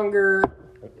no longer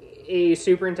a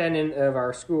superintendent of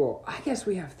our school. I guess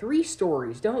we have 3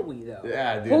 stories, don't we, though?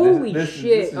 Yeah, dude. Holy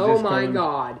shit. Oh, my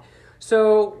God.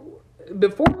 So,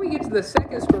 before we get to the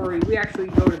second story, we actually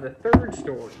go to the third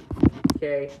story.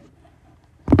 Okay?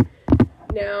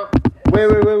 Now...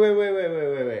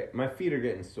 Wait. My feet are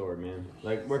getting sore, man.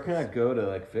 Like, where can I go to,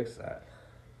 like, fix that?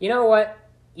 You know what?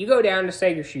 You go down to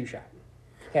Sager Shoe Shop.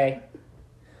 Okay?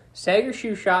 Sager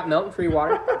Shoe Shop, Melton Free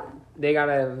Water. They got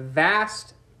a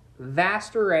vast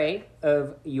array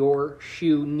of your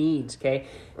shoe needs, okay?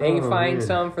 They can find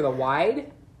some for the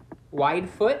wide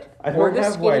foot. I don't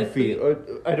have wide feet.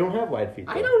 I don't have wide feet.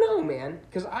 Though. I don't know, man,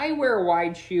 because I wear a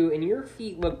wide shoe and your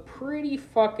feet look pretty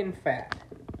fucking fat.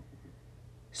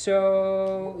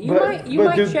 So you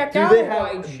might check out a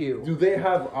wide shoe. Do they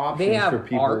have options for people?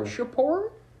 They have arch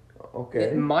support. Okay.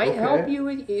 It might help you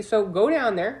with. So go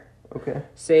down there. Okay.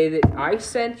 Say that I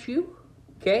sent you.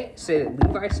 Okay. Say that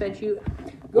Levi sent you.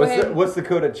 Go ahead. What's the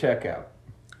code at checkout?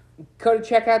 Code of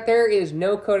checkout there is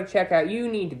no code of checkout. You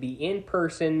need to be in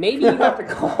person. Maybe you have to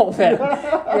call them.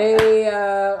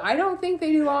 I don't think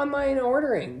they do online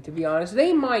ordering, to be honest.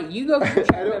 They might. You go check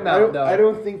them out, though. I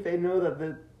don't think they know that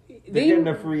they're getting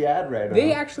a free ad right now.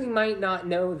 They actually might not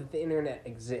know that the internet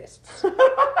exists.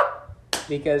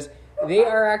 Because they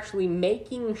are actually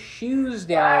making shoes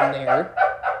down there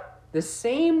the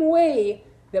same way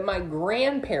that my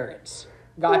grandparents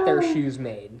got their shoes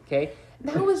made, okay?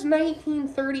 That was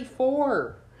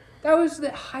 1934. That was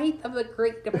the height of the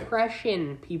Great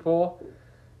Depression, people.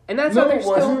 And that's how they're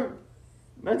still... No, it wasn't.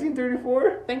 1934?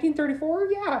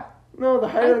 1934? Yeah. No, the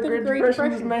height of the Great Depression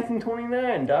was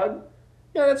 1929, dog.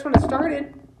 No, that's when it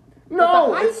started.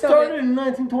 No, it started in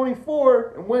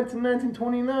 1924 and went to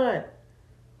 1929.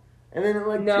 And then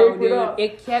it tapered up.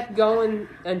 It kept going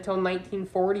until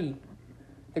 1940.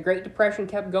 The Great Depression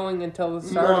kept going until the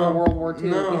start of World War II.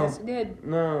 Yes, it did.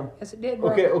 No. Yes, it did,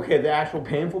 bro. Okay, the actual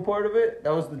painful part of it,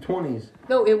 that was the 20s.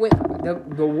 No, it went...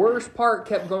 The worst part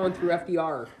kept going through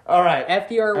FDR. All right.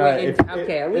 FDR went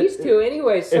at least 2.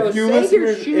 Anyway, so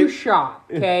Sager Shoe Shop,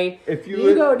 okay? If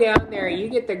you go down there, you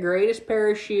get the greatest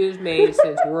pair of shoes made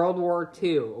since World War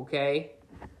II, okay?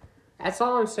 That's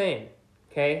all I'm saying,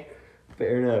 okay?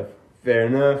 Fair enough.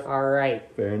 All right.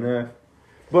 Fair enough.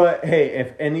 But, hey,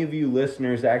 if any of you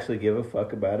listeners actually give a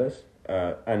fuck about us,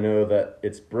 I know that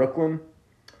it's Brooklyn,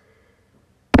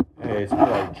 it's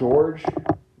probably George,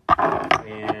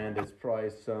 and it's probably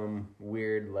some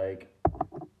weird, like...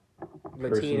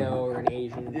 Latino or an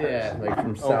Asian person. Yeah, like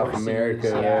from South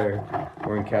America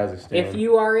or in Kazakhstan. If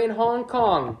you are in Hong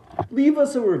Kong... leave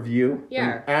us a review.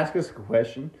 Yeah. And ask us a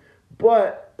question.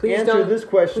 But answer this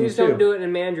question Please don't do it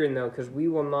in Mandarin, though, because we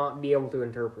will not be able to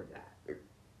interpret that.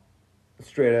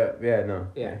 Straight up, yeah, no.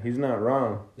 Yeah. He's not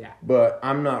wrong. Yeah. But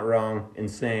I'm not wrong in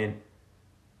saying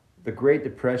the Great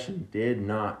Depression did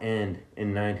not end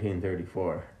in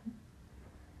 1934.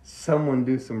 Someone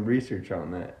do some research on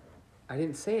that. I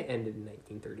didn't say it ended in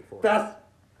 1934. That's...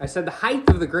 I said the height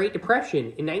of the Great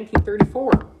Depression in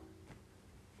 1934.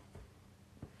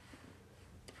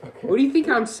 Okay. What do you think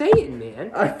I'm saying,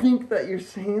 man? I think that you're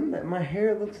saying that my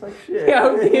hair looks like shit. Yeah,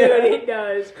 dude, it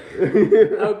does.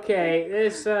 Okay,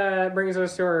 this brings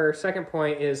us to our second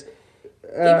point is,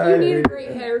 if you need a great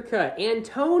haircut,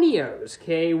 Antonio's,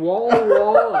 okay? Walla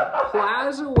Walla,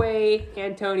 Plaza Way,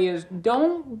 Antonio's.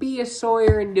 Don't be a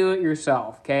Sawyer and do it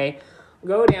yourself, okay?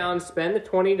 Go down, spend the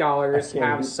 $20,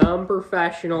 have some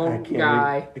professional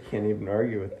guy. I can't even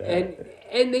argue with that.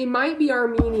 And they might be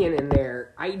Armenian in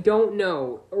there. I don't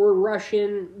know. Or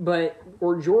Russian,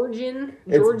 or Georgian.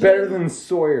 It's better than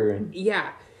Sawyer.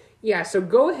 Yeah, so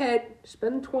go ahead,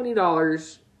 spend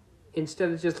 $20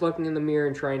 instead of just looking in the mirror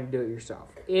and trying to do it yourself.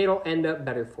 It'll end up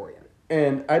better for you.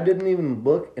 And I didn't even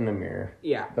look in the mirror.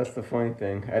 Yeah. That's the funny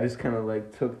thing. I just kind of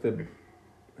like took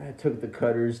the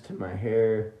cutters to my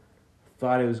hair.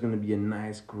 Thought it was going to be a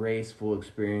nice, graceful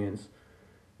experience.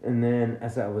 And then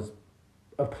as I was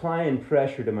applying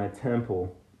pressure to my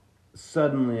temple,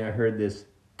 suddenly I heard this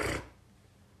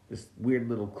weird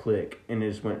little click, and it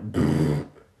just went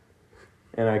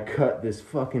and I cut this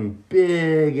fucking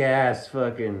big ass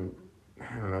fucking,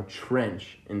 I don't know,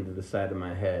 trench into the side of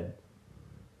my head.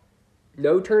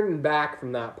 No turning back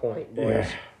from that point, boys.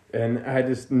 Yeah. And I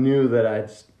just knew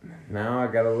that now I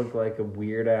gotta look like a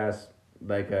weird ass,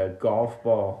 like a golf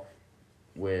ball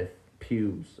with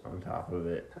pubes on top of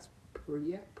it. That's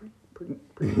pretty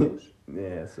close.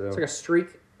 Yeah, so it's like a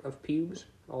streak of pubes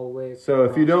all the way. So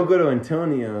if you don't go to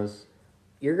Antonio's,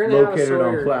 you're gonna located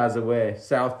on Plaza Way,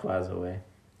 South Plaza Way,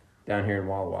 down here in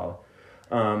Walla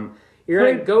Walla.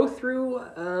 You're gonna go through.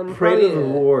 Pray to the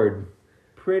Lord.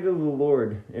 Pray to the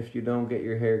Lord if you don't get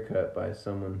your hair cut by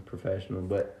someone professional.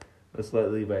 But let's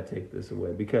let Levi take this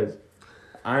away, because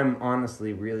I'm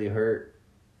honestly really hurt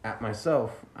at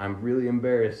myself. I'm really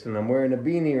embarrassed, and I'm wearing a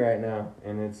beanie right now,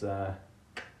 and it's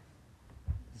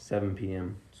 7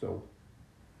 p.m. So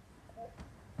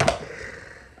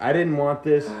I didn't want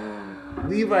this.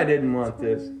 Levi didn't want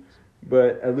this,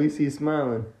 but at least he's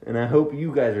smiling, and I hope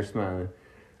you guys are smiling.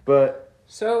 But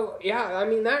so yeah, I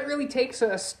mean that really takes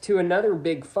us to another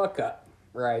big fuck up,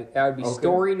 right? That would be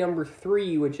story number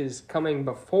 3, which is coming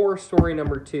before story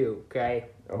number 2. Okay.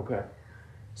 Okay.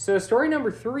 So story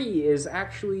number 3 is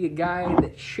actually a guy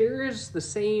that shares the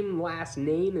same last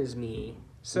name as me.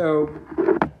 So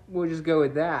we'll just go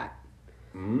with that.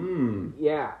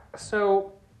 Yeah.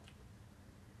 So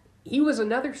he was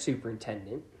another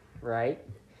superintendent, right?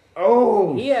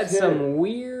 Oh, he had some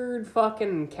weird fucking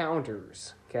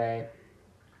encounters, okay?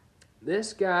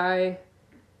 This guy,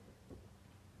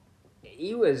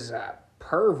 he was a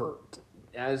pervert.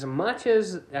 As much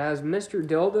as Mr.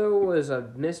 Dildo was a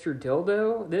Mr.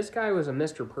 Dildo, this guy was a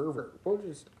Mr. Pervert. We'll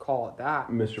just call it that.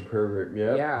 Mr. Pervert,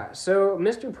 yeah. Yeah, so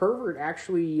Mr. Pervert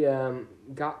actually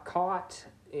got caught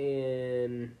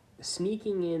in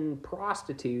sneaking in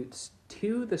prostitutes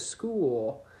to the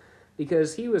school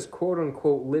because he was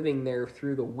quote-unquote living there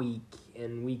through the week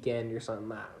and weekend or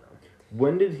something. I don't know.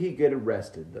 When did he get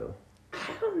arrested, though?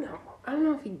 I don't know. I don't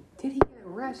know if did he get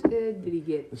arrested? Did he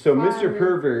get So fired? Mr.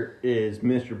 Pervert is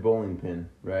Mr. Bowling Pin,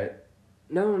 right?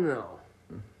 No.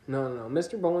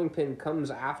 Mr. Bowling Pin comes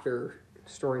after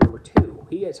story number 2.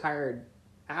 He gets hired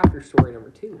after story number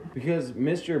 2. Because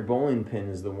Mr. Bowling Pin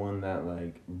is the one that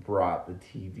like brought the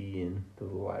TV into the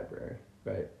library,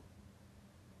 right?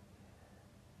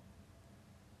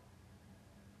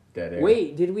 Dead air.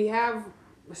 Wait, did we have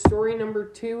story number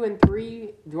 2 and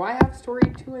 3? Do I have story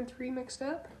 2 and 3 mixed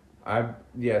up?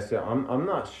 So I'm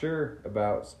not sure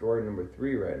about story number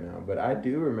 3 right now, but I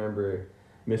do remember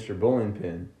Mr. Bowling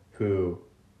Pin, who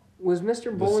was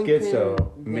Mr. Bowling Pin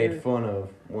schizo made fun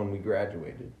of when we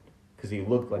graduated because he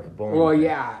looked like a bowling Well, pin.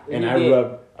 yeah, and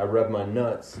I rubbed my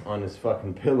nuts on his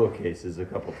fucking pillowcases a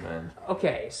couple times.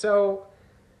 Okay,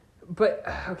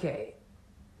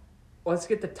 let's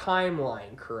get the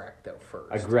timeline correct though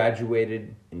first. I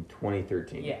graduated in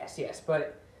 2013. Yes,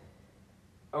 but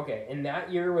okay, and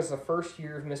that year was the first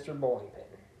year of Mr. Bowling Pin.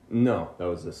 No, that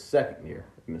was the second year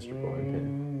of Mr. Bowling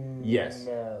Pin. Yes.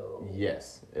 No.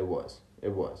 Yes, it was.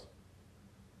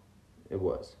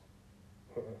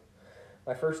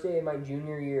 My first day of my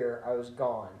junior year, I was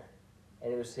gone,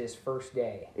 and it was his first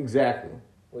day. Exactly.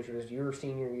 Which was your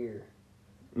senior year.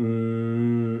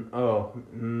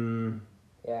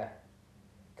 Yeah.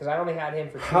 Because I only had him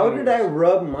for 2 How years. did I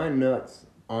rub my nuts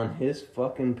on his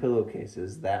fucking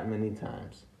pillowcases that many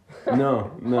times?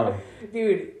 No.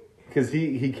 Dude. Because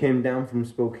he came down from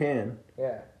Spokane.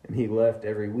 Yeah. And he left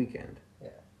every weekend. Yeah.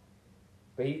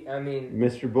 But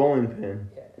Mr. Bowling Pin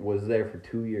was there for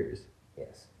 2 years.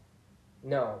 Yes.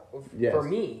 No. Yes. For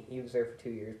me, he was there for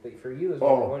 2 years. But for you, it was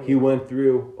only 1 year. He went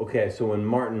through... Okay, so when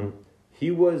Martin...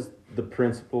 He was the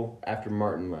principal after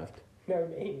Martin left. No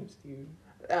names, dude.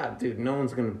 Dude, no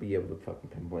one's going to be able to fucking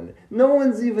pinpoint it. No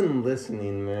one's even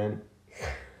listening, man.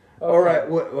 Okay. All right,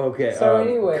 okay. So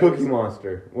anyway, Cookie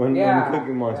Monster. When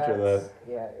Cookie Monster left.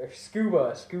 Yeah, or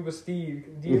Scuba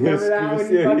Steve. Do you remember that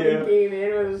when he fucking came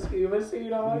in with a scuba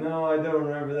suit on? No, I don't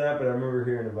remember that, but I remember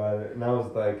hearing about it, and I was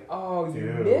like, "Oh, you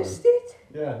dude. missed it?"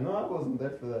 Yeah, no, I wasn't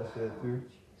there for that shit, dude.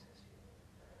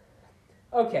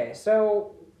 Okay,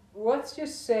 so let's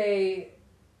just say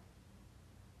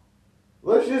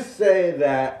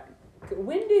that.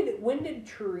 When did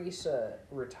Teresa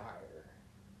retire?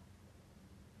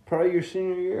 Probably your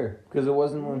senior year, because it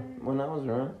wasn't when I was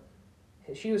around.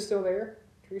 She was still there,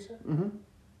 Teresa? Mm-hmm.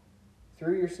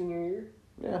 Through your senior year?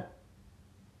 Yeah.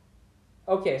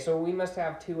 Okay, so we must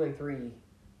have 2 and 3.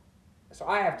 So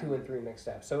I have 2 and 3 mixed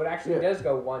up. So it actually does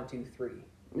go 1, 2, 3.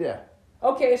 Yeah.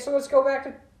 Okay, so let's go back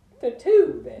to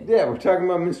 2 then. Yeah, we're talking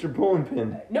about Mr. Bowling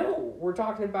Pin. No, we're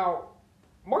talking about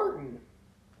Martin.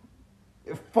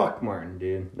 Fuck Martin,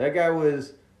 dude. That guy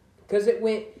was... Because it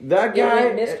went... That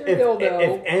guy... Mr. Dildo,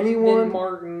 if anyone... then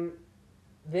Martin...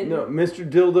 Then no, Mr.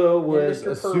 Dildo was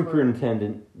Mr. a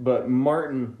superintendent, but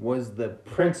Martin was the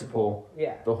principal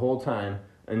the whole time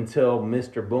until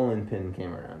Mr. Bowling Pin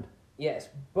came around. Yes,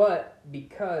 but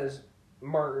because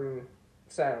Martin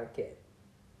sat on a kid.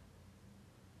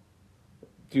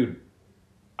 Dude,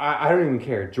 I don't even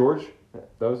care. George?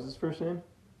 That was his first name?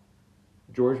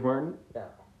 George Martin? No.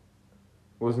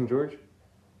 Wasn't George?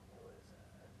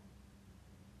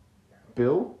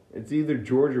 Bill? It's either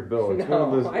George or Bill. It's one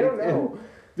of those. I don't know.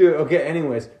 Dude, okay,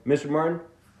 anyways. Mr. Martin,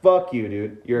 fuck you,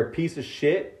 dude. You're a piece of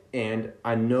shit, and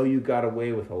I know you got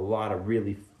away with a lot of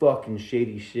really fucking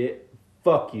shady shit.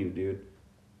 Fuck you, dude.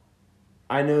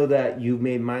 I know that you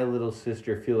made my little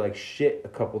sister feel like shit a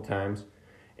couple times,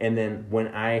 and then when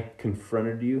I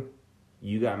confronted you,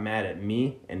 you got mad at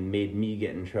me and made me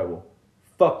get in trouble.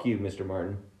 Fuck you, Mr.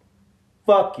 Martin.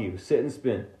 Fuck you. Sit and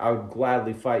spin. I would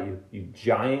gladly fight you. You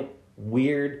giant,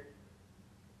 weird,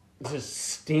 just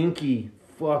stinky,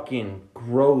 fucking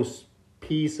gross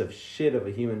piece of shit of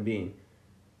a human being.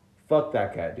 Fuck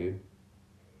that guy, dude.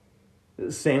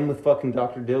 Same with fucking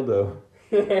Dr. Dildo.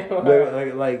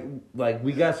 like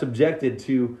we got subjected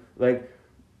to, like,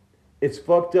 it's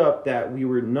fucked up that we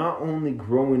were not only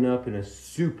growing up in a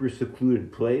super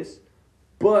secluded place,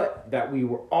 but that we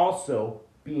were also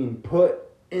being put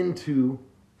into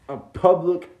a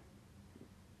public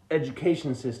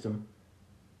education system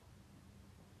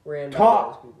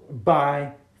taught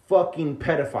by fucking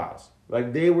pedophiles.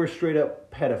 Like, they were straight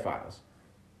up pedophiles.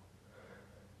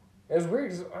 It was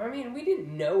weird because, I mean, we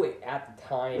didn't know it at the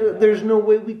time. There's no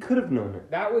way we could have known it.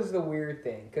 That was the weird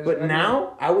thing. But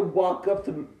now, I would walk up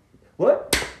to...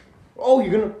 What? Oh,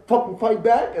 you're gonna fucking fight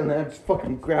back? And then I'd just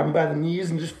fucking grab him by the knees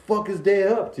and just fuck his day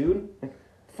up, dude. Like,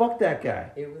 fuck that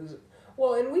guy. It was...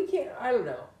 Well, and we can't... I don't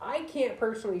know. I can't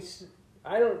personally...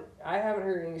 I haven't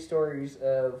heard any stories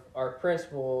of our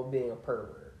principal being a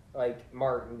pervert. Like,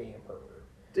 Martin being a pervert.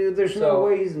 Dude, there's no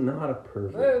way he's not a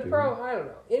pervert, dude. I don't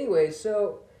know. Anyway,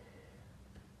 so...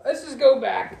 Let's just go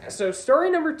back. So, story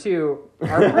number 2.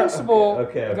 Our principal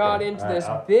got into this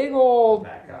big old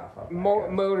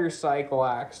motorcycle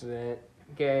accident.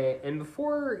 Okay, and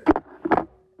before,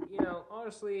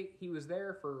 honestly, he was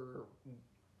there for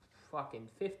fucking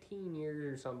 15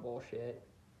 years or some bullshit.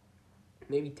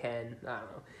 Maybe 10. I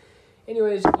don't know.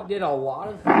 Anyways, he did a lot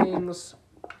of things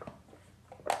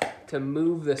to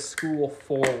move the school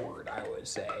forward, I would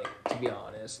say, to be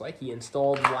honest. Like, he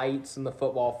installed lights in the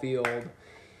football field.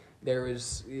 There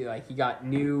was, he got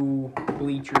new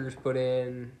bleachers put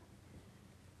in.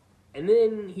 And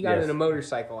then he got in a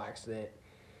motorcycle accident.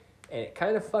 And it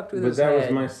kind of fucked with his head. But that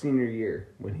was my senior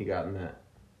year when he got in that.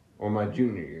 Or my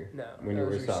junior year. No, when you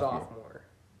were a sophomore.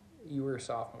 You were a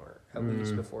sophomore, at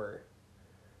least before.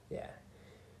 Yeah.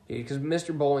 Because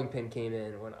Mr. Bowling Pin came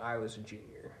in when I was a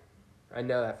junior. I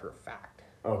know that for a fact.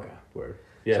 Okay, word.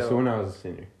 Yeah, so when I was a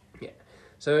senior. Yeah.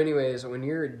 So anyways, when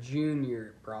you're a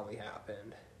junior, it probably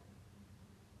happened.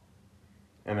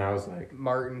 And I was like...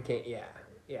 Martin came... Yeah.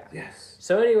 Yes.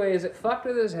 So anyways, it fucked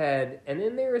with his head, and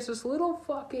then there was this little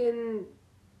fucking...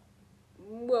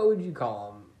 What would you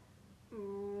call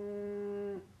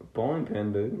him? Bowling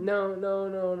pin, dude. No.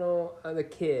 The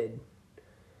kid.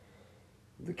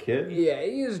 The kid? Yeah,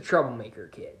 he was a troublemaker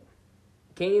kid.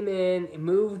 Came in,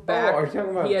 moved back. Oh, are you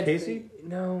talking about Casey?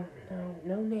 No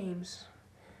names.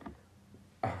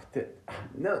 Oh,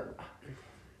 no.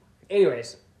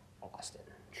 Anyways, Austin.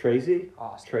 Tracy?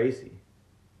 Austin.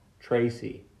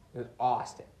 Tracy. It was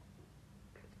Austin.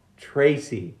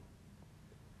 Tracy.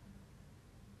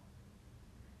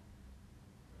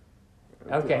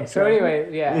 Okay, so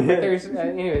anyway, yeah. There's,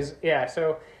 anyways, yeah.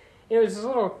 So it was this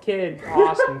little kid,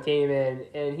 Austin, came in,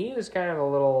 and he was kind of a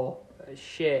little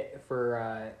shit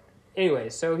for.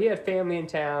 Anyways, so he had family in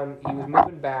town. He was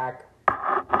moving back.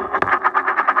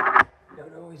 No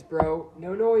noise, bro.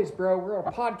 No noise, bro. We're on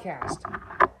a podcast.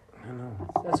 I know.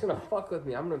 That's gonna fuck with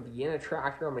me. I'm gonna be in a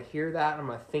tractor. I'm gonna hear that. And I'm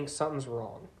gonna think something's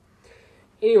wrong.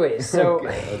 Anyways, so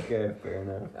okay, fair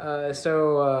enough.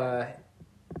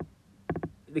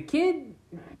 The kid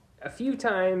a few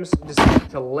times decided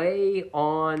to lay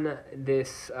on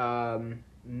this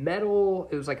metal.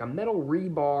 It was like a metal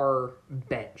rebar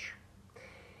bench,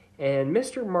 and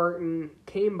Mr. Martin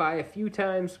came by a few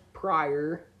times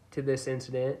prior to this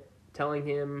incident, telling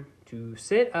him to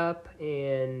sit up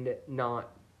and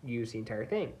not use the entire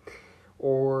thing.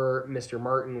 Or Mr.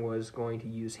 Martin was going to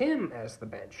use him as the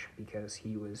bench because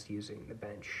he was using the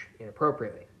bench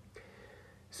inappropriately.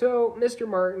 So, Mr.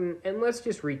 Martin, and let's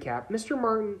just recap. Mr.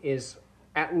 Martin is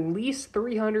at least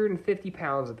 350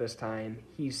 pounds at this time.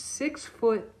 He's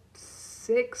 6'6",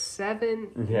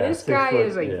 6'7". Yeah, This guy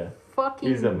is a fucking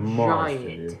He's a monster,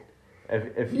 giant. dude.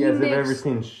 If you guys have ever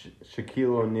seen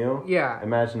Shaquille O'Neal, Yeah.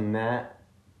 imagine that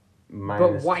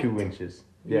minus white. 2 inches.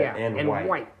 Yeah, and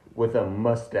white. With a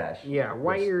mustache. Yeah,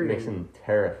 whiter makes than- him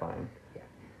terrifying.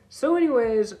 So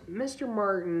anyways, Mr.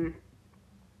 Martin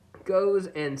goes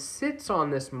and sits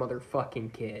on this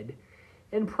motherfucking kid.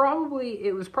 And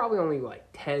it was probably only like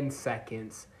 10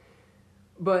 seconds.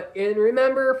 And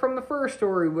remember from the first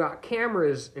story, we got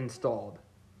cameras installed.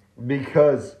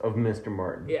 Because of Mr.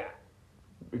 Martin. Yeah.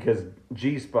 Because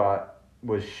G-Spot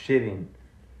was shitting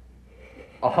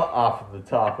off of the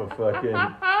top of fucking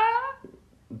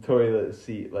toilet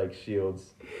seat like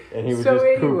shields. And he was just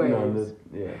pooping on this.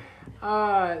 Yeah.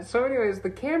 So anyways, the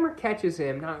camera catches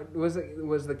him. Now, was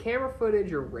the camera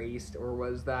footage erased, or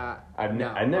was that? I've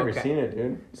never seen it,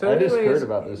 dude. So I just heard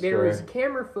about this story. There was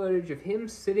camera footage of him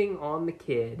sitting on the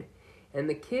kid, and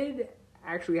the kid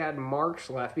actually had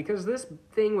marks left because this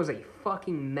thing was a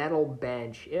fucking metal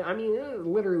bench. I mean, it was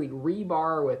literally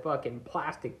rebar with fucking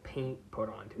plastic paint put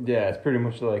onto it. Yeah, it's pretty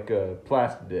much like a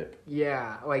plastic dip.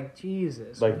 Yeah, like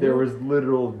Jesus. Like there was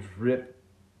literal drip.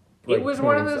 It was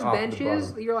one of those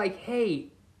benches that you're like,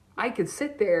 hey, I could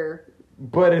sit there,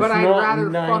 but I'd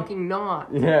rather fucking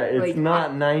not. Yeah, it's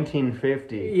not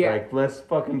 1950. Yeah. Like, let's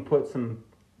put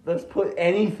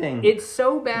anything. It's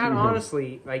so bad,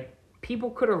 honestly. Like, people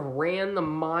could have ran the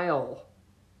mile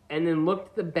and then looked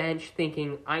at the bench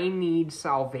thinking, I need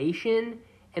salvation,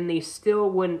 and they still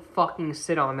wouldn't fucking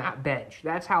sit on that bench.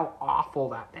 That's how awful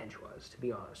that bench was, to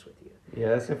be honest with you. Yeah,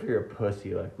 that's if you're a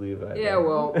pussy like Levi. Yeah,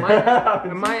 well,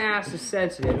 my ass is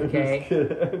sensitive, okay?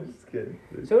 I'm just kidding.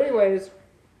 So anyways,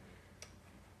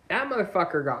 that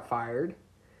motherfucker got fired.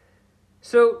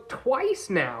 So twice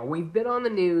now, we've been on the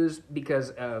news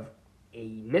because of a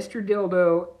Mr.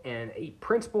 Dildo and a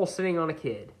principal sitting on a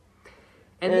kid.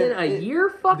 And then a year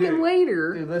fucking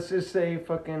later... Dude, let's just say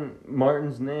fucking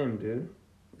Martin's name, dude.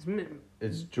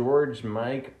 It's George,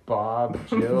 Mike, Bob,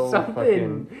 Jill,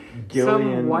 fucking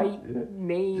Gillian. Some white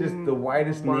name. Just the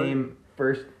whitest name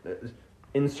first.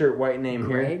 Insert white name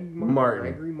here. Martin.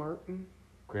 Gregory Martin?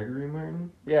 Gregory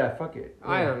Martin? Yeah, fuck it.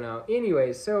 Yeah. I don't know.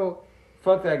 Anyways, so...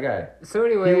 Fuck that guy. So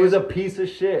anyways... He was a piece of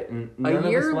shit, and none of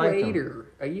us liked him.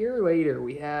 A year later,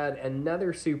 we had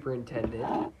another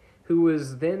superintendent who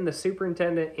was then the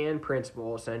superintendent and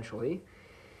principal, essentially.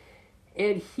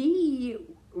 And he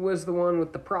was the one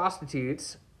with the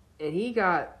prostitutes, and he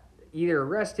got either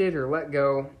arrested or let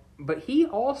go. But he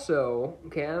also,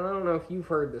 okay, I don't know if you've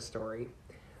heard this story.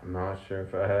 I'm not sure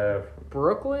if I have.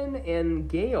 Brooklyn and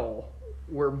Gail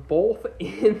were both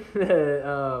in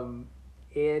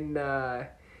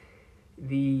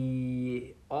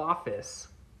the office,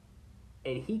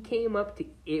 and he came up to,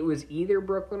 it was either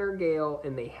Brooklyn or Gail,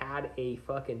 and they had a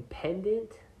fucking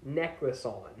pendant necklace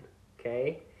on,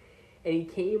 okay? And he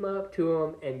came up to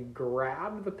him and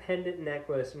grabbed the pendant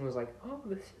necklace and was like, oh,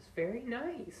 this is very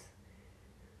nice.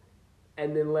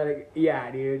 And then let it,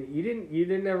 yeah, dude, you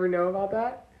didn't ever know about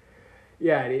that?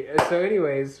 Yeah, dude. So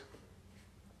anyways.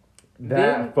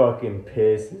 That fucking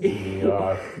pisses me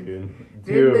off, dude.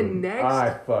 Dude,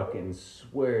 I fucking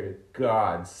swear to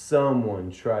God, someone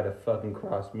try to fucking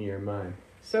cross me or mine.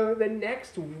 So the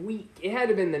next week, it had to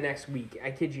have been the next week,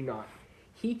 I kid you not.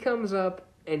 He comes up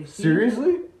And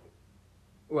Seriously?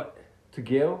 What? To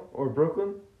Gale or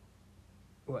Brooklyn?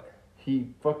 What?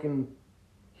 He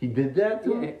did that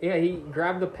to him? Yeah, he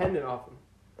grabbed the pendant off him.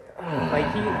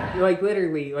 Like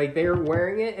literally, like they were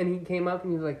wearing it, and he came up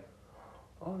and he was like,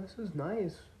 "Oh, this is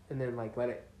nice," and then like let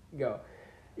it go.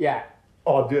 Yeah.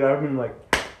 Oh, dude, I've been like,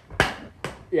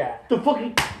 yeah. The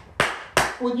fucking,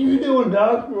 what you doing,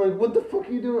 dog? I'm like, what the fuck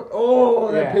are you doing?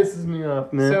 Oh, that pisses me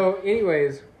off, man. So,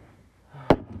 anyways,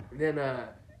 then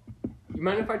you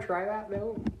mind if I try that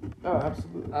though? Oh,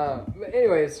 absolutely. But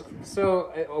anyways,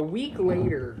 so a week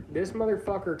later, this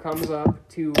motherfucker comes up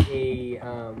to the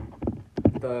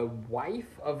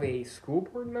wife of a school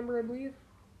board member, I believe.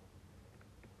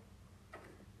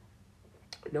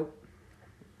 Nope.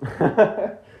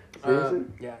 Seriously?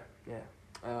 Yeah.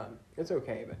 It's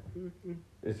okay, but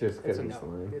It's just because it's it's a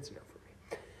no. lame. It's a no for me.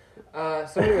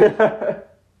 So anyway,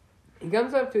 he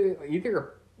comes up to either a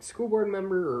school board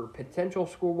member or potential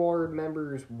school board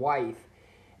member's wife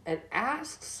and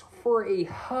asks for a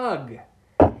hug,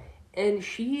 and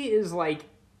she is like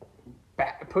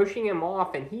pushing him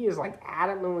off, and he is like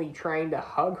adamantly trying to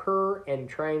hug her and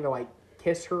trying to like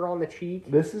kiss her on the cheek.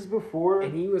 This is before...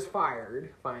 And he was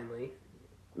fired, finally.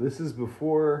 This is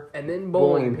before... And then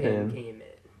Bowling Pin came in.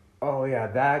 Oh, yeah,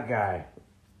 that guy.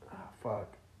 Oh,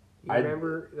 fuck. You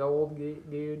remember the old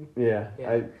dude? Yeah.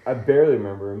 I barely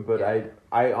remember him, but yeah.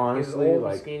 I honestly old,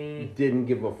 like skinny. Didn't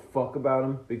give a fuck about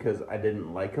him because I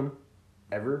didn't like him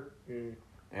ever.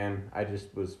 And I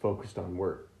just was focused on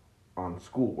work, on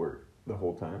schoolwork the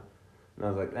whole time. And I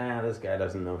was like, this guy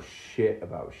doesn't know shit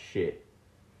about shit.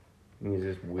 And he's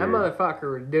just weird. That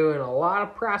motherfucker was doing a lot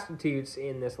of prostitutes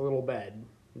in this little bed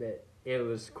that it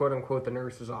was quote unquote the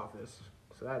nurse's office.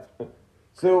 So that's...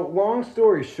 So, long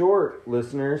story short,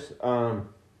 listeners, our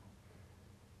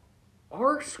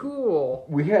school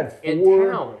we had in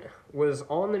town was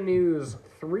on the news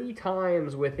 3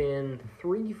 times within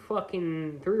 3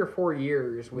 or 4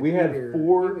 years. We had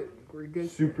 4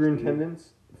 superintendents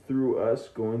through us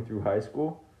going through high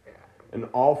school, and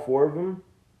all 4 of them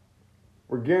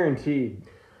were guaranteed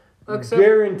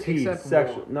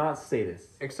sexual, not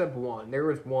sadists. Except one. There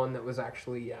was one that was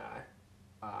actually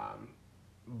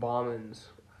Bauman's,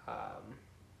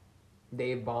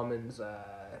 Dave Bauman's, I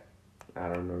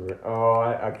don't remember. Oh,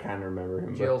 I kind of remember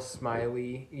him. Jill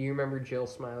Smiley. You remember Jill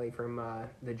Smiley from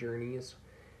The Journeys?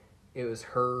 It was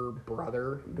her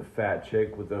brother. The fat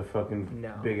chick with the fucking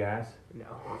big ass? No.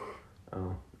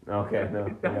 Oh, okay, no.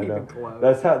 Not even close.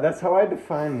 That's how I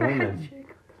define women.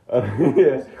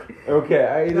 Yeah. Okay,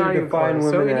 I either define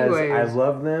women as I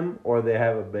love them or they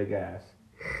have a big ass.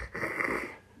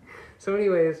 So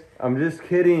anyways, I'm just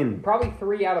kidding. Probably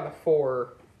 3 out of the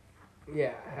 4,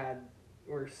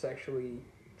 were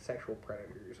sexual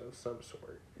predators of some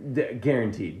sort.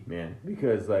 Guaranteed, man.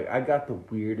 Because like I got the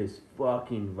weirdest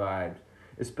fucking vibes,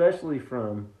 especially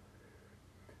from.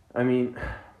 I mean,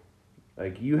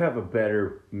 like you have a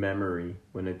better memory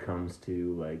when it comes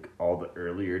to like all the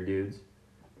earlier dudes,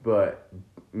 but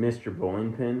Mr.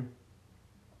 Bowling Pin.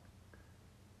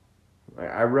 Like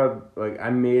I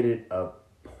made it a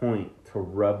point to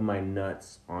rub my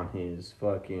nuts on his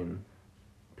fucking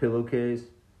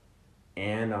pillowcase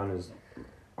and on his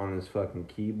fucking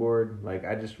keyboard. Like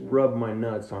I just rubbed my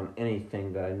nuts on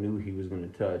anything that I knew he was gonna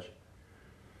touch.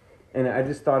 And I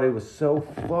just thought it was so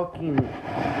fucking gross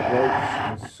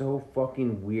and so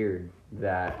fucking weird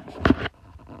that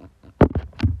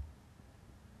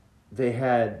they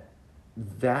had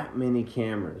that many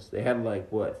cameras. They had like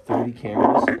 30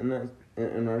 cameras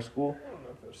in our school. I don't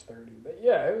know if it was 30, but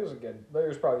yeah, it was there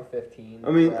was probably 15.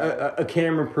 I mean, a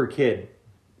camera per kid,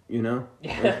 you know?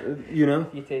 Yeah. You know?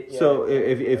 So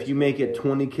if you make it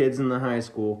 20 kids in the high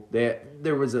school,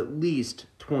 there was at least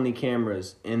 20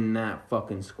 cameras in that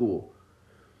fucking school.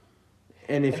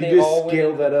 And if you just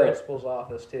scale that up, principal's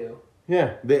office too.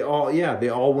 Yeah, they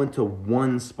all went to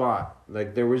one spot.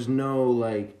 Like there was no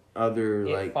like other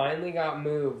It finally got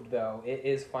moved though. It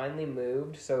is finally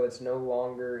moved, so it's no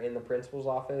longer in the principal's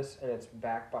office, and it's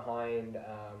back behind.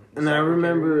 And I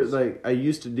remember, like, I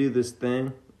used to do this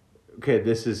thing. Okay,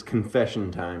 this is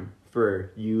confession time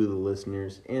for you, the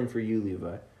listeners, and for you,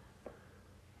 Levi.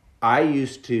 I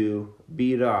used to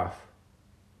beat off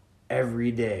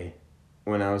every day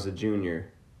when I was a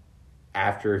junior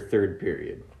after 3rd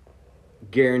period.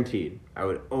 Guaranteed. I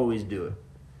would always do it.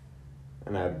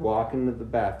 And I'd walk into the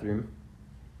bathroom,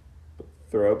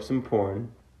 throw up some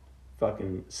porn,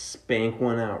 fucking spank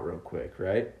one out real quick,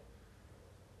 right?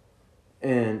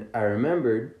 And I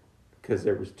remembered, because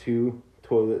there was 2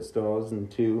 toilet stalls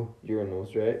and 2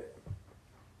 urinals, right?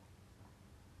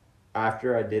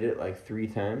 After I did it like 3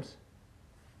 times,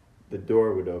 the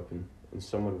door would open and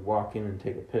someone would walk in and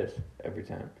take a piss every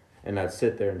time. And I'd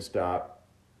sit there and stop.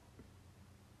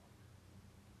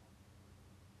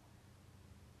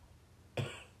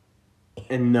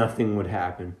 And nothing would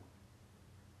happen.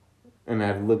 And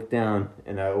I'd look down,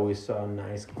 and I always saw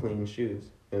nice, clean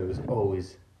shoes. It was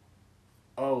always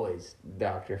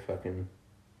Dr. fucking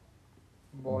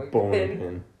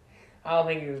Boynton. I don't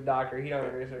think he was a doctor. He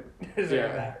don't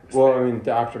deserve that. Well, I mean,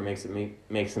 doctor makes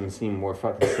him seem more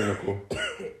fucking cynical.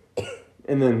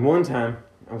 And then one time,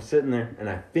 I was sitting there, and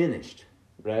I finished,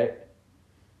 right?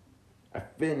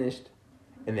 And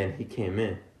then he came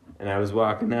in. And I was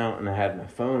walking out, and I had my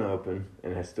phone open,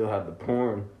 and I still had the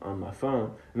porn on my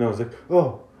phone. And I was like,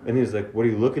 oh. And he was like, what are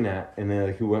you looking at? And then,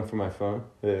 like, he went for my phone.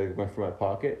 He went for my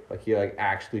pocket. Like, he, like,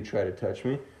 actually tried to touch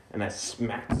me. And I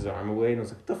smacked his arm away, and I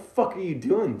was like, what the fuck are you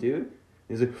doing, dude?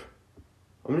 He's like,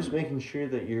 I'm just making sure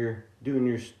that you're doing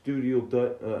your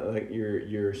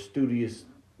your studious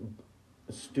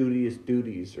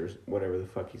duties, or whatever the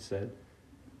fuck he said.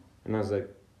 And I was like,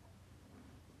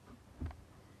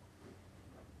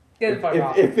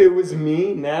 if it was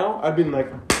me now, I'd been like,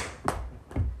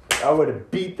 I would have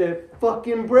beat the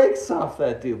fucking brakes off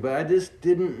that dude, but I just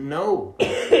didn't know.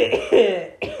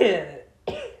 Yeah.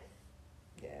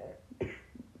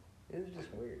 It's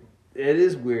just weird. It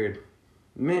is weird.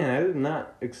 Man, I did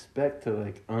not expect to,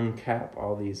 like, uncap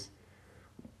all these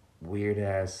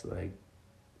weird-ass, like,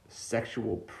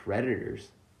 sexual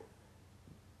predators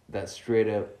that straight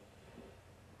up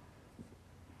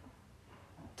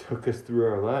took us through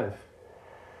our life.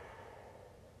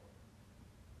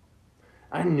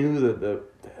 I knew that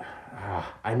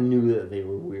they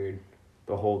were weird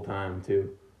the whole time,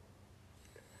 too.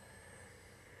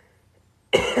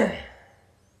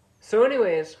 So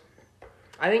anyways,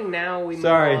 I think now we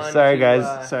Sorry, move on guys.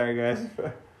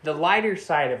 the lighter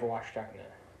side of Washtukna,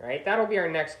 right? That'll be our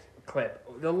next clip.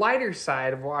 The lighter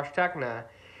side of Washtukna.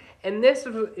 And this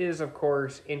is, of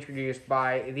course, introduced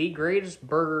by the greatest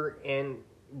burger and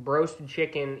roasted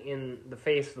chicken in the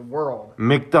face of the world.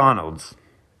 McDonald's.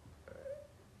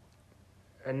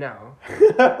 No.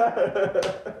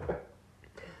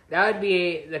 That would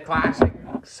be the classic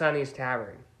Sonny's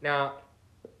Tavern. Now,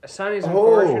 Sonny's,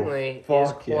 unfortunately,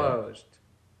 is closed.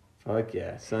 Fuck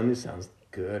yeah. Sonny sounds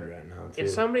good right now, too. If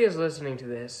somebody is listening to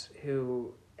this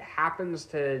who happens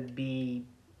to be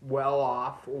well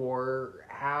off or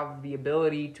have the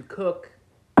ability to cook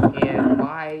and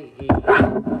buy a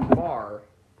bar,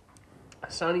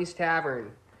 Sonny's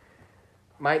Tavern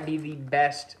might be the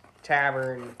best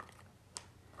tavern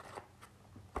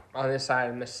on this side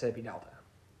of the Mississippi Delta.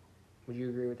 Would you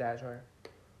agree with that, Sawyer?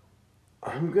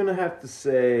 I'm going to have to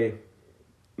say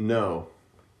no.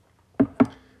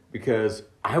 Because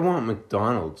I want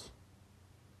McDonald's.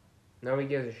 Nobody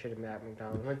gives a shit about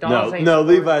McDonald's. No,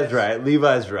 Levi's right.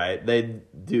 Levi's right.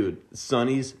 Dude,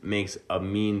 Sonny's makes a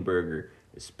mean burger.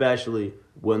 Especially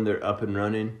when they're up and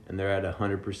running and they're at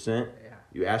 100%. Yeah.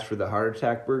 You ask for the heart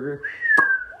attack burger.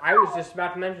 I was just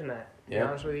about to mention that. To be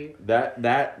honest with you.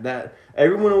 That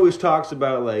everyone always talks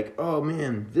about, like, oh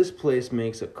man, this place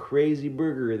makes a crazy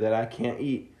burger that I can't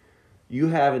eat. You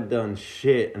haven't done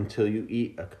shit until you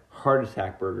eat a heart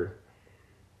attack burger.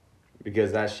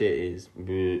 Because that shit is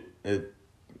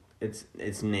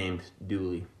it's named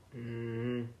Dooley.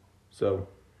 Mm-hmm. So.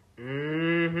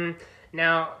 Mm-hmm.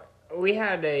 Now, we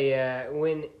had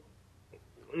when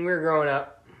we were growing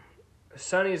up,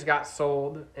 Sonny's got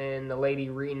sold and the lady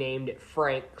renamed it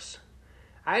Frank's.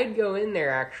 I'd go in there,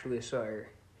 actually, Sawyer,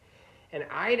 and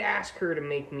I'd ask her to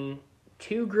make me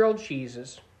 2 grilled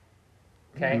cheeses,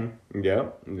 okay?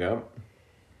 Mm-hmm. Yep.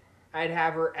 I'd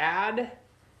have her add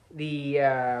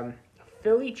the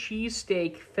Philly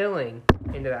cheesesteak filling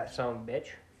into that son of a bitch,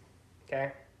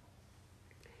 okay?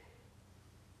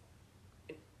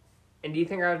 And do you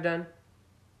think I was done?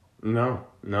 No,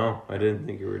 I didn't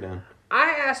think you were done.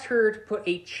 I asked her to put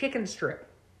a chicken strip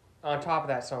on top of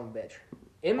that son of a bitch.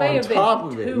 It may have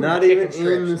been 2 not even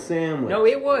strips. In the sandwich. No,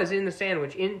 it was in the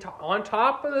sandwich. On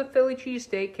top of the Philly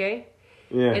cheesesteak, okay?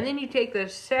 Yeah. And then you take the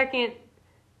second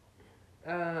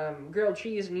grilled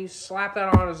cheese and you slap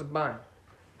that on as a bun.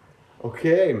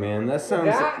 Okay, man. That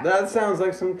sounds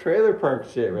like some trailer park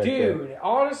shit right there. Dude,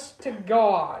 honest to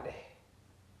God,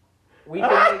 we could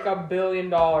make $1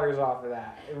 billion off of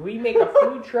that. If we make a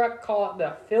food truck, call it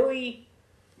the Philly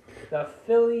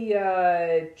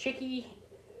Chickie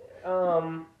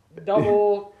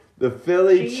double the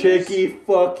Philly cheese. Chickie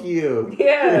fuck you.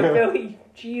 Yeah, the Philly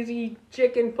cheesy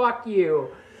chicken fuck you.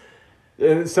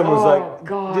 And someone's like, oh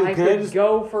God, I could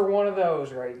go for one of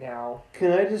those right now.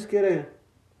 Can I just get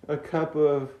a cup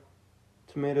of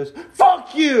tomatoes?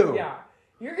 Fuck you! Yeah.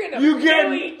 You're gonna You get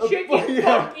Philly a- chicken.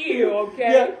 yeah. Fuck you,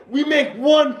 okay? Yeah, we make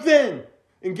one thing.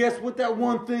 And guess what that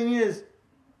one thing is?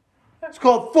 It's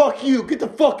called fuck you. Get the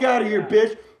fuck out of here,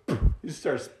 bitch. You just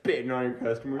start spitting on your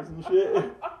customers and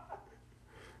shit.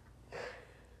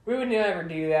 We would never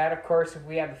do that, of course, if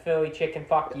we had the Philly chicken.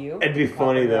 Fuck you. It'd be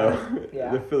funny though.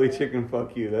 Yeah. The Philly chicken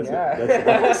fuck you. That's Yeah.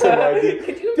 that's an awesome idea.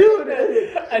 Could you Dude,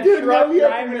 imagine dude, a truck no, you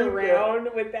have to driving make around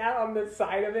with that on the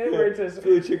side of it, where it says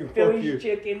Philly chicken fuck Philly you.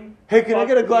 chicken? Hey, can I fuck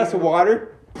get a glass you. of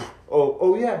water?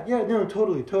 Oh yeah, no,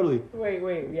 totally.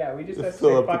 Wait, yeah, we just have to Fill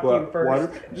say up fuck the you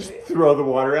first. water. Just throw the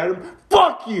water at him.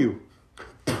 Fuck you!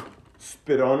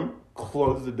 Spit on him.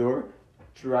 Close the door.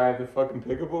 Drive the fucking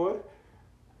pickup away.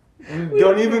 We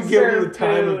Don't even give him the serve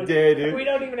time food. of day, dude. We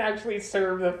don't even actually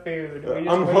serve the food. We just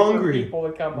I'm wait hungry. for people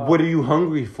to come up. What are you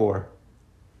hungry for?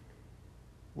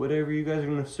 Whatever you guys are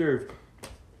gonna serve.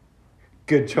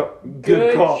 Good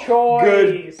Good call.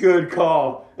 choice. Good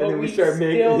call. But And then we we start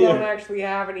making. still don't actually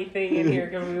have anything in here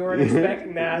because we weren't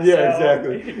expecting that. Yeah, so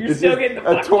exactly. You're It's still just getting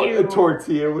the fuck you. a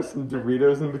tortilla with some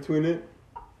Doritos in between it.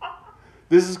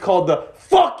 This is called the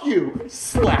fuck you.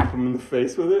 Slap him in the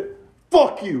face with it.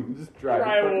 Fuck you. Just drive the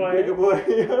fucking away. pickup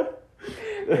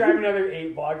away. Drive another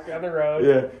 8 blocks down the road.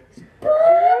 Yeah.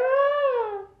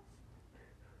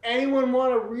 Anyone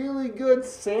want a really good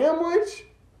sandwich?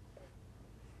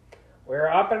 We're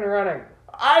up and running.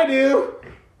 I do.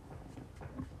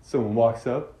 Someone walks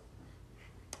up.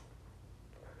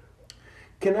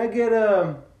 Can I get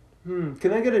a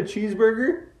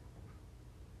cheeseburger?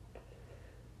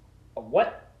 A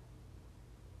what?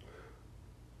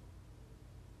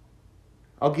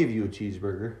 I'll give you a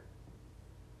cheeseburger.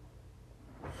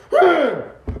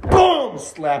 Boom!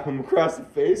 Slap him across the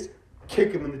face.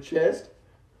 Kick him in the chest.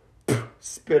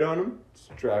 Spit on him.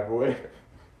 Just drive away.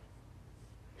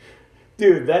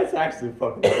 Dude, that's actually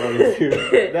fucking funny,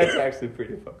 dude. That's actually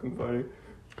pretty fucking funny.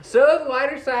 So the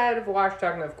lighter side of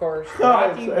Washtuckna, of course,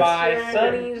 brought to you by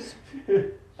Sonny's.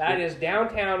 That is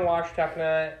downtown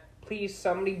Washtuckna. Please,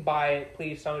 somebody buy it.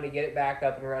 Please, somebody get it back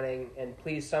up and running. And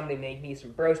please, somebody make me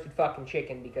some roasted fucking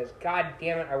chicken because, god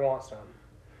damn it, I want some.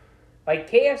 Like,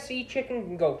 KFC chicken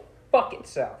can go fuck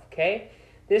itself, okay?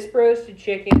 This roasted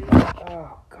chicken,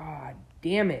 oh, god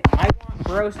damn it. I want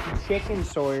roasted chicken,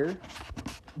 Sawyer.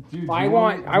 Dude, I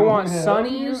want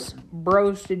Sonny's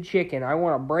roasted chicken. I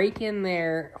want to break in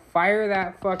there, fire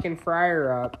that fucking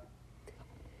fryer up,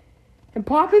 and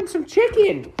pop in some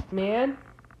chicken, man.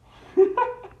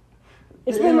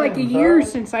 It's been like a year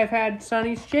since I've had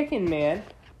Sonny's chicken, man.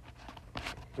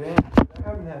 Damn, I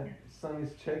haven't had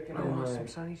Sonny's chicken I in want some like...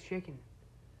 Sonny's chicken.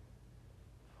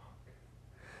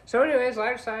 So anyways,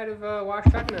 lighter side of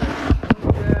Washtuckna.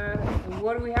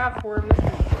 What do we have for him this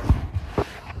week?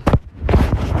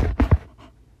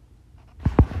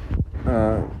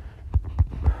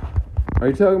 Are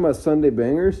you talking about Sunday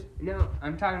bangers? No,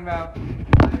 I'm talking about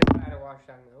lighter side of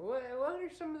Washtuckna. What are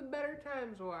some of the better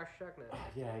times of Washtuckna?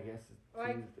 Yeah, I guess it's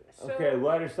Like, Tuesday. so- Okay,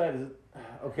 lighter side is...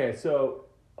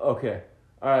 Okay.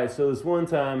 Alright, so this one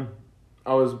time,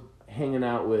 I was hanging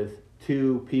out with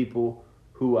two people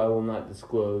who I will not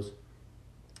disclose.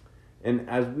 And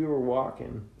as we were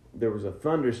walking, there was a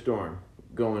thunderstorm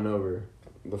going over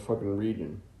the fucking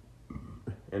region.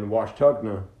 And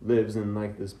Washtuckna lives in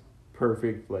like this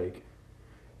perfect like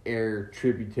air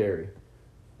tributary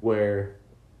where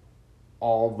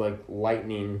all like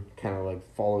lightning kind of like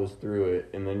follows through it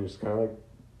and then just kind of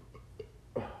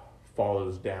like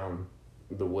follows down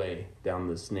the way down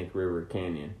the Snake River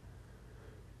Canyon.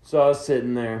 So I was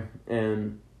sitting there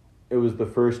and it was the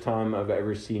first time I've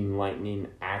ever seen lightning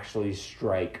actually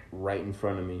strike right in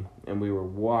front of me. And we were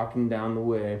walking down the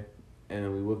way and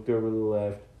then we looked over to the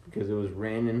left because it was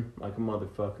raining like a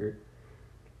motherfucker.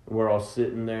 And we're all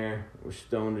sitting there, we're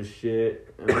stoned as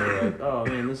shit, and we're like, oh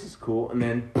man, this is cool. And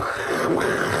then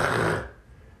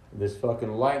this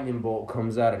fucking lightning bolt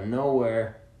comes out of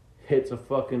nowhere, hits a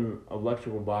fucking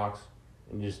electrical box,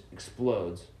 and just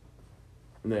explodes.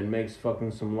 And then makes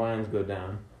fucking some lines go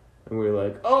down. And we were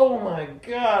like, oh my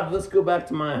god, let's go back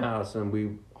to my house. And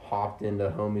we hopped into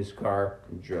homie's car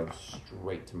and drove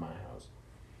straight to my house.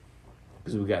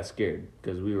 Because we got scared.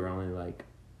 Because we were only like,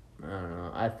 I don't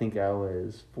know, I think I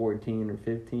was 14 or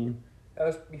 15. That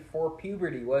was before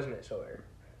puberty, wasn't it, Sawyer?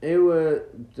 It was...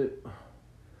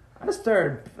 I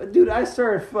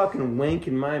started fucking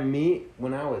wanking my meat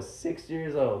when I was 6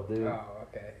 years old, dude. Oh,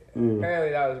 okay. Mm.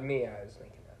 Apparently that was me I was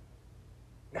thinking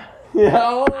of. Yeah,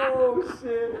 oh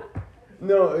shit.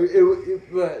 No,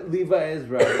 but Levi is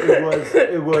right.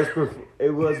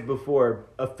 It was before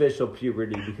official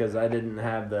puberty because I didn't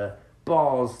have the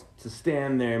balls to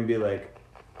stand there and be like,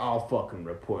 I'll fucking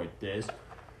report this.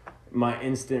 my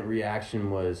instant reaction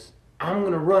was, I'm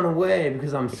gonna run away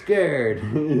because I'm scared,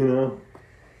 you know.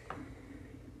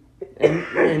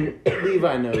 And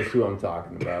Levi knows who I'm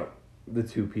talking about. The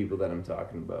two people that I'm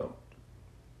talking about.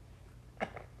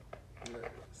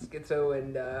 Schizo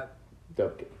and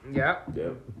Dupkin. yeah.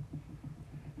 Yep.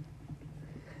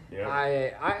 Yep.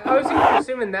 I was either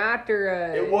assuming that or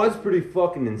It was pretty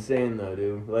fucking insane though,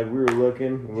 dude. Like we were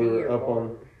looking,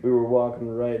 we were walking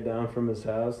right down from his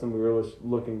house, and we were just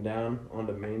looking down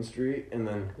onto Main Street, and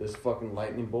then this fucking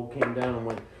lightning bolt came down and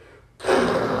went.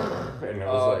 And it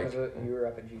was like, you were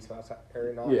up at G-Spot's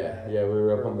or not? yeah, we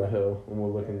were up on the hill and we're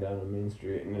looking down on Main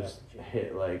Street, and it just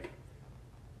hit like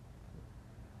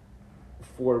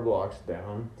 4 blocks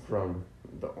down from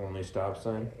the only stop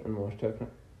sign in Washington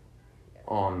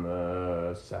on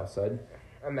the south side.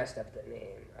 I messed up the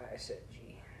name. I said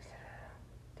G.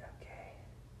 Okay.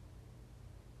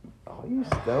 Oh, you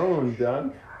stoned,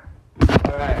 Doug.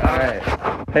 All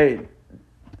right. Hey,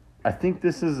 I think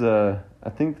this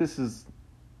is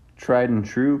tried and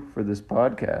true for this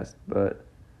podcast, but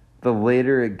the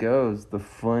later it goes, the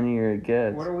funnier it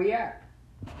gets. What are we at?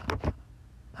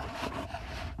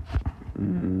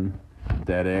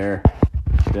 Dead air.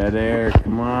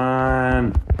 Come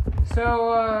on.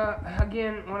 So,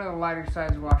 again, one of the lighter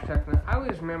sides of Washington. I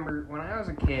always remember when I was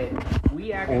a kid,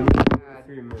 we actually had,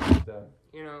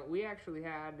 we actually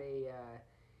had a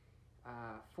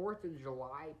 4th of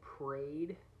July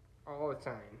parade all the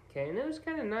time. Okay, and it was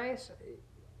kind of nice.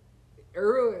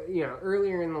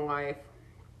 Earlier in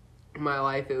my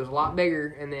life, it was a lot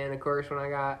bigger, and then of course when I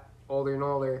got older and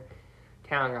older,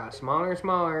 town got smaller and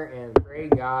smaller, and the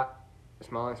parade got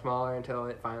smaller and smaller until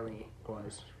it finally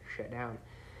was shut down.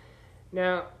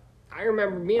 Now, I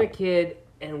remember being a kid,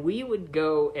 and we would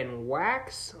go and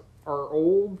wax our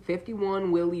old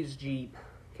 51 Willys Jeep.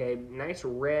 Okay, nice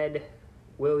red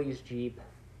Willys Jeep.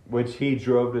 Which he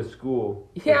drove to school.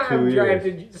 Yeah, I drove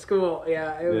to school.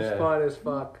 Yeah, it was fun as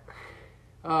fuck.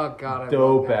 Oh, God, I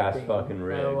dope love that ass thing. fucking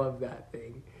rig. I love that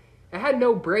thing. I had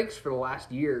no brakes for the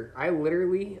last year. I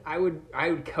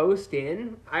would coast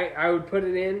in. I would put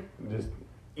it in. Just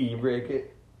e-brake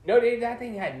it? No, dude, that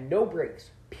thing had no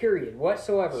brakes. Period.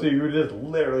 Whatsoever. So you would just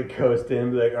literally coast in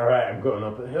and be like, alright, I'm going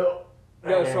up the hill.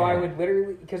 No, so I would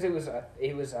literally, because it was a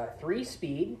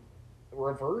 3-speed.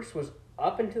 Reverse was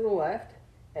up and to the left,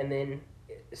 and then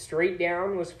straight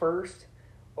down was first,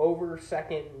 over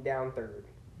second, and down third.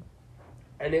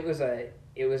 And it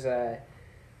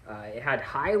had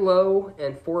high, low,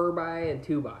 and 4x and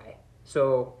 2x.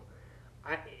 So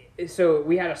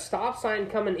we had a stop sign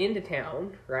coming into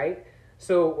town, right?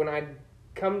 So when I'd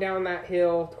come down that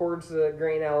hill towards the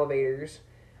grain elevators,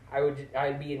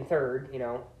 I'd be in third,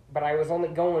 but I was only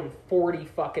going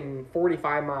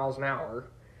 45 miles an hour.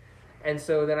 And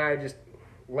so then I just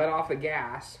let off the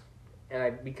gas, and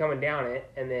I'd be coming down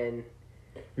it, and then...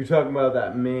 You're talking about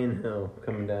that main hill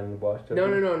coming down to Washington?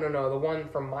 No, the one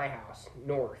from my house,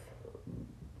 north.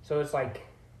 So it's like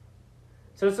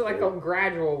a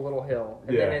gradual little hill,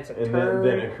 and then it's a turn.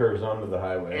 Then it curves onto the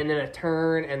highway. And then a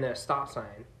turn, and then a stop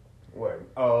sign. Wait.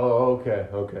 Oh,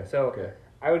 okay. So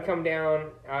I would come down,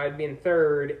 I'd be in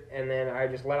third, and then I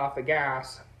just let off the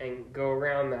gas and go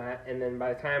around that, and then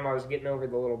by the time I was getting over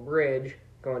the little bridge,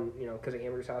 going, because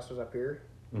Amber's house was up here,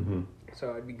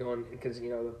 so I'd be going, because,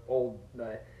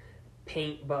 the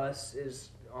paint bus is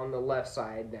on the left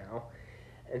side now,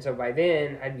 and so by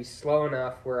then, I'd be slow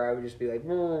enough where I would just be like,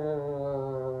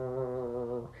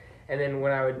 and then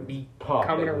when I would be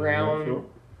coming around,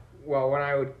 when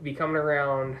I would be coming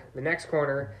around the next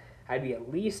corner, I'd be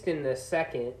at least in the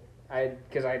second,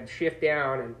 because I'd shift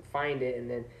down and find it, and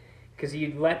then, because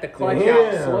you'd let the clutch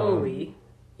out slowly,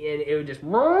 and it would just,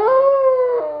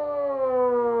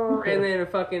 and then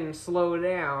fucking slow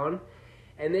down,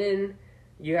 and then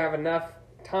you have enough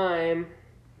time,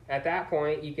 at that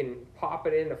point, you can pop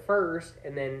it into first,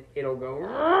 and then it'll go,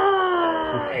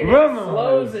 and it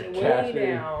slows it way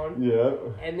down,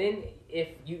 and then if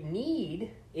you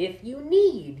need,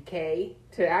 Kay,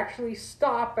 to actually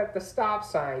stop at the stop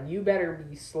sign, you better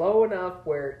be slow enough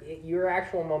where your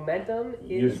actual momentum is...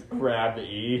 You just grab the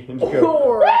E and just go...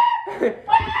 Or,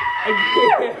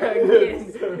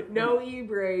 again, no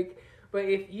e-brake, but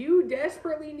if you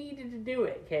desperately needed to do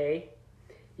it, Kay,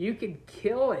 you could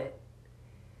kill it,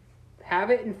 have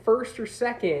it in first or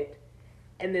second,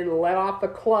 and then let off the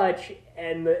clutch,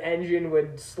 and the engine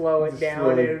would slow it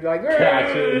down, and it would be like,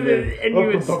 and you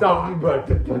would stop. But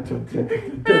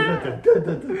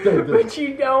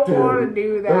you don't want to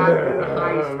do that at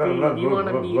high speed. You want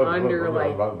to be under,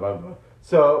 like...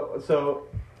 So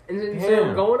And then,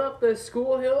 so going up the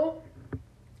school hill,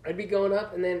 I'd be going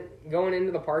up and then going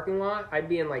into the parking lot. I'd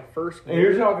be in like first gear. And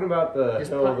you're talking about the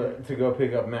Just hill putting- to go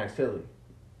pick up Max Tilly.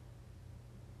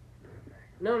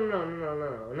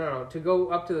 No. To go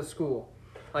up to the school.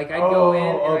 Like I'd go in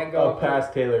and I'd go up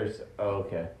past Taylor's. Oh,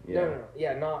 okay. Yeah. No.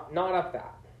 Yeah, not up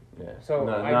that. Yeah. So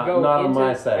not, I'd not, go not into on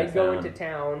my side I'd of go town. into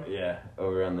town Yeah,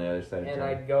 over on the other side of and town.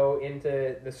 I'd go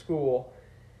into the school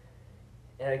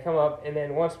and I'd come up and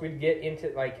then once we'd get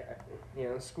into like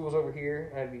the school's over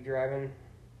here, I'd be driving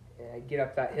and I'd get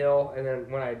up that hill and then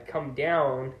when I'd come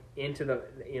down into the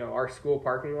our school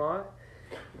parking lot,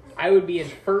 I would be in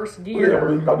first gear.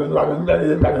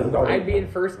 I'd be in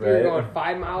first gear going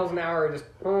 5 miles an hour, just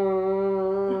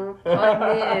cutting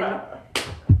in.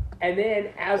 And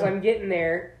then as I'm getting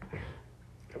there,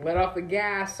 let off the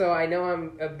gas so I know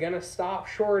I'm gonna stop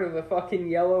short of the fucking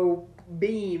yellow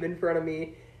beam in front of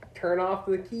me, turn off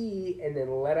the key, and then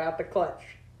let out the clutch.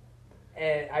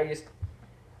 And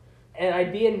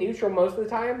I'd be in neutral most of the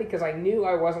time because I knew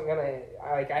I wasn't gonna,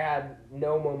 I had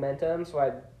no momentum, so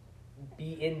I'd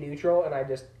be in neutral and I'd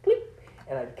just click,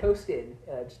 and I'd coast in,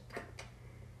 and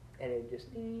it'd just,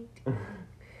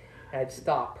 I'd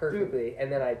stop perfectly,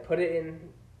 and then I'd put it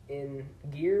in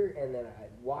gear, and then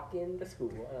I'd walk into school,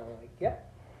 and I'm like,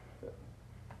 yep.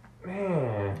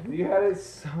 Man, you had it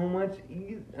so much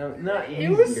not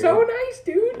easier. It was so nice,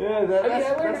 dude. Yeah,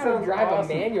 I learned how to drive a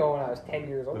manual when I was 10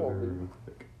 years old, dude.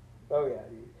 Oh yeah,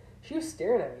 dude. She was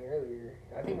staring at me earlier.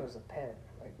 I think it was a pen.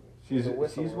 Like she's a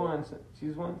whistle.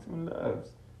 she's wanting some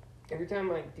loves. Every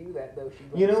time I do that though, she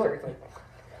starts like.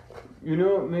 You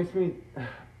know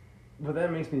what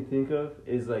that makes me think of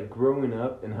is like growing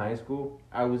up in high school,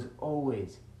 I was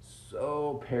always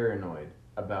so paranoid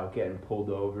about getting pulled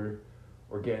over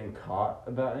or getting caught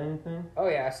about anything. Oh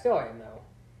yeah, I still am though.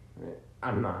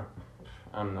 I'm not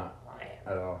I am.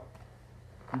 at all.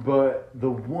 But the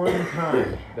one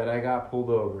time that I got pulled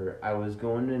over, I was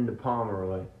going into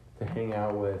Pomeroy to hang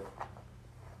out with,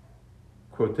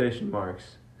 quotation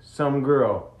marks, some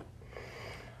girl.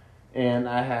 And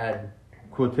I had,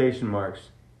 quotation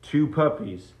marks, 2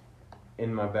 puppies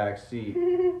in my back seat.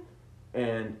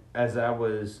 And as I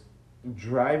was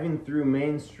driving through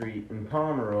Main Street in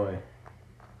Pomeroy,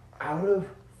 out of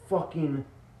fucking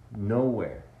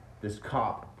nowhere, this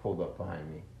cop pulled up behind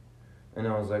me. And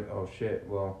I was like, oh shit,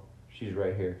 well, she's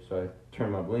right here. So I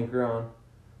turned my blinker on,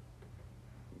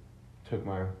 took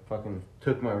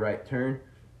my right turn.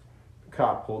 The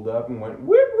cop pulled up and went,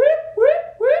 whip, whip,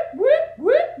 whip, whip, whip,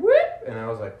 whip, whip. And I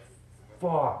was like,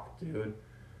 fuck, dude.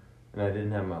 And I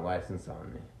didn't have my license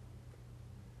on me.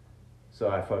 So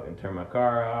I fucking turned my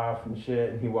car off and shit.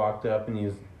 And he walked up and he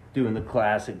was doing the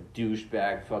classic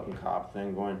douchebag fucking cop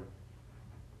thing going,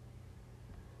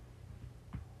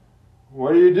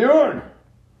 what are you doing?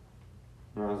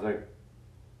 And I was like,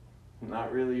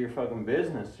 not really your fucking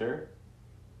business, sir.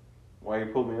 Why you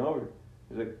pulled me over?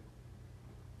 He's like,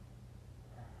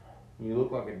 you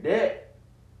look like a dick.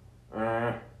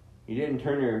 You didn't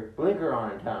turn your blinker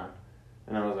on in time.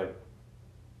 And I was like,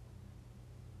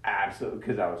 absolutely,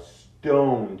 because I was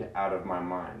stoned out of my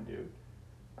mind, dude.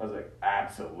 I was like,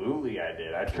 absolutely I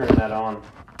did. I turned that on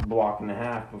a block and a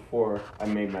half before I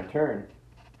made my turn.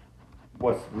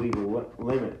 What's the legal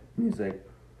limit? He's like,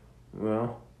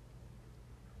 well,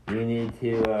 you need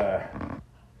to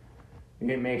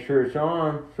make sure it's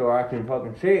on so I can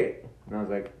fucking see it. And I was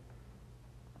like,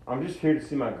 I'm just here to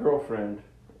see my girlfriend.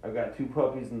 I've got 2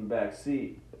 puppies in the back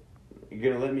seat. You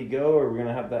gonna let me go, or we're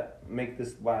gonna have that make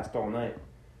this last all night?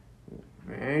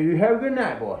 Man, you have a good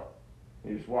night, boy.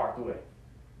 He just walked away.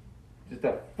 Just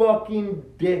a fucking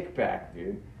dickbag,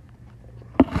 dude.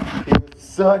 He was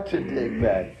such a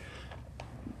dickbag.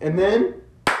 And then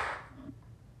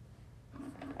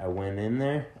I went in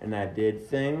there and I did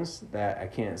things that I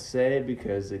can't say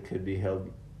because it could be held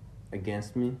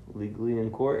against me legally in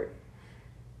court.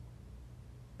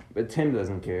 But Tim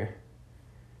doesn't care.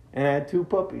 And I had 2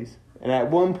 puppies. And at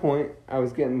one point, I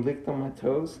was getting licked on my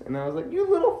toes. And I was like, you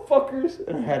little fuckers.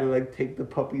 And I had to like take the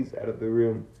puppies out of the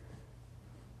room.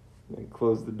 And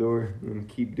close the door and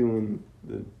keep doing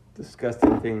the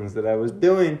disgusting things that I was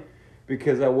doing.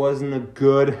 Because I wasn't a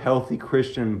good, healthy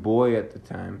Christian boy at the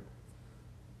time.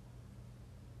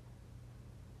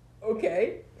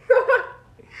 Okay.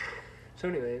 So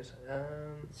anyways,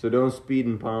 So don't speed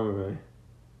in Pomeroy.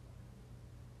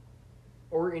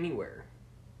 or anywhere.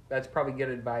 That's probably good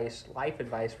advice, life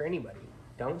advice for anybody.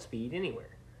 Don't speed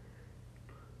anywhere.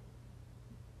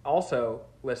 Also,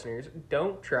 listeners,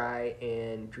 don't try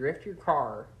and drift your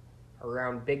car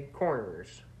around big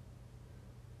corners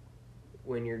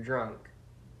when you're drunk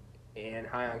and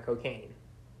high on cocaine.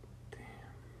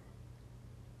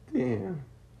 Damn.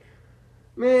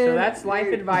 Man, So that's life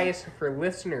advice for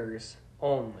listeners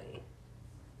only.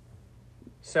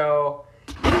 So,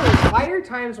 anyways, lighter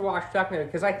times Washtuckna,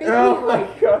 because I think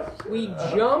we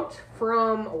jumped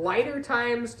from lighter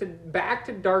times to back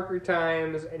to darker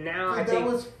times, and now I think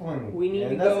that was funny. we need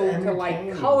to go to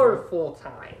like colorful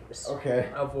times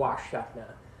of Washtuckna.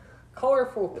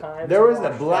 Colorful times. There was a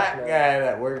black guy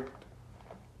that worked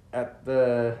at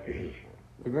the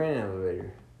grain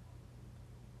elevator.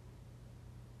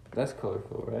 That's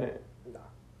colorful, right?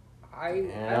 I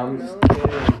I'm don't just know.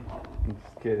 kidding. I'm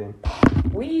just kidding.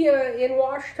 We in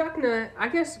Washtuckna, I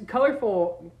guess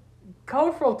colorful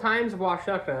times of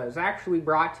Washtuckna is actually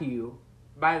brought to you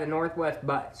by the Northwest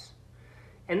Bus,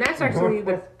 and that's actually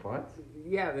the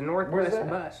Northwest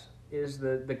Bus is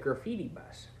the graffiti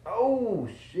bus. Oh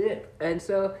shit! And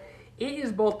so it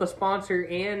is both the sponsor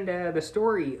and the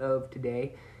story of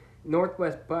today.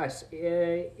 Northwest Bus.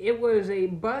 It was a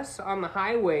bus on the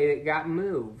highway that got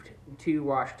moved to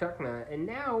Washtuckna, and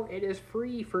now it is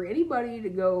free for anybody to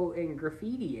go and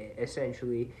graffiti it,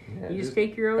 essentially. Yeah, you just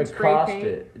take your own spray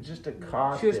paint. Just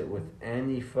accost it with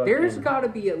any fucking... There's got to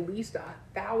be at least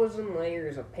 1,000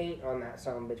 layers of paint on that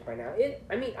son of a bitch by now.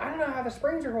 I don't know how the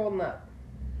springs are holding up.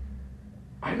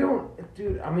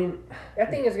 That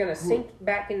thing is going to sink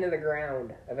back into the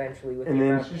ground eventually with the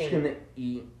amount of paint. And then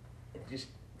it's just going to eat...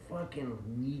 fucking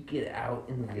leak it out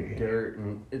into the dirt,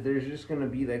 and there's just gonna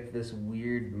be like this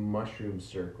weird mushroom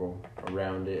circle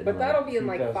around it. But that'll be in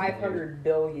like 500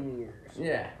 billion years.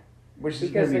 Yeah,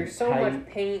 because there's so much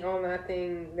paint on that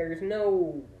thing. There's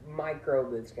no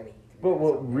microbe that's gonna eat. But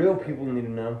what real people need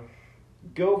to know: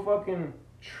 go fucking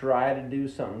try to do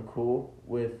something cool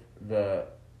with the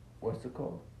what's it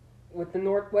called? With the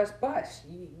Northwest Bus.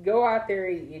 You go out there.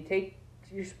 You take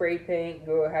your spray paint.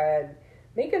 Go ahead.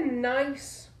 Make a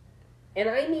nice. And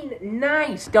I mean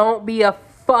nice. Don't be a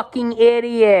fucking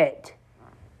idiot.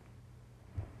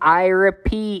 I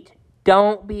repeat,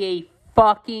 don't be a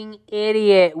fucking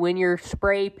idiot when you're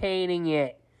spray painting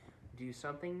it. Do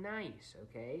something nice,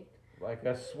 okay? Like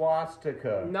a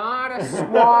swastika. Not a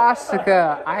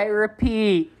swastika. I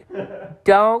repeat,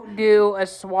 don't do a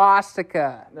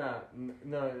swastika. No.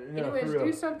 Anyways, for real.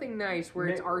 do something nice where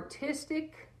it's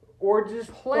artistic or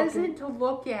just pleasant to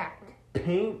look at.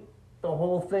 Paint the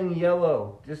whole thing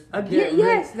yellow. Just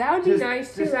yes, that would be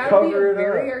nice too. That would be a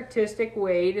very artistic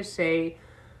way to say,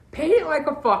 paint it like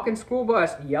a fucking school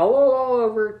bus, yellow all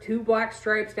over, 2 black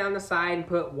stripes down the side, and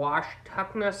put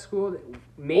Washtuckna School.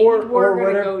 Maybe we're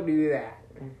gonna go do that.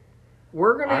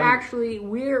 We're gonna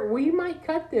we might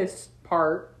cut this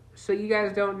part so you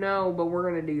guys don't know, but we're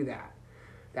gonna do that.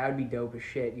 That would be dope as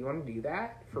shit. You want to do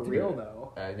that? For real,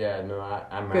 though.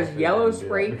 I'm because yellow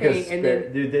spray paint and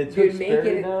then... They took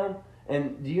Sperry down.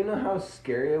 And do you know how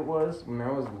scary it was when I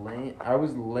was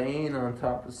laying on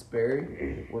top of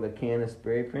Sperry with a can of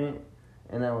spray paint,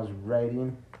 and I was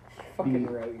writing... Fucking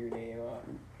wrote your name up.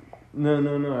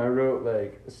 No. I wrote,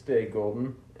 like, Stay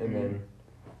Golden, and then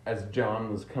as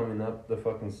John was coming up the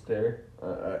fucking stair,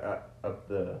 up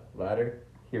the ladder,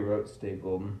 he wrote Stay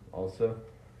Golden also.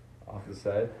 Off the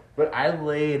side, but I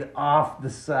laid off the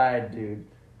side, dude.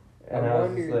 And I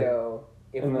wonder though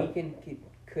if we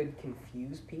could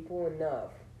confuse people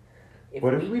enough. If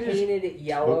we painted it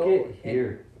yellow, took it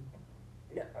here.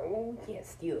 No, we can't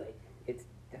steal it. It's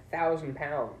 1,000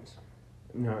 pounds.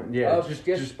 No, yeah,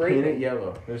 just spray paint it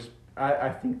yellow. I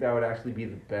think that would actually be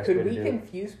the best. Could we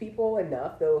confuse people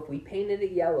enough though if we painted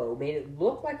it yellow, made it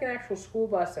look like an actual school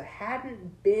bus that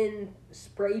hadn't been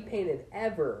spray painted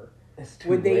ever?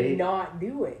 Would they not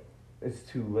do it? It's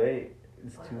too late.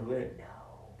 It's too late. No.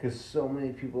 Because so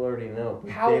many people already know.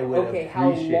 How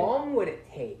long would it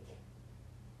take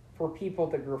for people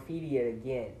to graffiti it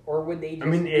again? Or would they just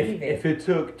leave it? If it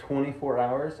took 24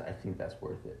 hours, I think that's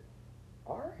worth it.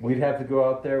 All right. We'd have to go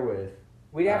out there with...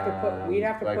 We'd have to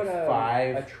put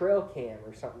a trail cam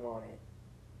or something on it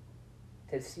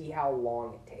to see how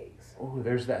long it takes. Oh,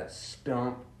 there's that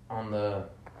stump on the...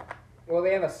 Well,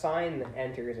 they have a sign that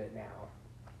enters it now.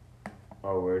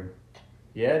 Oh, word.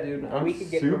 Yeah, dude. I'm we could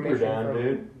get super down,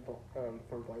 dude.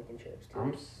 From Blankenchips, too.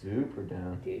 I'm super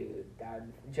down. Dude,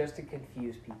 just to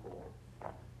confuse people.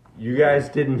 You guys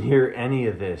didn't hear any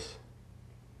of this.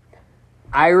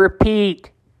 I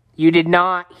repeat, you did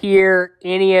not hear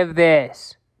any of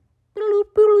this.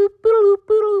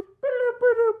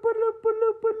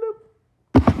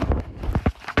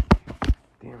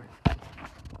 Damn it.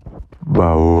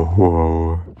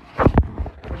 Whoa.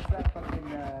 What's that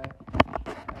fucking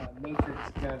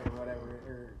Matrix gun or whatever,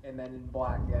 and then in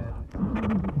black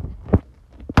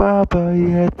Baba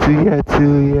yatu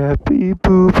yatu beep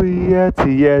boop yatu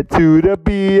yatu the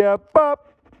bee bop.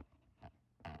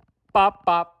 bop,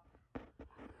 bop.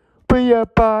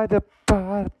 Freestyle.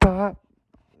 Freestyle.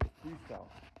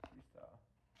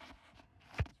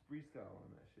 It's freestyle on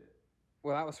that shit.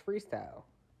 Well, that was freestyle.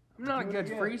 I'm not a Do it good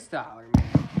again. freestyler, man.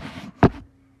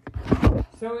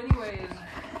 So, anyways,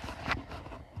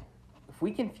 if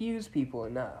we confuse people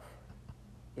enough,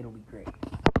 it'll be great.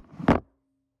 I'm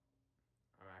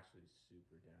actually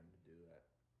super down to do that.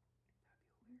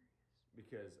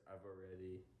 Because I've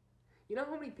already... You know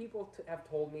how many people have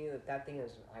told me that thing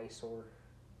is an eyesore?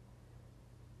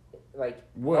 Like,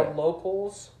 What? of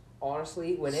locals,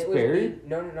 honestly, when it Sperry? was...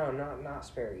 No, not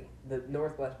Sperry. The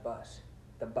Northwest bus.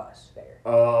 The bus there.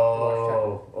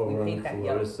 Oh, We over on paint the that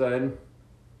yellow. Florida side?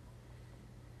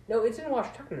 No, it's in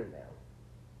Washington now.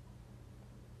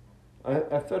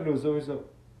 I thought it was always up.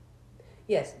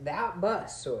 Yes, that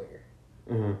bus, Sawyer,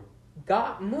 Mm-hmm.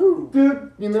 got moved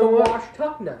Dude, you know to what?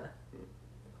 Washtuckna.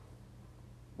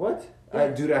 What?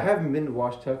 Yes. Dude, I haven't been to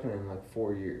Washtuckna in like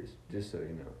 4 years, just so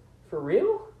you know. For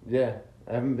real? Yeah,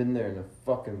 I haven't been there in a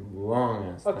fucking long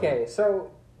ass time. Okay,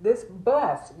 so this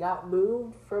bus got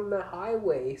moved from the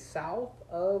highway south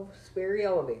of Sperry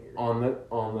Elevator. On the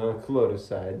Colota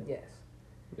side. Yes.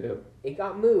 Yep. It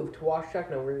got moved to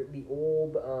Washtuckna, where the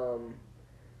old,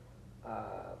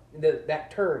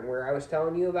 that turn where I was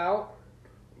telling you about.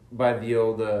 By the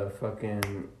old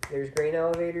fucking... There's grain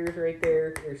elevators right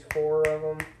there. There's 4 of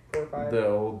them, 4 or 5. The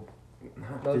old...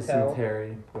 Not Motel.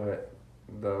 dysentery, but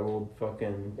the old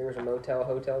fucking... There was a motel,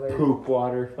 hotel there. Poop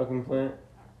water fucking plant.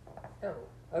 No,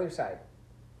 other side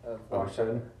of Other Washtuckna.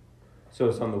 side? So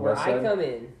it's on the Where west I side? come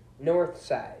in, north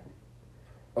side.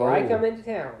 Oh. Where I come into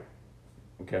town.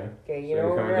 Okay. Okay, you So know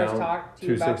you're when coming I was down talking to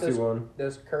you about 261.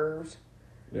 those curves,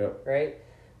 Yep. right?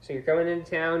 So you're coming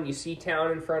into town, you see town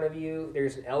in front of you,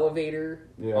 there's an elevator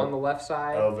Yeah. on the left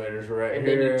side. Elevator's right and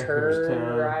here. then you Here's turn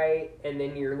town. right, and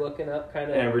then you're looking up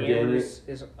kind of Amber Amber's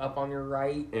is up on your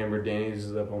right. Amber Danny's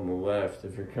is up on the left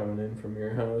if you're coming in from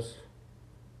your house.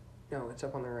 No, it's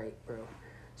up on the right, bro.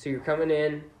 So you're coming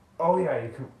in, Oh, yeah, you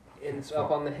come... and it's up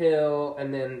on the hill,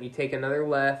 and then you take another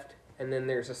left, and then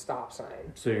there's a stop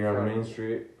sign. So you're on Main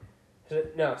Street?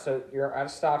 So you're at a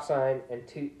stop sign,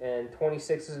 and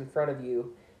 26 is in front of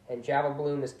you, and Java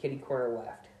Bloom is kitty corner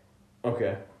left.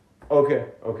 Okay.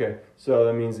 So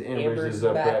that means Amber's is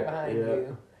up back back behind yeah.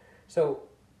 you. So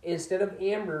instead of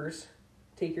Amber's,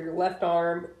 take your left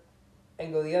arm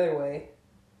and go the other way,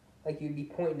 like you'd be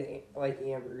pointing to like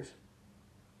Amber's,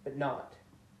 but not.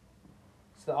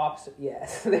 It's the opposite.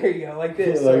 Yes, there you go, like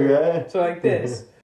this. Like that? So like this.